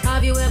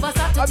 Have you ever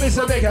stopped to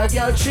think make a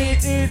girl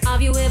cheating?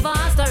 Have you ever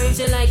asked her if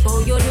she like how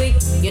you do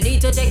it? You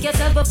need to check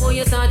yourself before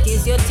you start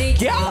kiss your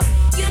teeth. Yeah.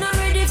 You're not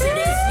ready for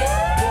this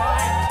yet, boy.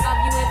 Have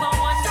you ever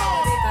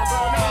wondered if a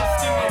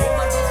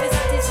woman must be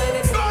satisfied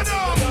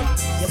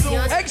with you?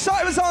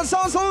 Xsytment on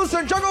Soundz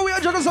Solution. Juggle, we are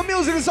juggling some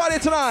music inside here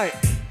tonight.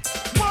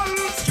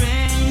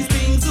 Strange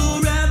things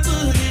are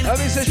happening. Let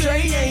me say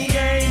strange.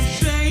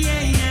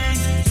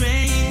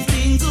 Strange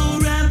things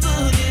are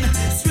happening.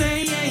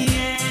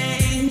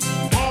 Strange.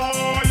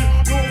 Boy,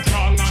 no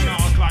strong and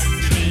not like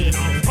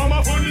Selena. From a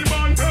funny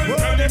man, tell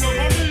them of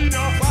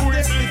Amina. Who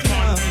is this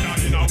man?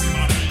 In a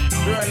woman.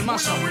 Girl,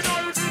 mash up.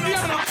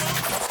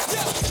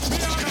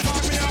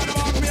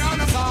 Me on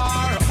a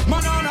star.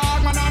 Man on a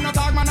hog, man on a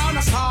tag, man on a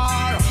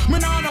star. Me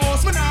on a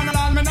house, me on a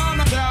land, me on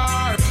a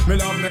car. Me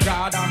love me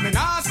God and me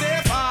not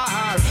stay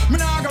far. Me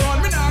not go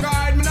run, me not go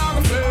hide, me not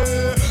go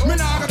play. Me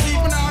not go keep,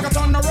 me not go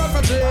turn the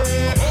refugee.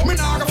 Me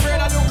not go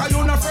afraid of you, 'cause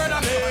you not afraid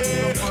of me.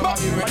 But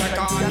you take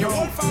on your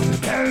own family.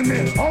 Tell me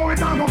how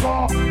it a go.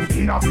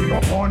 In a big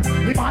up fun.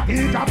 If I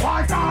teach a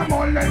boy and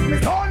molest me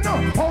son,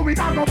 how it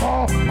a go.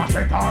 I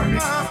set on me.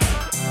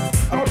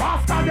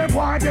 After the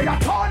boy they a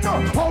turn,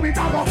 how it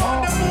a go.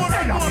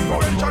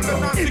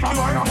 If I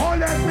wanna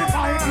molest me,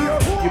 fight you.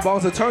 You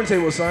bounce the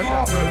turntable, son.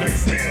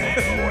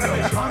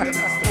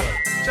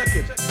 Check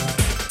it.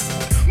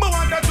 Me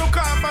want to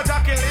come for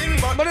Jacqueline,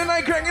 but Monday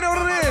Night Crank, you know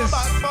what it is.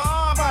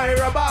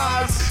 Fire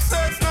bars.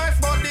 Sex nice,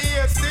 but the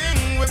ace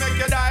thing we make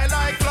you die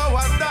like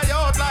flowers, die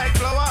out like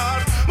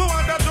flowers. Me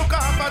want to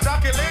come for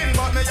Jacqueline,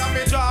 but me have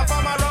me draw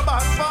for my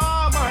rubbers,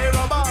 for my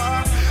rubber.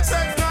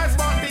 Sex nice,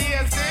 but the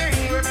ace thing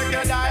we make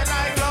you die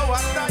like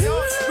flowers, die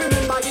out.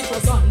 Remember it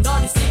was under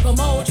the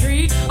sycamore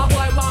tree. A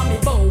boy want me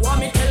bow, want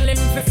me tell him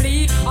to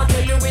flee. I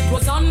tell you it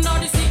was under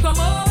the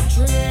sycamore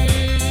tree.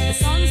 The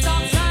sun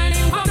stopped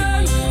shining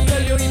again.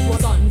 Tell you it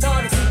was under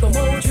the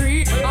sycamore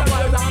tree. A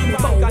boy want me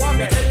bow, want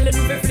me tell him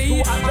to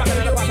flee. I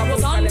tell you it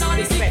was under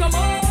the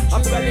sycamore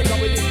tree.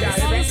 The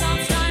sun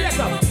stopped shining.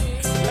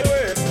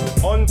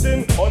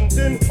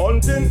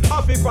 Hunting, I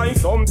fi find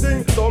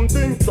something.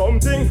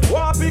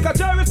 Want pick a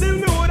cherry, still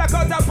me woulda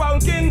cut a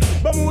pumpkin.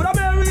 But me woulda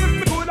marry if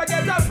me coulda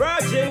get a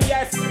virgin,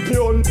 yes. Me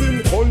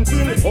hunting, I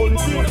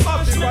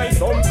fi find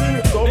something.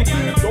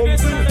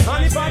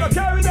 And if I don't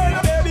carry then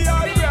a baby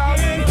I'll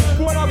drowning.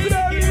 Wanna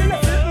play in a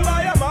sitting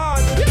by a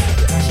man.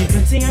 She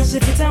pretty and she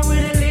fit out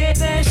with the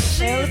latest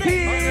shit.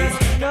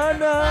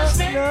 No.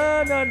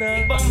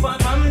 Bumper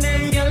from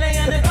them, girl,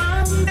 and the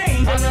bomb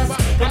dangerous.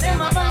 Got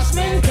them a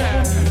bashment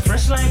girl,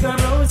 fresh like a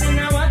rose in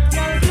a what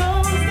girl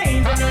clothes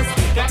dangerous.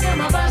 Got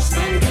them a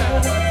bashment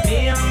girl,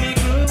 me and me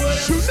crew.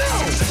 Shoot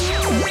it's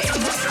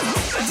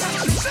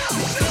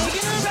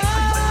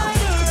alright.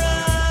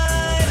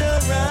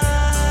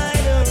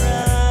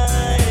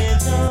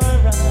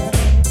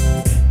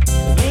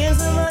 Here's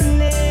the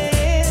money.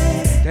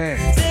 Damn.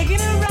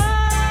 Taking a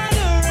ride,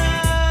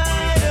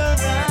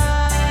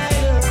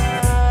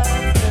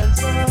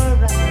 it's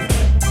alright.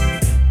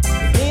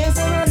 Here's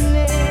the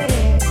money.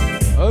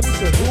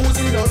 Who's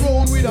in a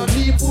round with a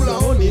deep full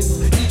of honeys?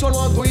 Each one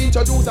want to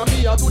introduce a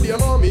me to their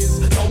mommies.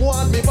 Some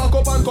want me back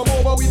up and come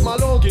over with my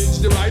luggage.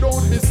 The ride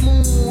won't be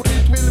smooth,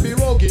 it will be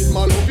rugged.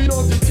 My loving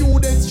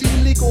attitude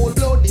extremely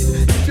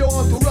cold-blooded. If you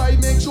want to ride,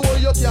 make sure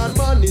you can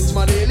manage.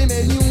 My daily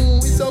menu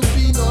is some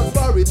peanut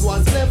porridge.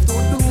 What's left to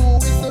do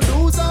is to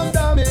do some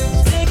damage.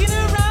 Taking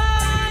a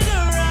ride,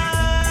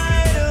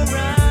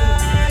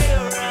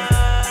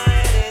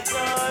 it's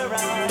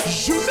alright.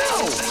 Shoot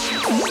now!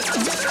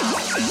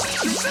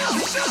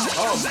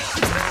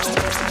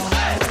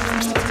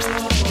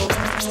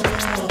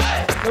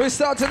 Let me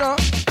start it now.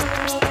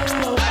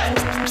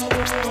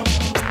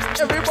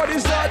 Everybody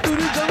start doing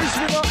the Jerry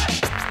Springer.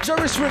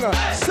 Jerry Springer.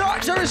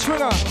 Start Jerry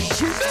Springer.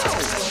 If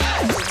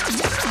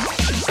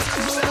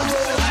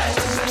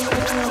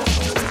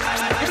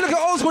you look at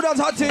old school dance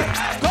hot team.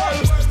 Go.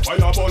 Fire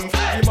bun for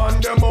the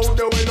man, them out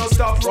there we no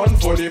stop run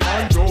for the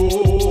man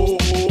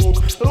joke.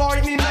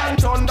 Lightning and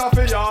thunder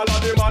for all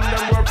of the man,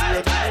 them were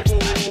great to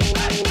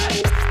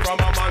evoke. From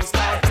a man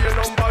start to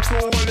number 2,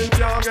 well him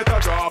can't get a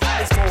drop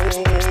of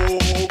smoke.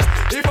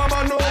 If a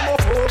man no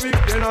homophobic,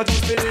 then I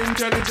just be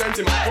intelligent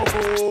in my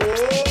propose.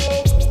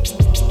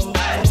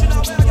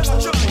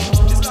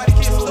 It's like the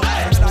case of the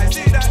man, and I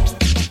see that.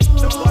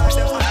 The boy,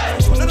 them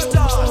man, none at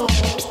all.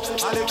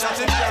 And if that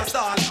him can't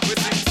stand, we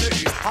sing.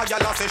 A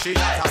gyal say she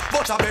hotter,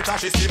 but I better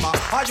she simmer.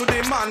 Are you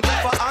the man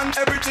tougher and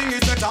everything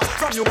is better?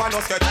 From you and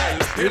us get tell,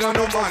 it a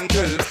no man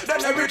tell.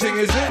 Then everything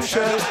is in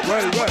shell.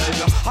 Well.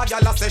 A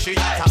gyal say she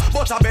hotter,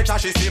 but I better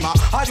she simmer.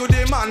 Are you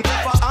the man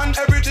tougher and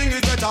everything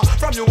is better?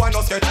 From you and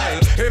us get tell,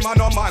 him a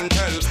no man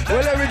tell.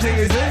 Well everything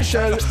is in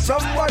shell.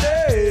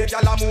 Somebody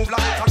gyal a move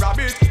like a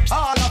rabbit.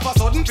 All of a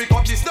sudden pick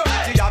up this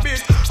dirty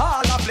habit.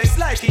 All a place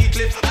like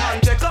Heathcliff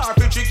and take her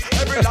for chicks.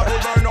 Every love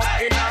will burn up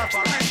in her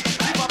fabric.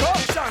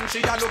 She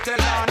a look tell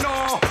her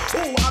no.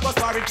 Who I go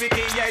sorry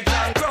Vicky Edge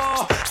and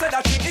Crow. Said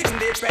that she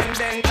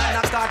independent and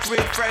attached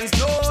with friends.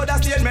 No,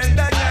 that statement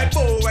that get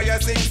bow where you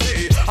sing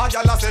see. A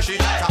gyal say she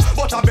hotter,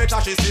 but I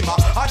better she simmer.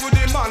 Are you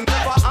the man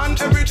pepper and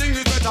everything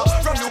is better?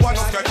 From you one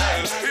us get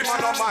tell, if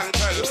I no man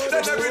tell,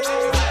 then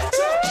everything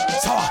is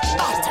so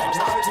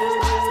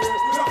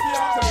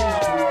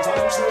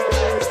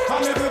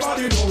and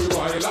everybody know we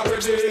wild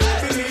already.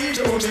 Believe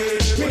you me,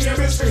 me name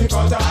is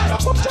Sprinkle Down. I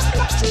put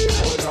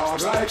your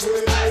dog like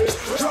me.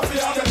 Drop the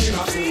other in a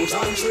suit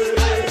and tree.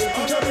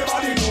 And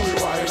everybody know we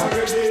wild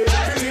already.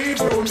 Believe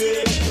you me.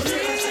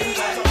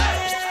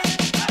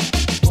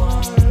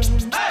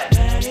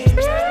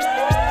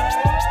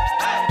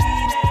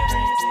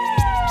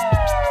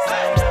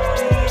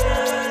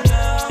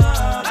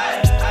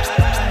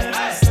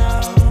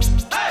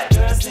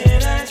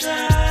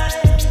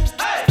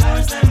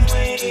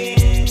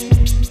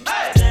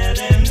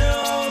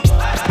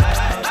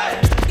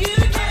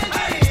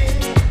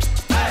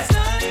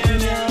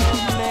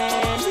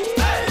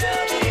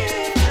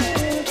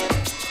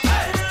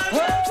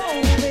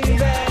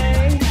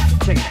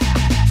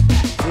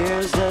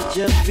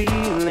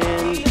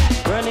 Feeling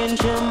running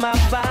through my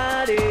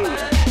body,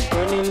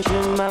 running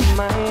through my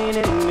mind,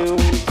 and doing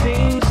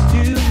things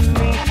to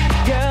me.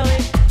 Girl,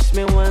 it makes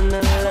me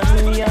wanna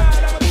love ya,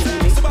 it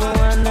makes me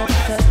wanna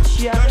touch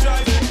ya, it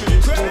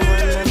makes me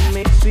wanna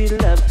make sweet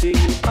love to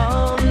you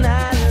all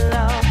night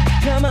long.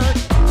 Come on,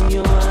 do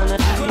you wanna,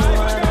 do you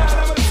wanna,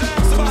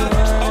 do you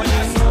wanna,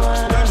 do you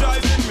wanna? You're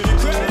driving me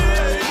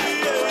crazy.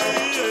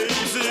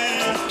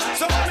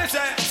 So what me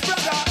say,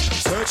 brother?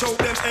 Search out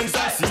them ends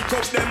and seek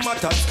out them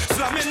matters.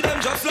 Slamming them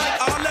just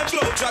like all them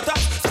glow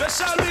trotters.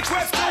 Special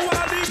request to all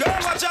the girl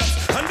watchers.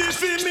 And they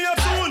feel me a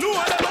fool who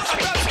are never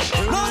attached.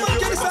 No man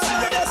can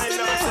decide my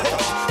destiny.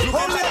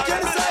 Only I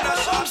can decide my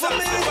song for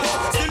me.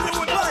 Still you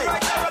would like,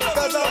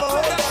 cause I'm a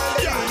whole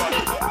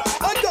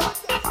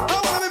I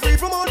wanna be free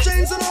from all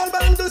chains and all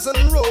bangles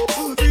and rope.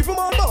 Free from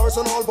all bars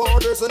and all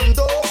borders and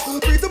dope.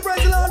 Free to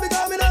praise the Lord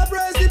because me not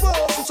praise the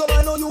Pope. So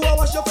I know you will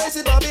wash your face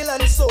with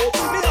Babylon soap.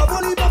 Me have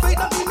only for faith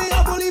that me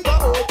have only for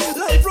hope.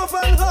 Life rough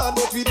and hard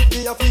but we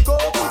me a fico.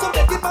 So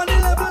take it on the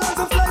level and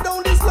so fly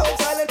down the slope.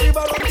 Silent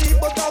river run deep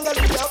but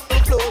Gangali have to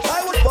float.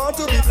 I was born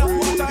to be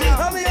free.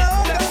 I'm here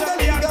on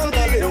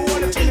Gangali.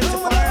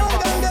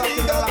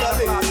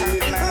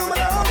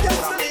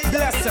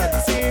 Blessed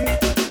sing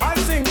and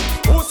sing.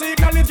 Who seek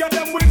knowledge get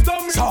them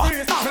wisdom with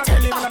peace. Now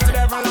tell him that the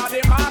devil are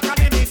the mark and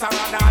the beast are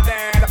rather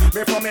dead.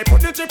 Before me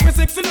put the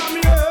 6 in on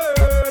me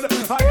head.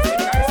 I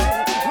sing.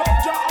 Love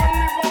Jah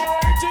only for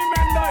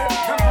Xsytment.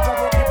 Come to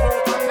the people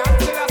and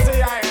Nancy I say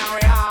I know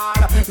we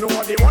all.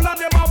 Nobody one of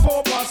them a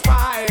pope or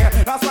spy.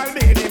 That's why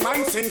me the man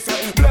sings.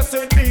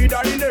 Blessed be the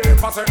name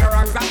for the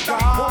ranks that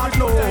God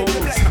knows.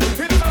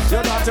 You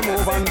got to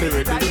move and do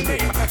it. I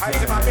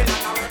see my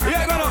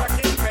yeah, go on.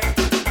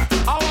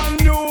 I want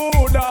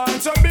new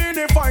dance to be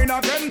defined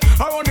again.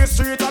 I want the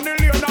street and the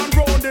lane and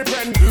road the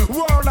pen.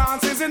 World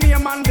dance is the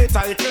name and the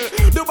title.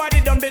 The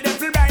body done the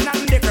devil blind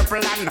and the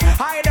cripple and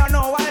I don't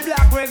know why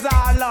black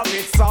wizard love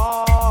it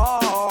so.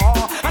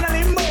 And a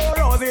limbo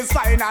roses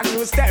fine and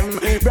new stem.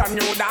 Brand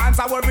new dance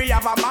I will be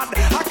have a mad.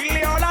 I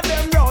kill all of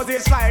them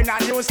roses fine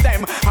and new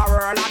stem. A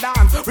world of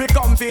dance we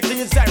come to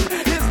teach them.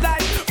 It's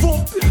like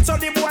poop. So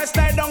the boy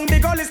slide down the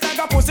gully like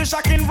a pussy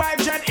shocking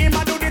vibe. Jet him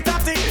a do the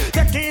tatty.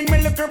 Taking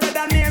me look red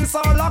and name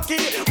so lucky.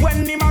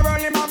 When him a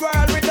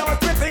world without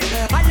pretty.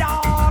 I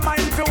am my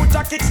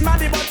future kicks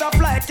maddy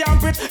butterfly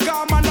can't fit.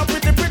 Come on up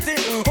pretty.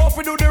 Hope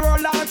we do the roll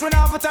dance we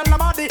never tell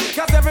nobody.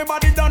 Cause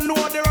everybody don't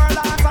know the roll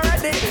dance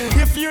already.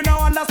 If you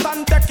don't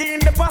understand taking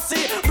the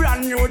posse.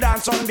 Brand new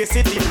dance on the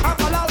city. I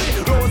follow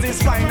it.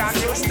 Roses fine and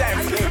new stem.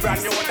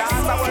 Brand new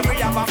dance and when we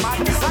have a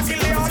man. I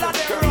kill all of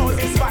them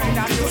roses fine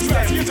and new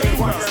stem.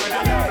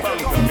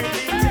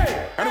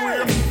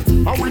 Anyway,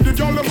 and with the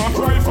girl them a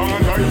cry for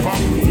life.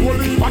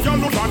 Holy, I can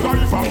look at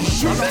life.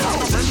 Y'all know how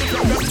to bring the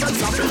girl them sex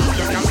appeal.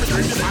 You can't be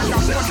drinking and you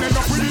put them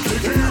up with the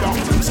tequila.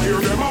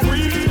 Scare them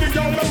away, the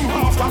girl them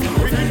after.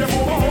 We give them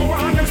over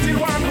and them still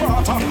want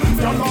water.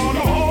 Y'all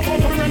know how to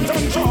prevent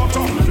and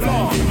charter.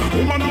 Lord,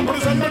 woman and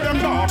present with them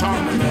daughter.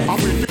 And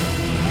we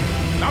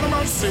not a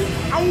mercy.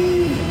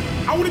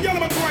 I would get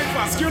them a try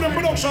fast. Give them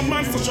production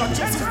monster shot.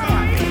 Just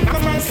not a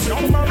mercy.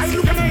 I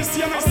look and I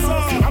see and I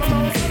saw.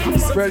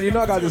 Brad, you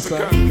know I got this,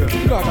 man. You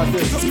know I got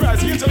this.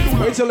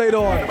 Wait till later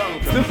on.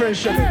 Different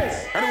shit.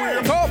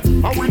 Anyway, come.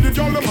 And we the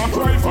girl them a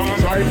cry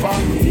fast.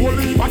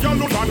 Holy, but you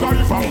look at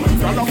cry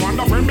fast. Y'all the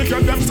wonder when me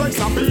get them sex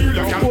appeal. You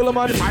can pull them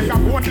on. I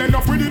got both end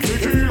up with the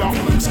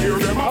tequila. Scare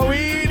them out.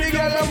 We the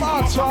girl them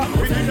hot.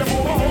 We give them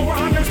over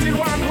and them still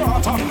want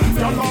water.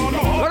 Y'all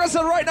know. Like I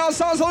said, right now,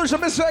 Soundz Solution,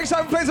 Mr.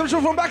 Xsytment plays some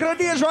truth from back in the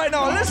days right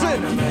now.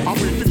 Listen. I'm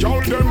with the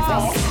girl them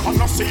fast. I'm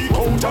not see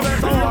out of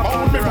them.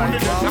 All me money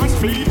and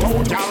feet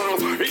out, girl.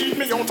 Eat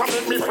me out and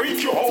make me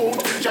freak you out.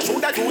 You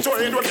should have used your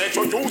head when let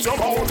you use your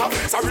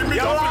mouth. Sorry, me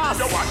don't believe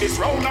you want this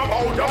round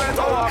about your head.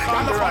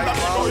 And the one that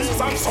we go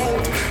east and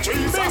south.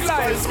 Jesus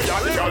Christ, we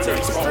are the girls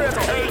them sport.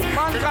 Hey,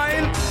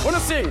 mankind, wanna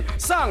sing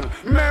song.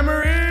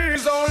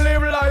 Memories don't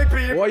live like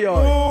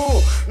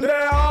people.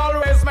 They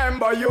always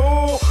remember you.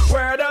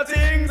 Whether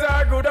things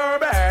are good or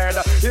bad,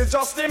 it's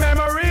just the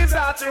memories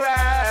that you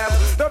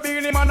have. The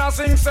beginning man a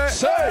sing say,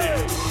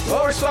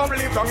 oh, some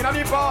live long in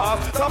the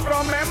past. Stop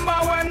remember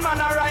when man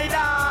a ride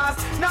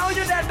us. Now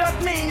you dead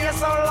don't mean you're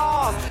so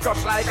lost.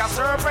 Crush like a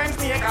serpent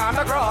snake on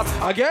the cross.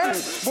 Again?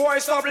 Boy,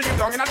 stop live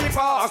long in the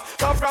past.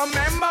 Stop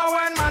remember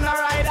when man a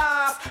ride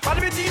us. But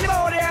between the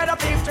body head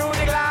up through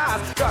the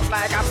glass. Crush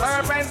like a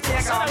serpent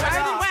snake on the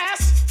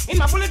cross. In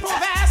my bulletproof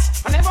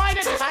vest, I never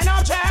identify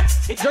no check.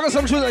 Juggle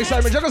some tunes,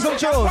 Xsytment. Juggle some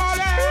tunes.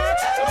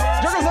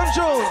 Juggle some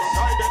tunes.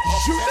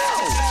 Shoot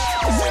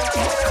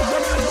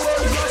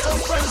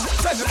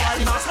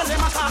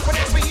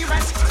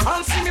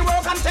and see me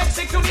work and take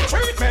sick to the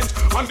treatment.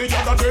 And the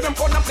other day them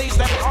put them please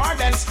them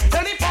ardents.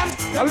 Then it fun,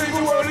 I leave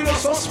the world in a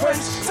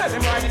suspense. Tell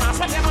them right in us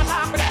when them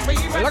attack with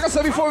that. Like I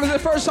said before, it was the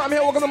first time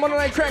here working the Monday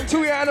Night Crank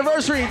 2-year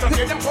anniversary.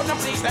 Them put them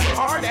please them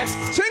ardents.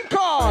 Sing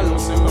call.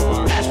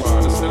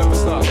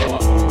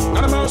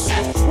 Not a mercy.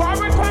 War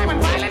with crime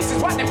and violence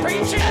is what they're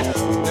preaching.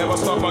 Never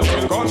stop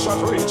until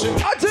gunshot reaching.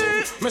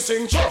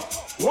 Missing chop.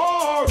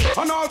 War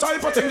and all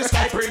type of things. This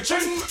guy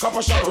preaching.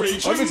 Couple shot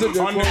reaching. And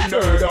then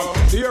third up.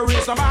 There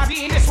is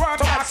nobody in this world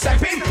to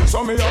accept him.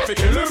 So me have to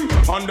kill him.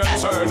 And then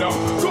third up.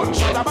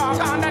 Gunshot about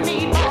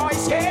underneath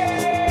boys'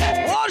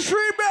 skin. Wall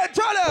Street Bet,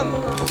 tell him.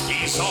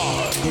 He's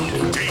on.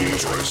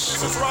 Dangerous.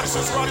 This is Rod. This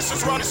is Rod. This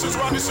is Rod. This is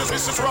Rod. This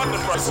is Rod.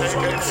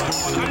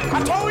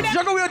 I told you.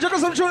 Juggle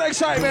some tune,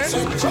 Xsytment. Them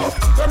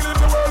live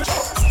the world.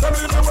 Them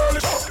live the world.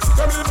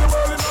 Them live the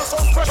world in a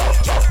suspect.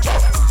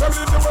 Them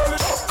live the world.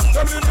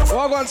 Them live the world.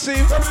 Walk on,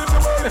 Steve. Them live the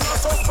world in a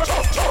suspect.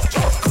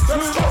 Them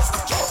live the world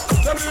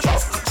in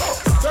a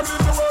suspect. Them live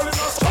the world in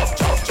a suspect.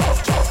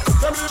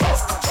 Them live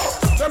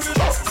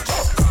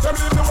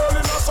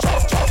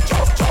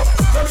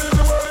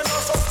the world in a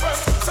suspect.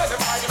 Say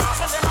them hide them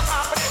out and them a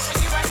confidence for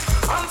you.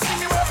 And see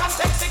me work and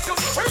take sick to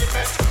the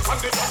treatment. And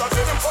the other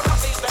day them put a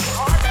piece them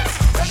hardest.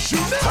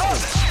 Shoot it.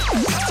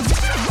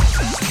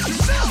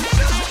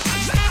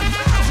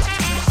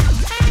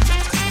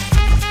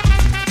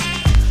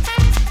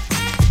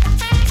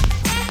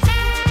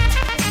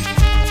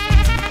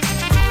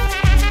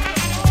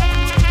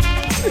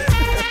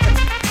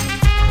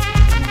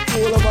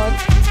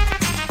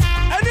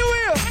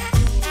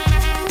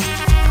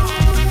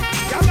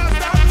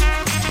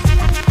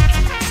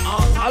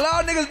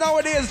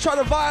 Nowadays try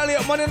to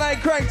violate Monday Night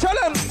Crank. Tell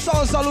them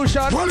Soundz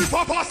Solution. Well, if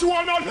I pass you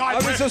on a life,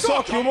 I'm Mr.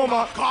 Suck you,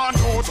 mama. Can't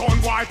go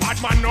on white,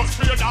 bad man no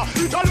stranger.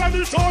 Tell them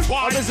it's on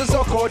white. I'm Mr.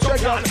 Suck you,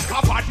 check out.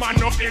 A bad man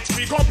no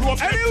XP go blow.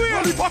 Anyway.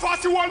 Well, if I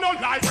pass you on a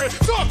life,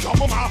 suck your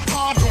mama.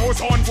 Can't go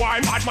on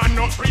white, bad man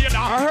no stranger.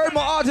 I heard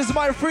my artist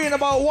might free in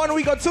about 1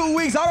 week or 2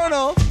 weeks. I don't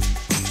know.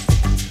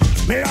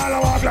 Me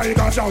all walk like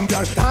a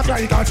champion, talk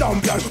like a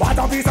champion. What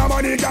a piece of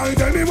money, girl,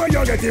 tell me where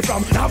you get it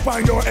from. Now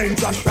find your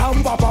entrance,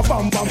 ram pa pa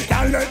pam pam.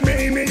 Can't let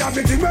me in, me have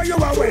the thing where you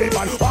are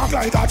waving. Walk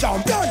like a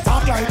champion,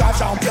 talk like a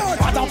champion.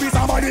 What a piece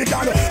of money,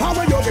 girl, how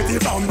where you get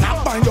it from.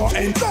 Now find your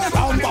entrance,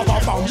 ram pa pa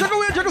pam. Check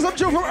some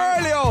tune from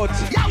early out.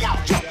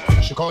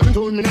 She called and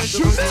told me that she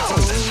need me out.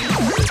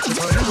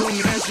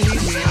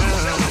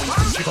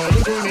 She called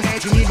and told me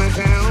that she need my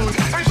town.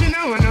 And she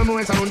know I know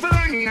more sound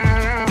burning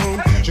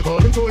around. She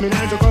called and told me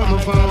that to call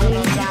my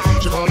phone.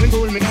 She called and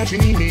told me that she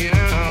need me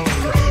out.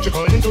 She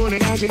called and told me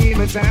that she need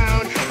my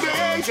sound.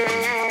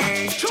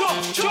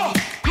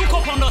 Look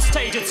up on the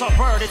stage, it's a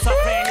bird, it's a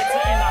plane, it's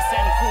an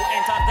innocent crew.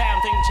 Ain't a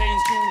damn thing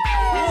changed too.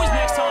 Who's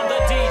next on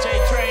the DJ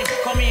train?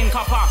 Come in,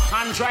 copper,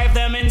 and drive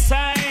them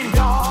insane.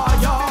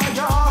 Yeah, yeah,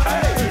 yeah,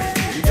 hey.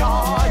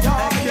 Yeah,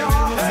 yeah,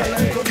 yeah,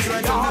 hey.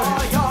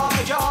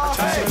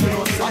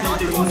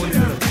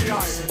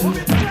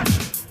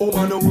 Oh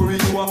man, don't worry,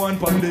 you are one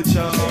on the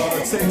chart.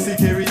 Sexy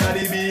carry on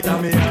the beat,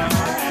 I'm here.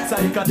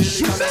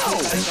 Psychedelic.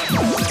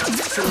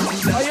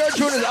 I hear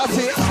tune is up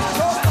here.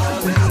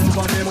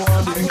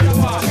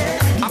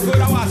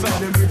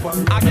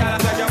 I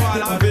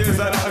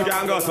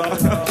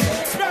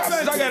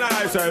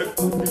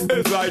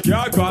It's like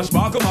your crush,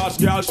 back a mash,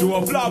 girl, show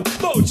a flop.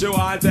 But you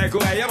want take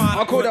away your man.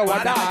 I could have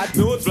what that.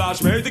 No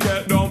flash, made to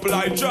get dump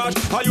like trash.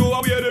 Are you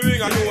a wear the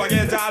ring and you a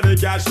get all the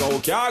cash? So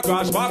car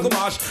crash, back a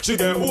mash, she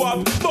get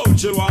whoop.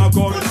 But you want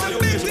come and you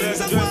wish me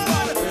to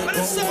dress.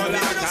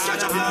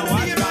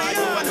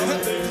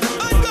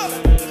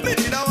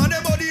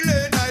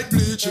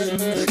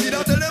 Did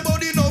I tell them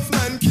about enough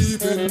man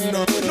keeping?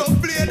 No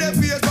play the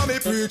face for me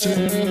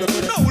preaching.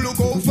 Now look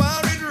how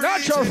far it reaching.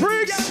 Natural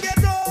freaks. Can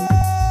get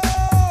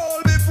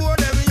old before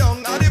them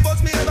young. And the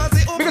bus me ever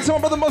say, oh. Because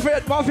some brother mafia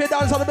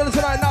dance on the building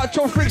tonight.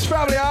 Natural freaks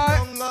family,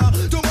 alright?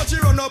 Too much she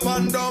run up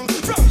and down.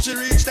 From she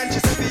reach then she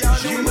say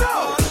beyond you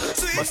know.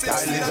 My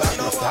style is that,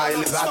 my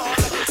style is that.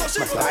 My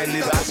style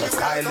is that, my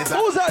style is that.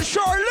 Who's that,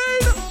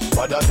 Charlene?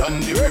 Other than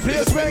the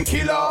replacement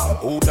killer.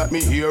 Who that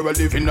me here a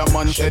live in a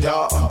man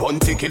cheddar.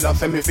 Bunty killer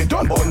send me fi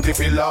done bunty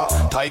filler.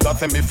 Tiger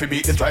send me fi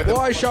beat the driver.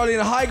 Boy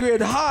Charlene, high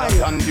grade high.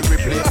 Than the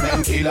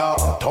replacement killer.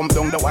 Thump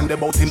down the one that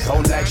bout him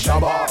sound like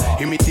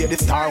Shabba. Imitate the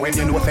star when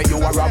you know say you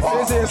a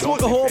rapper. Say smoke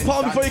the whole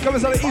pound before you come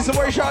inside the eastern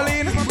way,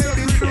 Charlene.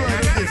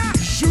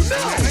 Shoot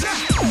now.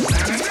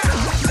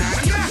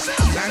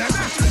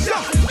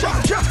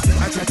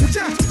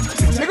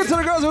 Take it to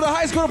the girls with a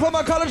high school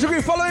diploma, college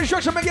degree. Follow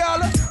instruction,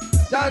 Miguel.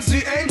 That's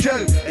the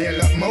angel. Hey,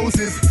 look,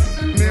 Moses,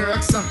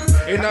 Miraxa.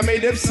 And I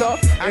made them so,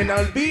 and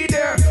I'll be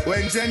there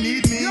when you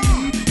need me.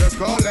 Just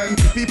call them,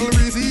 people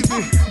receive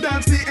me.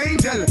 That's the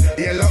angel.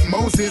 Hey, look,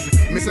 Moses,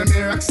 Mr.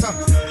 Miraxa.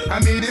 I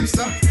made him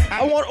so.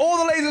 I want all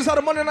the ladies out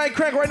of Monday Night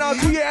Crank right now,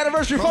 2-year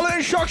anniversary. Follow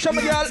instruction,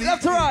 Miguel.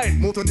 Left to right.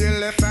 Move to the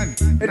left hand.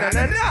 Na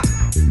na na.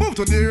 Move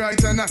to the right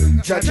hand.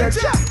 Ja ja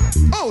ja.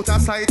 Out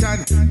of sight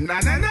hand. Na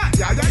na na.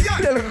 Ja ja ja.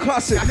 Play like a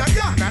classic. Ja ja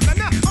ja. Na na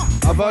na.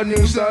 Have a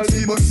new style,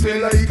 but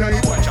feel like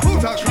I. Put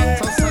a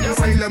tractor and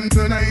asylum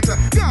tonight.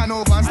 Gone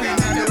over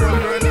stage and the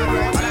road.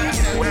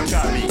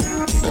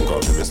 Them call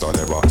me Mr.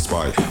 Never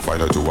Spy.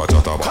 Find out you a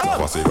chat about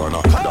never see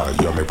gonna die.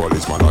 You me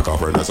policeman like a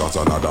renaissance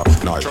another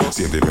night.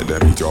 Same thing make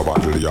them eat your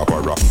bundle the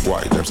opera.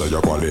 Why? Them say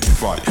you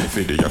qualify.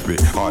 Feed the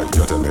FBI.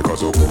 You tell me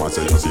cause you come and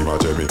say you see my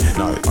Jimmy.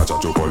 Now I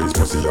chat to police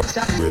but see you.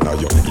 When are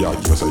you? Yeah,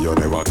 you say you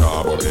never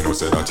talk but me no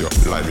say that you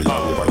lie me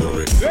out over your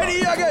ring.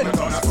 Ready again.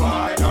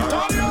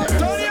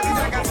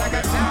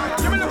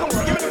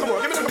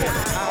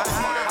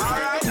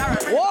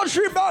 Wall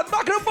Street back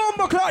in the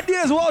bomber clock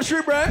days, Wall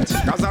Street, bruh.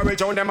 Cause I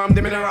reach on them, I'm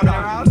the mineral.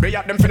 Be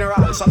at them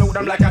funeral, salute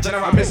them like a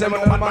general. Miss them,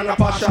 no man, a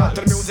passion.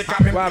 To the music,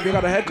 I'm in. Wow, you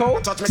got a head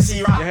cold? Touch me,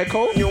 Sierra. Your head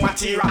cold? New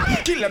material.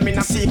 Kill them in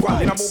a sequel,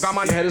 in a booger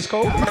man. Your head is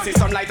cold? I see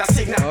some light a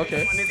signal.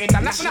 Okay.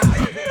 International.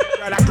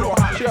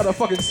 She got a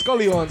fucking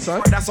scully on,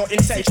 son. That's so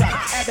insane.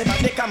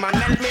 Everybody come and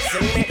help me, see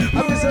me.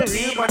 I'm just a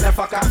real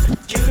motherfucker.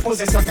 Kill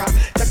pussy sucker.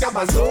 Take a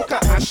bazooka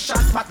and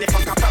shot for the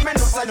fucker. From me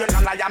no say you no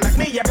liar. Make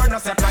me a burn no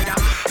say player.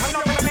 I'm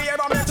not gonna be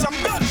able to make some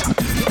gunshot.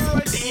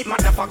 Deep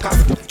motherfucker.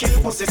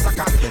 Kill pussy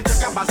sucker.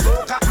 Take a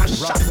bazooka and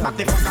shot for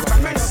the fucker. From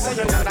me no say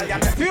you no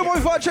liar. Few more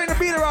before I train the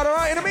beat around,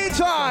 alright? In the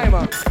meantime.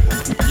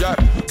 Yeah,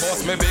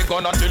 boss me big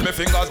gun until me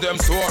fingers them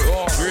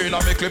sore. Green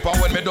on me clip and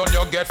when me done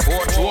you get 4.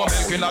 Show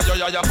milk in a your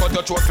ya cut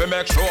your throat to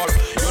make sure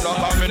you not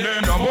call me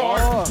name no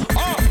more.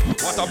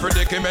 What a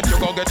predicament you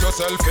go get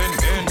yourself in.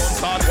 Don't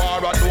start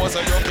war and know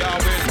say you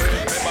can't win.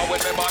 Remember when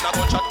me man a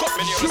gunshot cut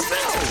me near the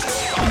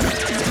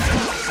strength.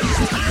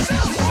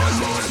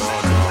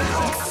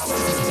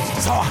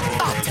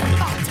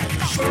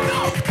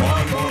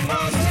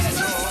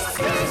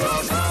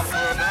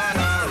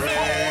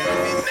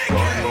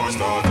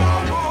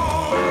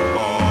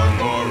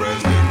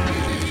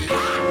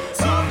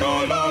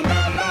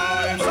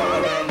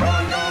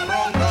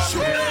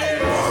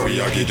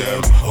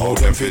 Them. How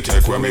them fit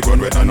take when me gun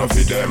with none of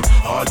them.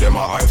 All them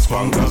are hype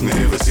spankers, me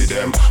never see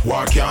them.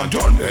 War can't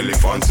done,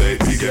 elephant say it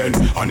begin.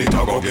 And it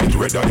a go get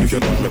redder if you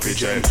touch me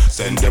pigeon.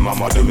 Send them a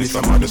mother, me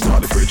some mother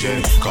start the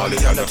fridging. Call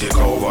it and take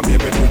over,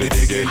 maybe do the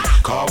digging.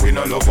 Car we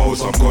no love how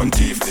some gun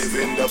thief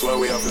living. That's why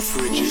we have the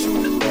fridge.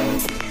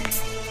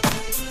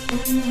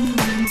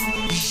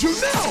 Shoot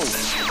now!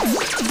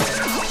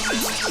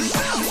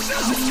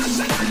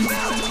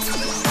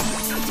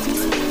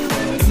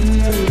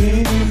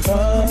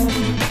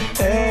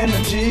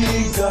 Energy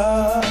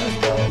God,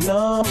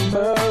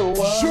 number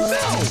one. Shoot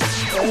now!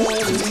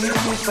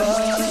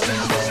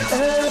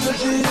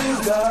 Energy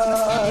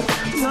God,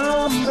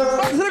 number one.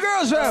 Back to the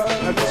girls,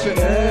 man.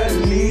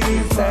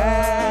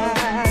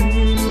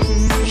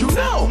 Shoot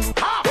now!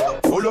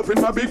 Pull up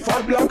in my big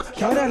fat black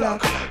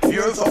Cadillac.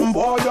 Here's some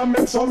boy and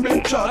make some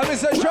big chat. Let me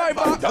say try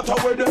back. That's how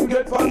where them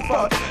get fat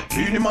fat.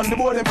 Feed him on the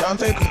board, them can't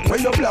take where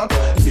you black.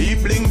 He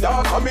bling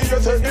dark, and me you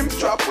say him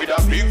strap. With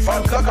a big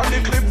fat black and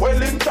the clip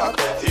well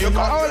intact. See you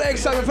can't. All the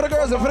excitement for the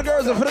girls and for the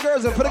girls and for the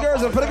girls and for the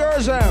girls and for the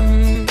girls.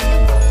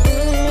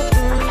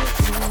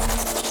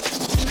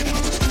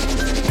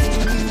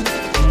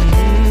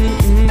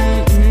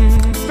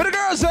 For the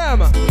girls,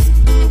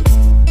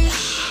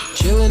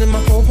 Chillin' in my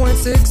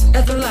 4.6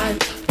 at the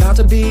light. About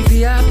to be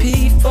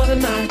VIP for the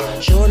night.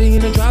 Shorty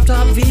in a drop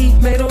top V,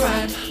 made a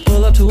ride.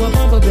 Pull up to a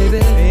bumper, baby,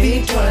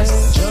 beat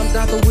twice. Jumped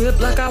out the whip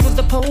like I was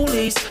the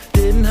police.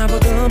 didn't have a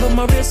gun, but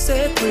my wrist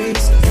said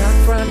freeze.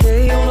 Got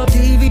Friday on a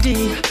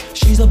DVD.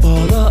 She's a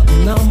baller,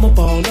 and I'm a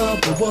baller,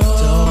 but what? To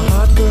all my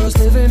hot girls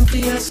living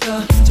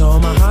fiesta. To all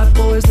my hot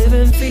boys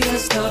living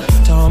fiesta.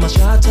 To all my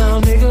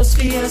Chi-Town niggas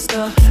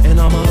fiesta. And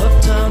all my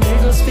uptown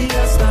niggas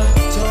fiesta.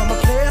 To all my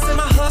players and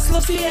my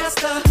hustlers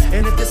fiesta.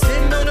 And if you're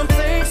sitting on them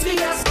things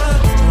fiesta. To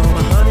all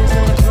my honeys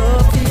in the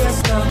club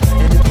fiesta.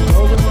 And if you're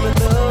rolling on the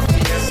love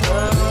fiesta.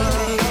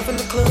 Off in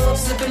the club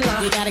sipping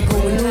live. You gotta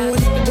go and know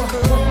it.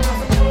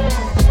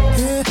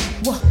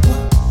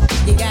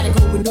 You gotta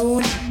go and know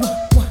it.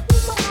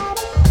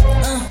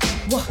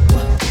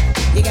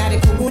 You gotta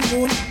go and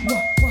know it.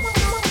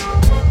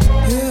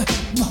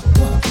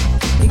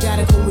 You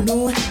gotta go and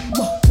know it.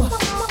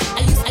 I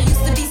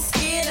used to be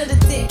scared of the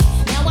dick.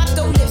 Now I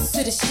throw lips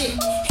to the shit.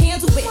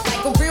 Handle it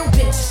like a real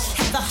bitch.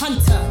 Have the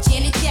hunter,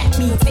 Janet Jack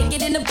me, take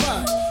it in the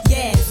bun.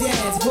 Yes,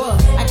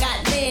 what? I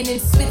got land in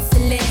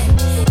Switzerland.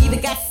 Even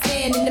got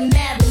sand in the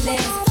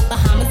Maryland.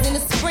 Bahamas in the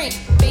spring.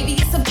 Baby,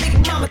 it's a big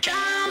mama.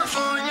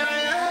 California.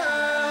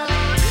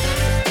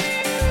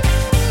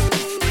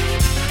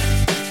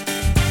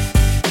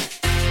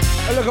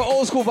 Look at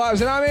old school vibes,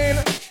 you know what I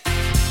mean?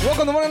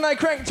 Welcome to Monday Night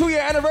Crank 2-year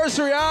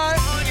anniversary, alright?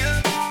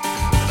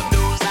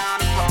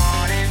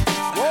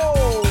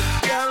 Whoa!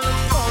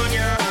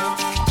 California,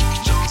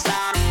 jumps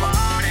out of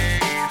party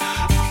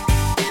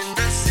in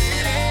the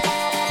city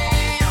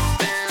of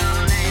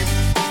LA.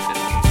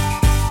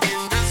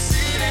 In the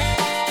city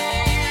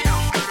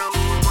of good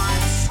old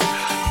ones.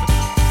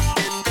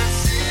 In the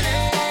city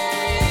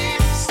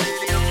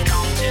of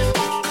Compton.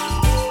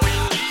 We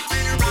keep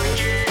it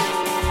rocking.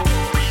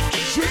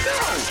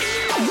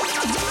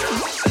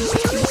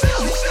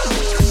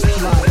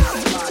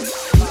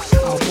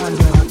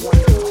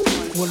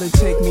 Will it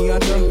take me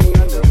under?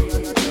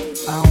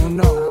 I don't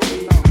know.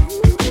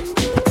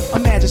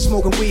 Imagine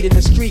smoking weed in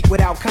the street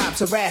without cops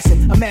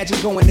harassing. Imagine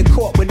going to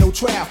court with no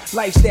trial.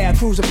 Lifestyle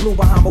cruising blue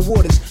Bahama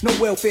waters. No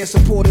welfare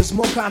supporters.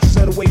 More conscious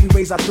of the way we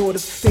raise our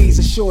daughters. Days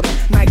are shorter,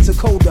 nights are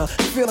colder.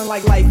 Feeling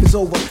like life is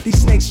over. These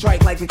snakes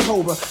strike like a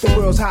cobra. The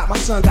world's hot, my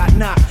son got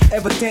knocked.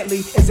 Evidently,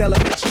 it's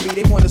elementary.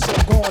 They want us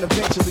all gone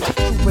eventually.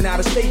 Trooping out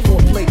of state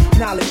for a plate.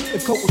 Knowledge,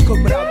 if coke was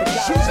cooked without the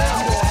dollars, we all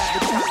have the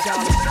top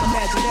dollars.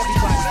 Imagine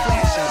everybody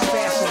flashing,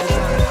 fashion,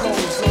 designer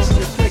clothes. So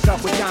you click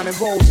up with diamond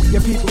rolls.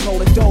 Your people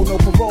rolling dough, no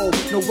parole,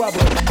 no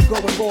rubber.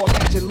 Going raw,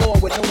 catching law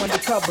with no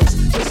undercovers.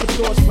 Just some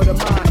thoughts for the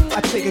mind.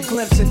 I take a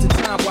glimpse into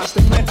time, watch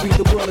the blimp read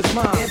the world is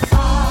mine. If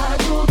I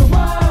rule the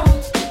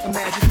world,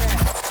 imagine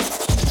that.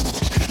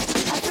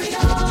 I free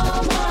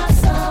all my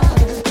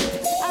sons.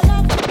 I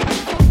love you,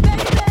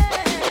 baby.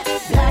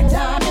 Black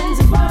diamonds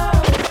and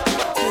pearls.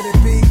 Could it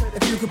be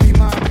if you could be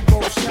mine, we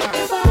both shine?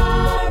 If I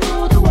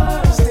rule the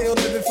world, still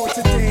living for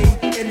today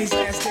in these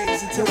last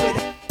days until it.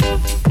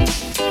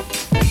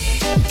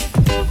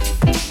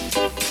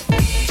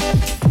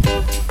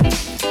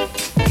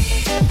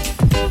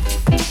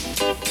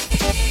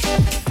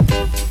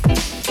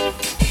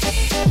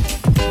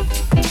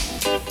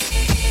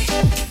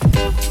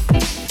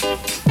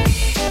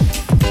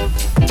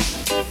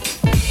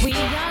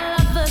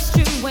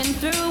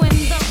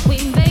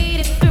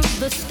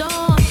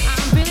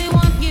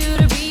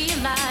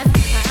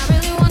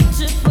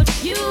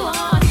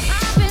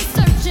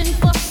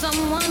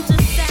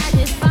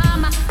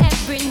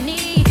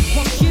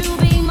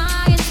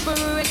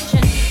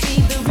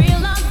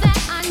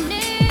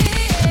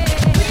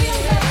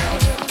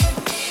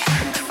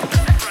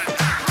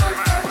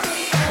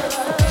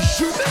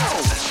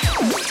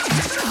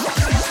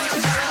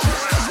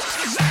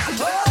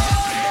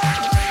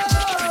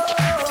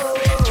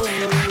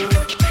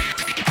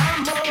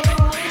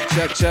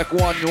 Check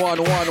 1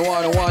 1 1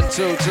 1 1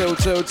 2 2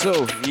 2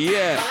 2.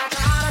 Yeah.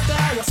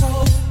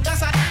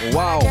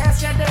 Wow.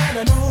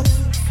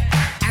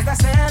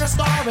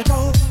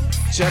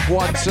 Check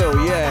 1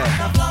 2. Yeah.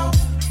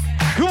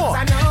 Come on.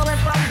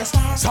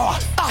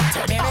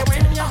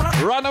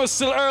 Right now it's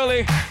still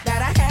early.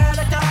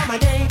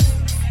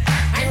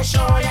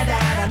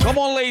 Come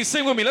on, ladies,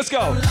 sing with me. Let's go.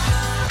 All those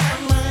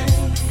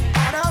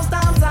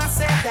times I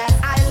said that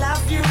I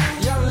love you.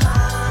 Your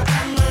love of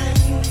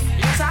mine.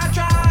 Yes, I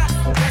tried.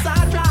 Yes,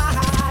 I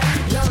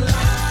tried. Your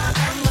love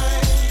of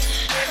mine.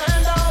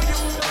 Even though you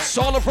know.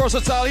 Solid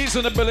versatile. He's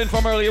in the building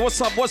from earlier.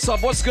 What's up? What's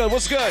up? What's good?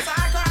 What's good?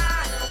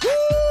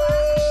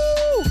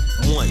 Woo!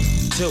 1,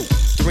 2,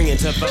 3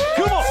 into the.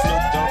 Come on.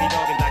 Snoop Doggy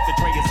Dogg and Dr.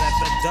 Dre is at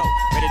the door.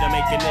 Ready to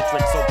make an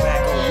entrance, so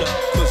back on up.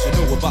 Cause you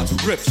know we're about to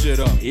rip shit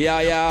up.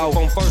 Yeah.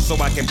 Phone first so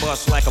I can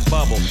bust like a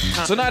bubble.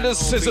 Tonight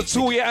this is a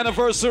 2-year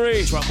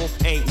anniversary. Trouble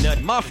ain't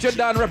nothing. Mafia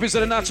Don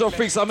representing Natural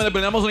Freaks. I'm in the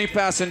building. I'm only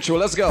passing through.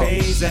 Let's go.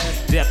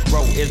 Death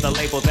Row is the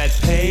label that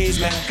pays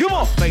me. Come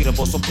on.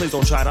 Fadeable, so please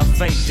don't try to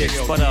fake this.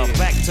 But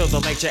back to the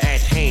lecture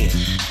at hand.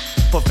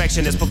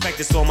 Perfection is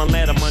perfected, so I'ma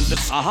let them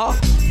understand.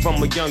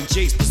 From a young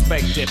G's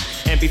perspective.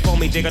 And before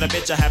me dig on a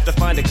bitch, I have to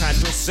find a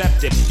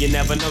contraceptive. You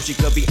never know, she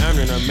could be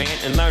earning her man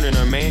and learning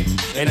her man.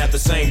 And at the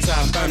same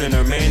time, burning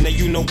her man. Now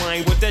you know I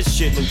ain't with that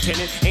shit,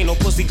 Lieutenant. Ain't no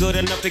pussy good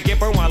enough to get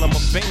burned while I'm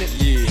offended.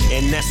 Yeah.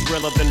 And that's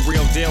realer than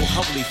real deal,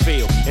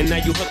 Holyfield. And now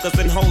you hookers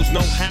and hoes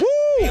know how.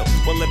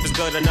 Well, if it's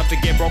good enough to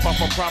get broke off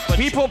a proper.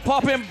 People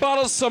popping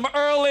bottles some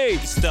early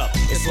stuff.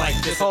 It's like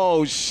this.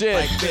 Oh shit.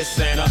 Like this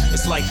and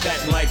it's like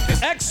that and like this.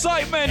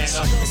 Xsytment.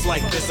 It's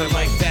like this and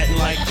like that and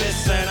like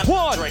this and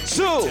 1,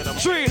 2,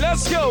 3,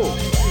 let's go.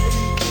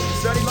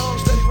 Steady long,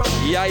 steady long.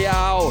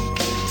 Yeah.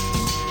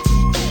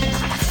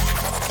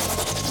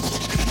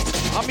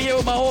 I'm here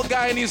with my whole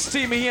guy and his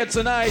team here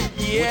tonight.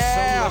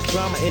 Yeah. With so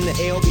much drama in the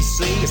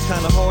LBC, it's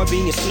kind of hard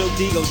being Snoop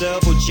D-O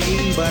double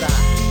G, but I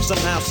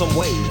somehow, some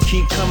way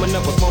keep coming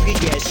up with funky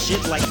ass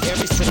shit like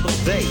every single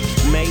day.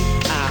 May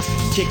I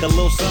kick a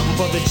little something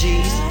for the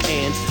G's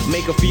and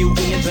make a few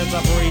wins as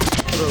I breathe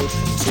through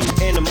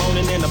 2 in the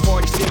morning and the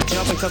party still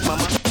jumping cause my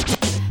mind.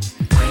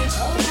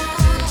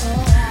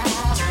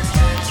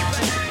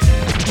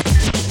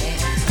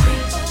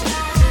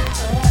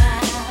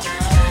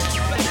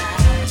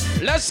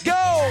 Let's go!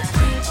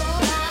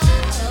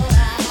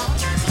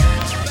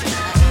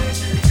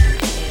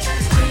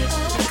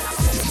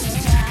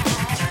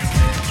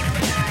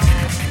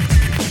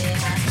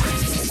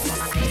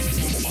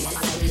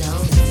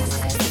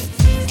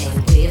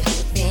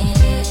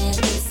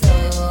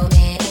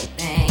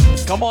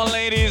 Come on,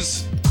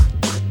 ladies.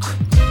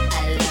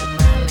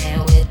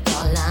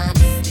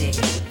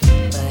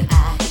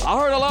 I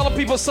heard a lot of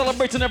people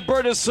celebrating their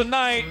birthdays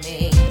tonight.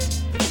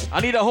 I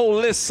need a whole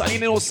list. I need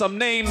to know some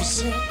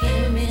names.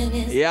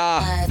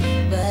 Yeah.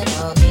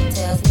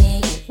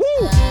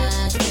 Woo.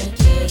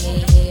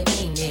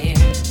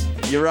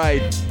 You're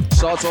right.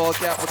 Shout out to all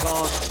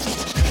Capricorn.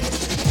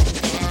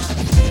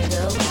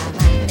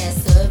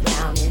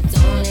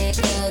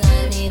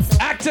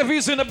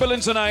 Activities in the building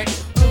tonight.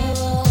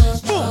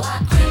 Boom.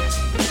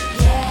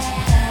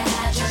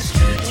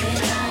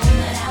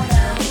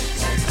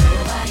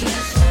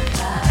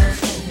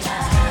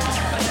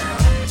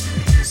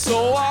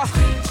 So,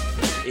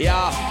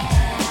 yeah.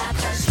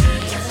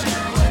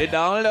 Get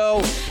down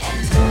low. I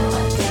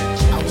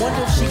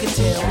wonder if she can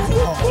tell me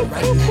hard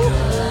right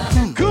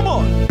now. Come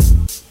on.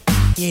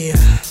 Yeah.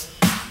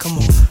 Come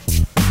on.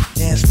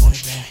 Dance for me,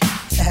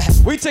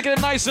 baby. We taking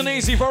it nice and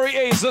easy, very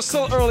easy. It's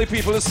still early,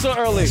 people. It's still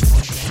early.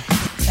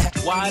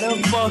 Why the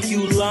fuck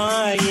you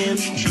lying?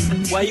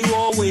 Why you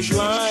always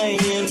lying?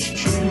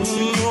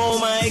 Oh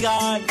my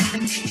God.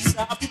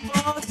 Stop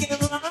fucking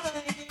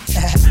lying.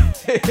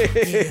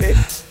 Yeah.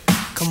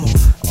 Come on.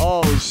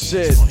 Oh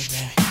shit.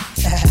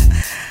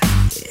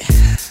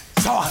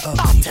 Talk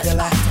up, you feel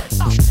like?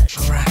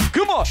 Alright.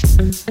 Come on.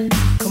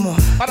 Come on.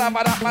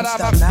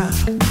 Stop now.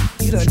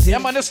 You done did. Yeah,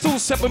 man, it's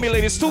 2-step with me,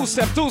 ladies.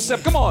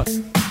 2-step. Come on.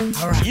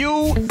 Alright.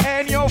 You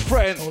and your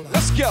friend.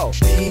 Let's go.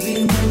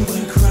 Baby, when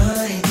we're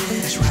crying,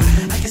 that's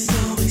right. I get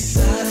so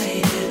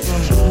excited.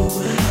 Oh,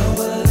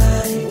 how I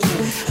like you.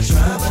 I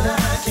try, but I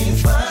can't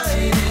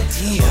find it.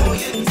 Oh,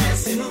 you're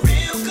dancing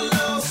real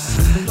close.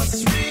 But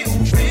it's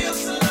real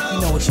slow. You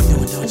know what you're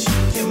doing, don't you?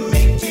 You're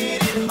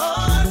making it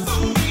hard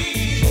for me.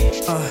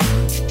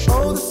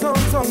 Oh, the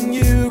song's on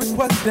you.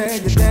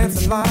 Requested you're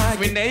dancing like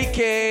we're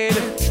naked.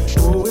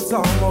 Oh, it's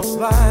almost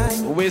like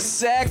we're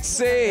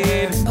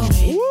sexy.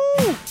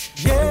 Woo!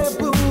 Yeah,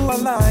 boo, I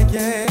like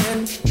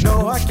it.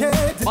 No, I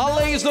can't. My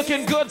lady's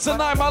looking good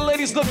tonight.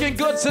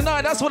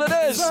 That's what it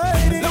is.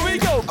 There we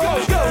go.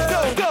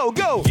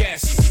 Go.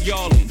 Yes,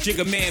 y'all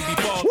Jigga man be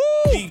ball.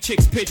 These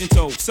chicks pigeon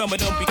toe. Some of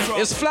them be cross.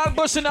 Is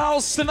Flatbush in the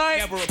house tonight?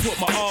 Never put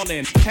my all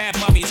in. Half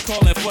mommy's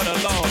calling for the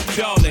law.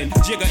 Darling,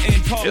 Jigga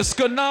in Paul. It's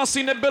Ganassi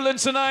in the building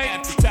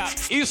tonight.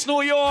 East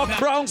New York,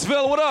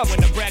 Brownsville, what up?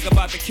 When I brag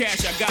about the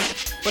cash I got,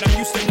 but I'm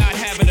used to not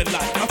having a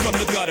lot. I'm from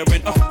the gutter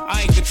and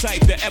I ain't the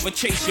type to ever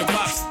chase your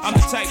box. I'm the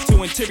type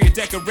to interior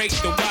decorate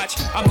the watch.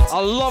 I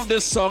love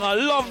this song.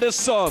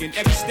 In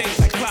every stage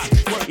like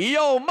clockwork.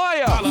 Yo,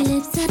 Maya. Your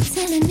lips are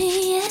telling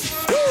me it.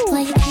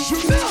 Why you keep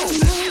me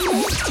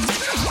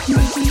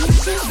making me feel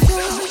so.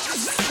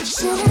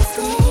 Should I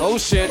stay? Oh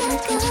shit.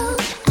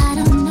 I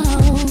don't know.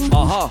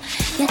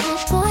 Your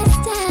hot boy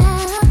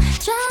style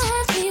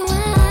drives me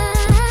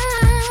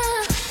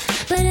wild,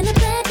 but in the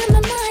back of my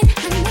mind,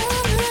 I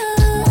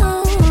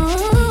know.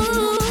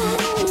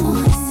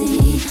 Wanna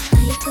see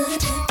how you put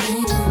that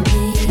thing on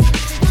me?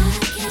 I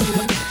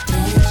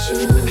can't let you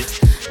mess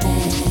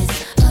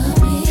up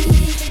me,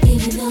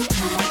 even though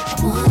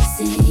I wanna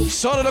see.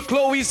 Shout out to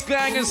Chloe's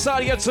gang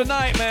inside here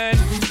tonight, man.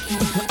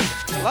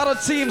 A lot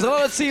of teams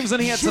in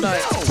here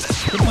tonight.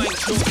 The mic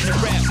short in the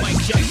rap, Mike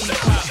Jackson the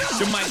pop.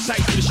 The mic tight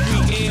to the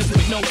street ends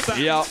with no stop.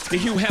 Yeah. The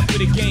Hugh Hef for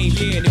the game,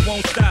 yeah, and it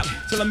won't stop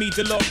till I meet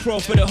the Lord Pro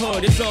for the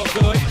hood. It's all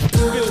good.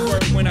 Feel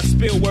word when I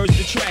spill words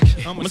to track.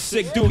 I'm a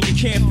sick dude, you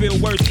can't feel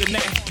worse than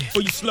that.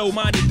 For you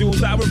slow-minded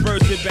dudes, I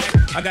reverse it back.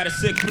 I got a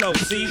sick flow,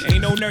 see,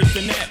 ain't no nurse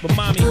in that. But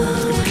mommy,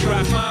 if you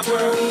rock my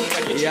world,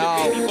 I get you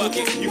a baby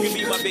bucket. You can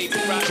be my baby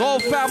rock. It's all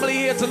family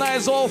here tonight.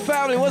 It's all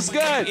family. What's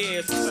good?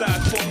 Yeah, it's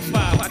size 4 or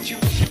 5. I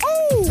choose.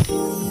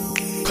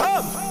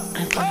 Come.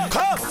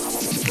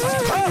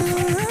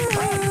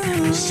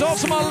 Shout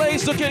to my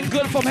ladies looking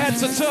good from head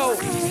to toe.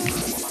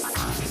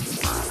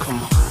 Come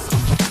on.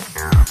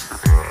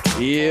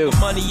 You.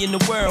 Money in the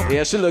world.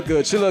 Yeah, she look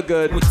good. She look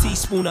good. With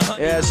teaspoon of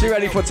honey. Yeah, she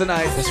ready for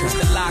tonight. That's right.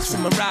 The locks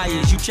and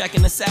Mariah's. You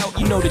checking us out?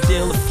 You know the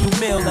deal. A few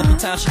mil every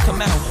time she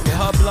come out. With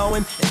her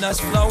blowing and us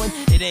flowing,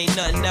 it ain't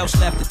nothing else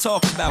left to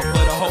talk about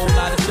but a whole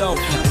lot of dough.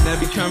 And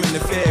every current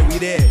affair, we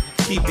there.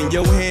 Keeping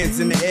your hands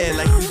in the air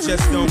like we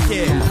just don't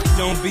care.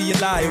 Don't be a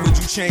liar. Would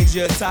you change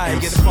your attire?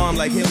 Get a farm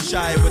like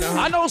Hillshire with a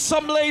I know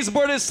some ladies'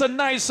 birthdays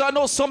tonight, so I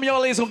know some of y'all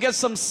ladies will get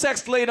some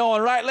sex later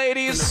on, right,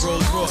 ladies?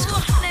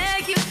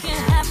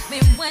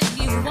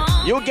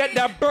 You'll get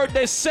that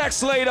birthday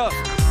sex later.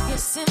 You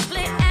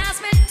simply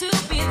ask me to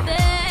be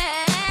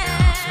there.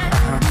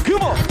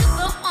 Come on. And you're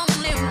the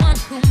only one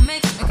who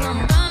makes me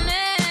come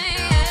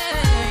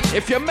running.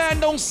 If your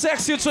man don't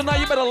sex you tonight,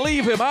 you better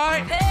leave him,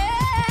 alright?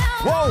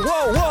 Whoa,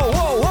 whoa, whoa,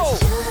 whoa, whoa.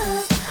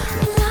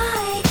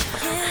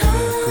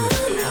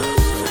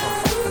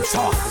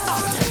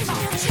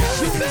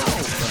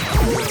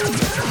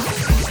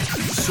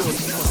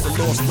 Shorty, you must have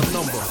lost my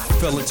number.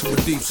 Fell into a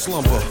deep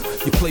slumber.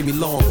 You play me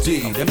long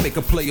D, that make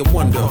a player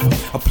wonder.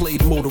 I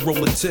played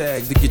Motorola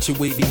tag to get your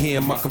wavy hair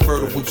in my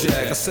convertible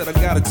Jag. I said I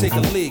gotta take a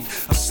leak,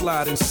 I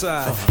slide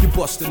inside. You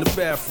bust in the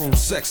bathroom,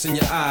 sex in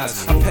your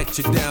eyes. I pecked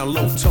you down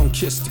low, tongue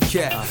kissed the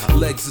cat.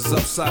 Legs is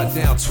upside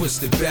down,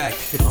 twisted back.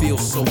 It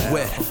feels so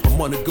wet. I'm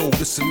on the go,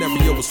 this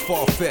scenario is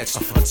far-fetched.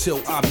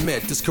 Until I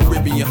met this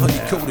Caribbean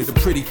honey-coated, a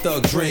pretty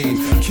thug dream.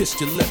 Kissed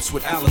your lips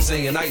with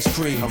Alizé and ice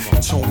cream.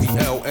 You told me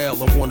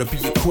LL, I wanna be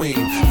a queen.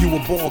 You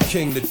were born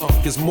king, the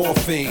is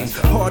morphine.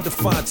 Hard to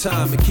find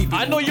time and keep it.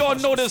 I know y'all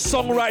know this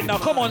song right now.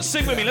 Come on,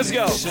 sing with me. Let's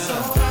go.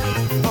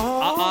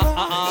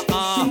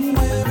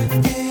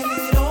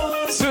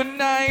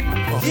 Tonight.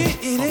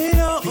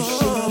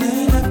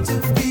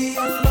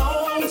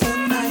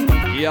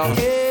 Yeah.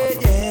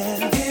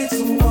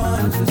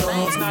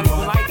 It's not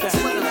even like that.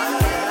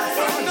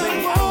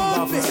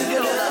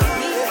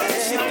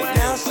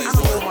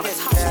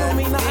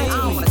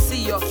 I wanna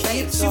see your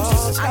face. I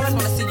just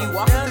wanna see you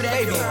walking through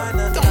that door.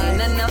 Ain't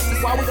nothing else to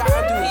say. Why we gotta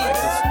do it like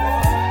this?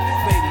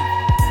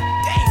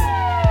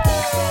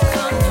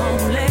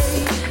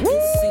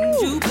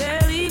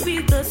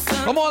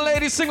 Come on,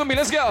 ladies, sing with me.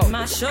 Let's go.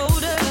 My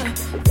shoulder,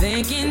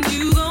 thinking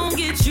you gon'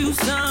 get you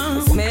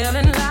some,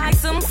 smelling like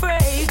some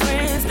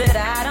fragrance that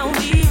I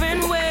don't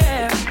even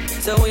wear.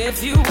 So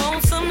if you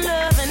want some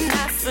loving,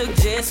 I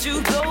suggest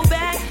you go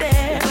back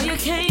there where you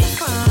came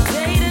from.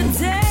 Day to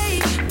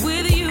day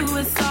with you,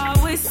 it's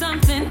always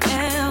something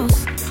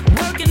else.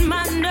 Working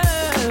my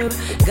nerve,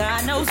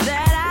 God knows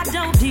that I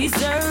don't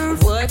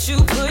deserve what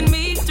you put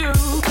me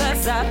through.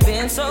 Cause I've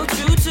been so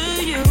true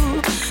to you,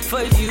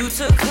 for you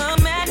to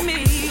come at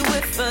me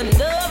with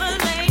another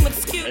lame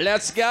excuse.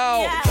 Let's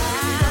go.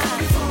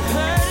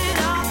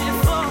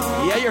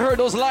 Yeah, you heard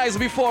those lies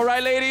before,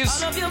 right,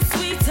 ladies? All of your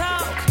sweet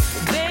talk,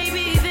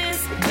 baby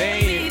this,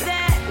 baby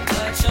that,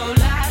 but your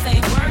lies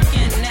ain't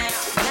working now.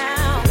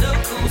 Now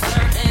look who's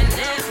hurting,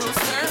 and who's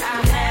hurt. I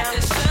had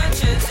to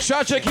shut you.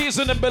 Shot your keys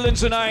in the building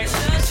tonight. To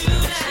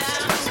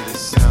the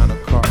sound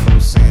of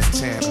Carlos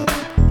Santana.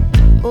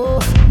 Oh,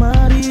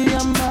 Maria,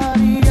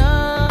 Maria.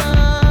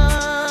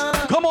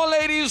 Come on,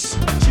 ladies.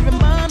 She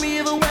remind me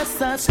of a West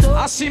Side Story.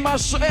 I see my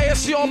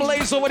ASC all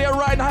ladies over there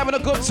right now having a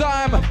good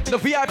time. The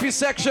VIP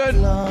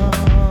section.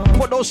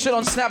 Put those shit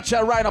on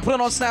Snapchat right now. Put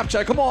it on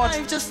Snapchat. Come on.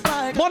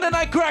 Monday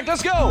Night Crack.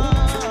 Let's go.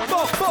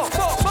 Boom, boom,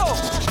 boom, boom.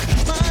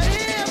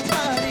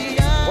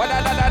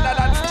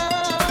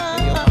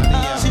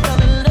 She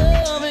fell in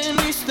love in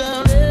East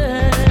LA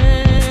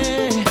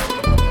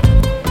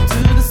to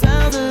the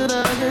sound of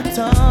the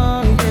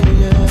guitar.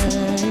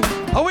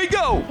 Yeah. Here we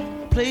go.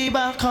 Played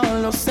by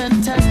Carlos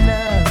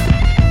Santana.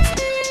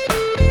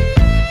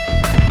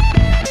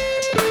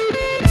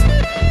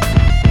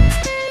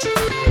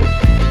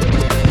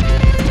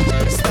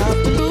 Stop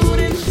the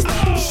looting,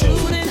 stop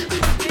shooting,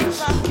 keep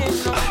rocking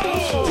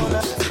on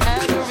the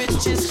and the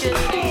rich is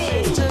getting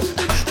richer,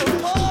 the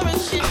poor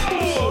is getting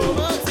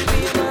poorer. See me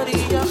and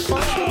Maria on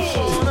the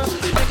corner,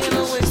 making a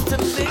wish to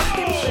make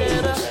it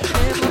better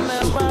in the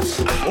mailbox.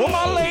 All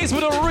my ladies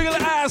with a real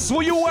ass,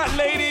 where you at,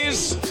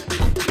 ladies?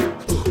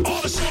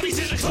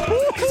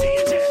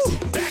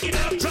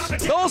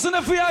 Those in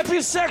the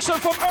VIP section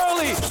from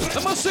early.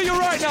 I'm gonna see you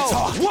right now.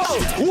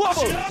 Wobble,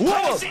 wobble,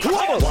 wobble,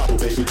 wobble. Wobble,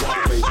 baby,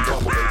 wobble, baby,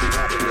 wobble, baby,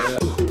 wobble,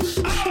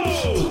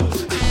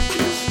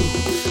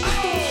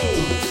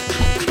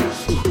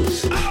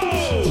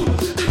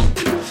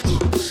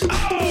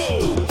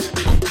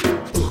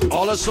 yeah.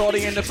 All the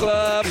shorty in the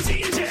club.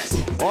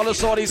 All the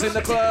shorties in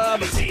the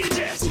club.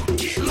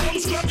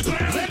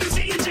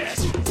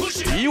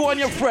 You and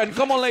your friend,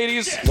 come on,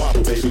 ladies.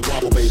 Wobble, baby,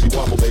 wobble, baby,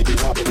 wobble, baby,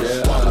 wobble,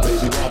 yeah. Wobble,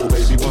 baby, wobble,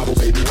 baby, wobble,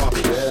 baby,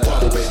 wobble, yeah.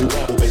 Wobble, baby,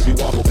 wobble, baby,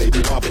 wobble,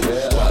 baby, wobble,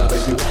 yeah. Wobble,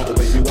 baby, wobble,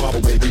 baby,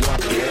 wobble, baby,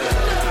 wobble,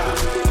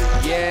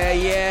 yeah. Yeah,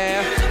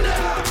 yeah.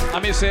 I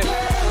miss it.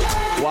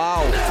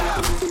 Wow.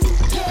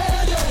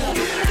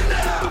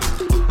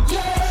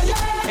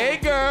 Hey,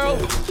 girl,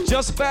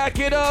 just back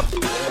it up.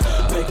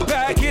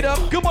 Back it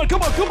up. Come on,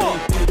 come on, come on.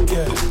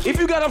 If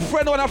you got a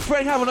friend or a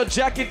friend having a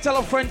jacket, tell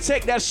a friend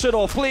take that shit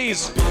off,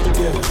 please.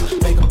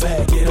 Make a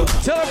bag it up.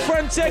 Tell a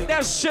friend take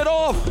that shit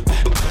off.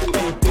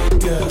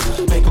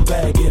 Make a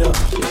bag it up.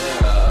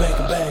 Make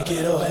a bag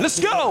it up. Let's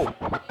go.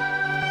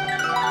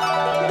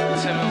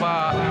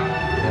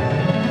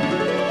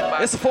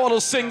 It's for all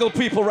those single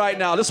people right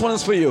now. This one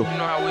is for you. You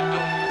know how we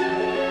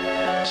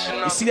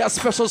do. You see that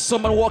special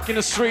someone walking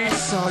the street? I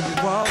saw you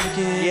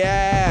walking.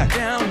 Yeah.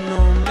 Down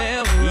on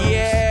Melrose.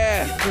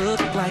 Yeah. You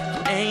look like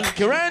you ain't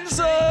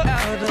Carenza.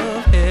 out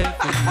of heaven.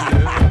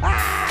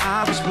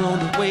 I was blown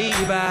away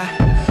by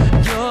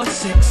your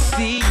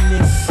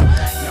sexiness.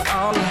 Now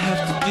all I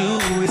have to do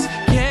is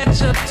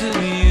catch up to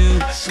you.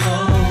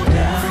 Slow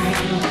down.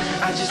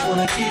 I just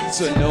wanna get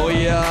to know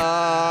ya.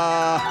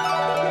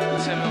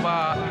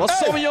 But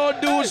some of your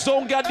dudes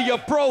don't got the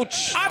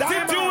approach.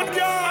 Attitude,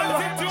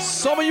 girl.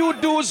 Some of you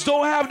dudes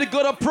don't have the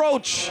good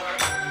approach.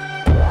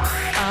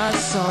 I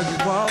saw you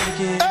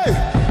walking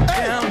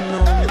down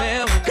on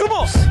Melrose. Come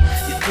on.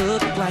 You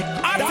look like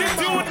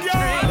attitude,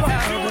 girl.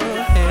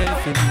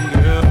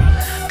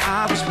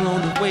 I was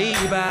blown away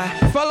by.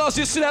 Fellas,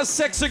 you see that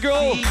sexy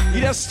girl?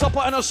 You just stop her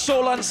on her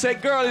shoulder and say,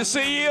 girl, you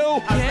see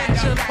you?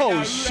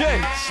 Oh,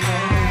 shit.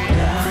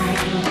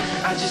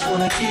 I just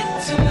wanna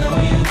get to know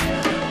you,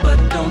 but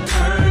don't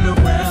turn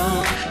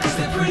around, cause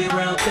that pretty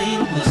round thing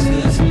was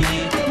good to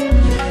me.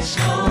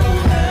 Slow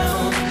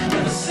down,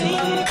 never seen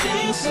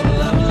anything so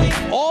lovely.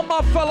 All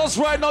my fellas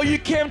right now, you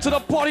came to the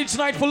party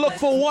tonight for look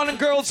for one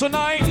girl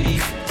tonight.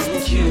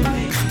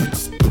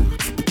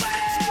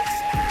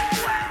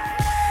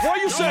 What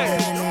you say?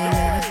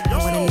 I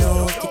wanna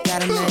know if you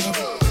got a man.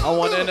 I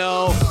wanna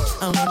know.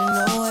 I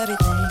wanna know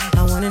everything.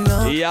 I wanna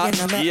know. Yeah.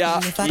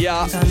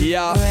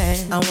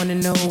 I wanna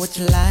know what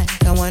you like.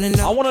 I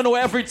wanna know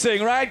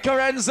everything, right,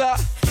 Carenza?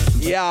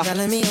 Yeah.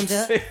 Telling me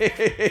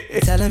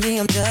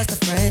I'm just a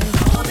friend.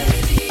 Oh,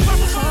 baby.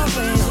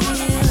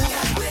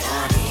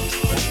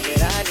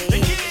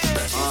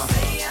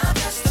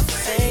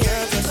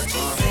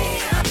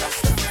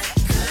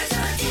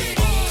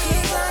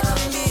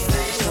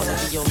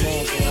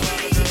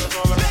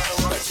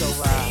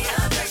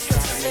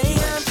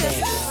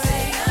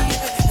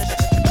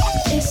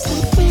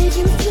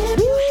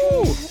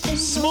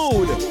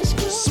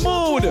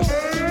 Smooth.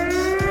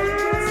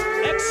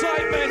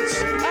 Xsytment.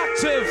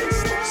 Active.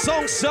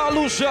 Song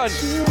Solution.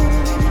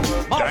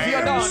 Mafia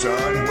Damn, son,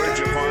 where'd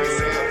you find this?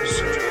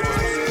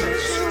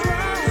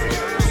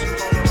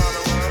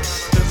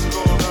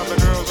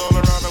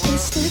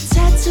 It's the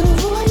tattoo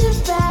on your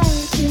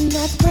back and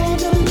that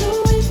brand on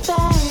Louis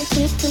bag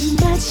with the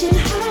matching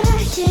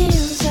high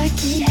heels. I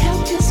can't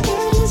help this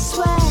girl is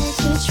swag.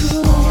 It's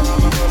true.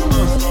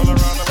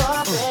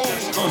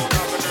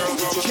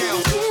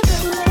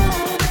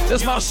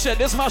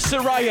 This my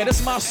shit right here. This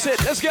is my shit.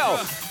 Let's go.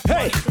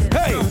 Hey.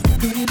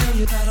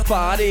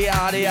 Party,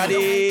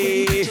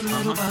 yaddy.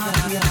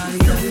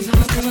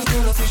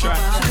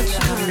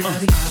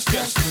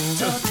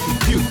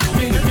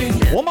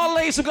 What my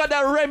ladies who got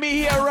that Remy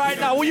here right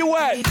now? Where you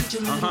at?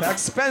 That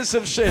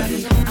expensive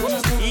shit.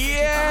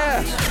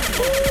 Yeah.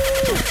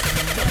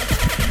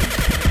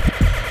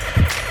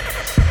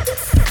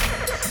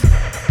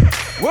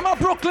 Where my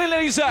Brooklyn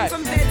ladies at?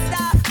 From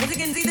Bed-Stuy, as you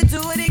can see the two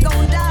of they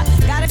gon' die.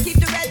 Gotta keep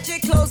the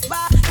ratchet close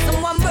by.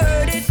 Someone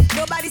murdered,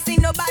 nobody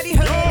seen, nobody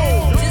heard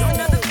it. Just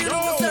another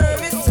funeral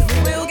service.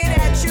 We'll get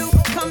at you.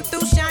 Come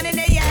through shining,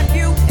 they at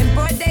you. In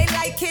broad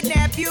daylight,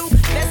 kidnap you.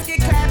 Let's get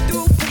clapped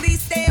through.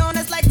 Police stay on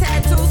us like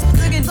tattoos.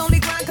 Liggins only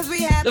grind cause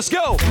we have. Let's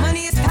go.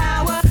 Money is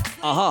power.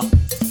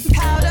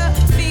 Powder,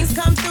 fiends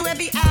come through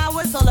every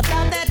hour. It's all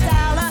about that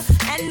dollar.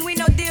 And we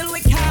no deal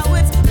with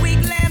cowards. Weak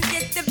lambs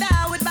get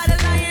devoured by the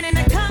lion in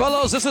the cup.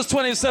 Fellows, this is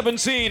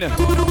 2017.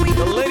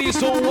 The ladies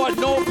don't want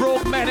no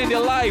broke man in their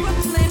life.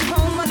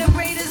 Home of the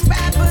greatest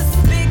rappers.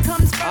 Big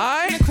comes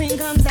first, the cream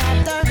comes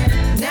after.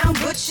 Now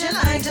put your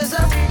lighters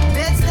up.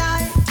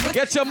 Bed-Stuy.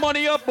 Get your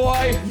money up,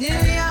 boy. New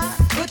York,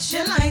 put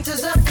your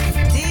lighters up.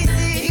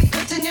 DC, keep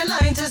putting your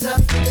lighters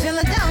up.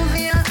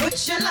 Philadelphia,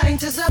 put your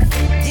lighters up.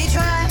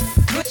 Detroit,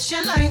 put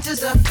your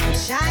lighters up.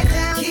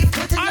 Chi-Town, keep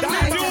putting your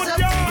lighters up.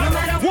 No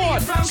matter where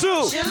 1,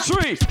 2,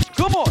 3,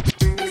 come on.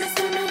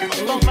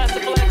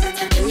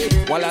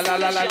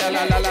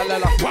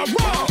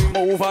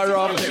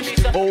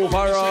 Move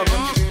around.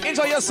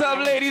 Enjoy yourself,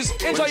 ladies.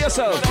 Enjoy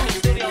yourself.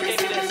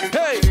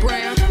 Hey.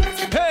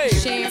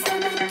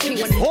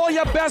 Hold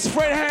your best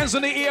friend hands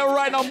in the air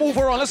right now. Move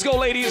around. Let's go,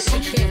 ladies.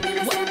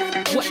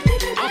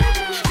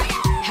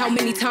 How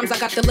many times I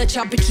got to let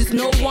y'all bitches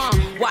know I'm?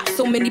 Why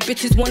so many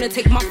bitches wanna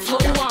take my flow?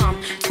 I'm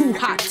too too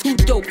hot, too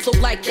dope. So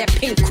like that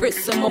pink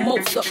Chris and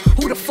mimosa.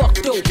 Who the fuck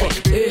dope?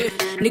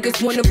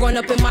 Niggas wanna run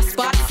up in my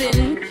spots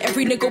and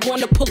every nigga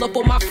wanna pull up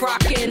on my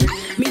frockin'.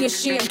 Me and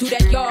Sham do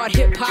that yard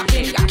hip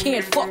hopping. I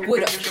can't fuck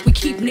with us. We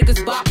keep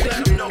niggas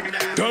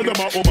bopping. Tell them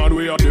a woman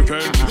we are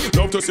defend.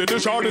 Love to see the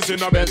shortest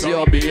in a Benz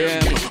or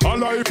BM.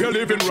 Allah, if you're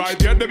living right,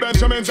 get the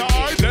Benjamin's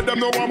eyes. Let them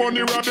know I'm on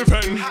the road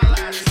defend.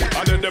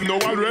 I let them know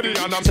already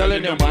and I'm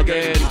telling them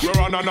again.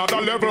 We're on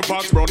another level,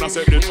 Fox Brown, I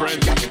set the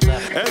trend.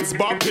 Heads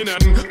bopping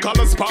and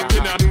colors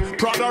popping and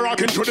Prada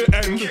rocking to the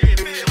end.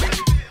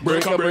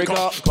 Break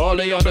up, call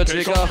the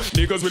undertaker.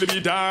 Niggas will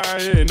be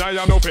dying, I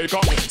am no faker.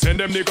 Send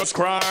them niggas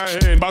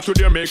crying, back to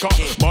their maker.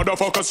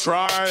 Motherfuckers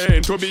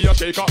trying to be a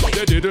shaker.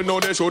 They didn't know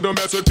they shouldn't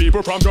mess with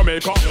people from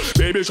Jamaica.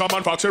 Baby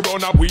Shaman Foxy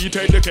run up, we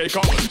take the cake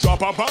up.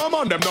 Drop a bomb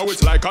on them, now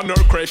it's like a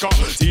nerve cracker.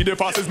 See the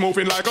fast is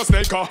moving like a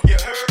snake.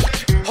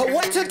 Oh,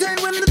 what today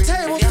when the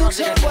tables will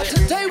turn? What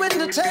today when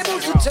the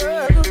tables will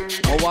turn?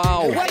 Oh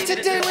wow. What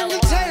today when the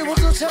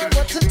tables will turn?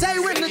 What today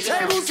when the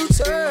tables will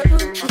turn?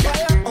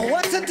 Oh,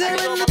 what today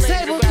when the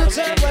tables will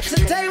turn? What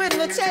today when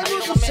the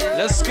tables will turn?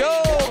 Let's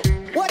go.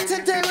 What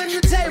today when the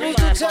tables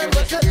will turn?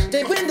 What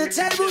today when the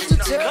tables will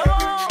turn?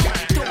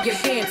 Throw your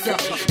hands up.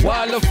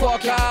 Wild the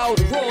fuck out.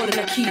 Roll and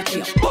I keep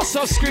you. Bust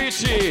up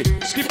screechy.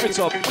 Skip it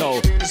up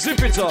now.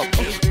 Zip it up.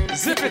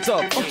 Zip it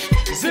up.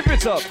 Zip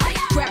it up.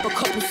 Grab a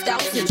couple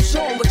stouts and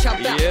show them what y'all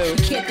about. Yeah. You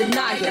can't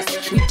deny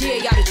us. We dare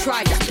y'all to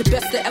try us. The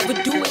best to ever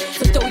do it.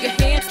 So throw your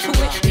hands to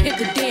it and hit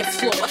the dance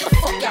floor. What the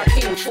fuck y'all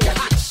came for?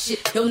 Hot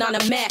shit. Yo,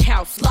 not a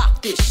madhouse.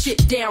 Lock this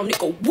shit down,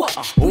 nigga. What?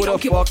 Who the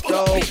fuck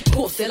though?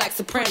 Pussy like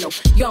soprano.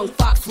 Young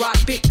Fox rock,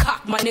 big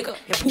cock, my nigga.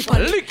 And poop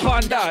on lick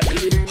on that.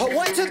 Oh,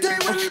 what today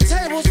when the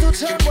tables will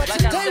turn? What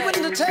today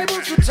when the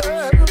tables will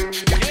turn?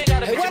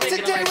 Hey, what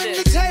today when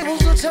the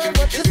tables will turn?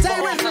 What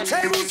today when the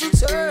tables will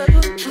turn?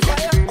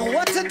 Oh,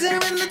 what today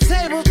when the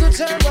tables will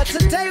turn? What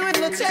today when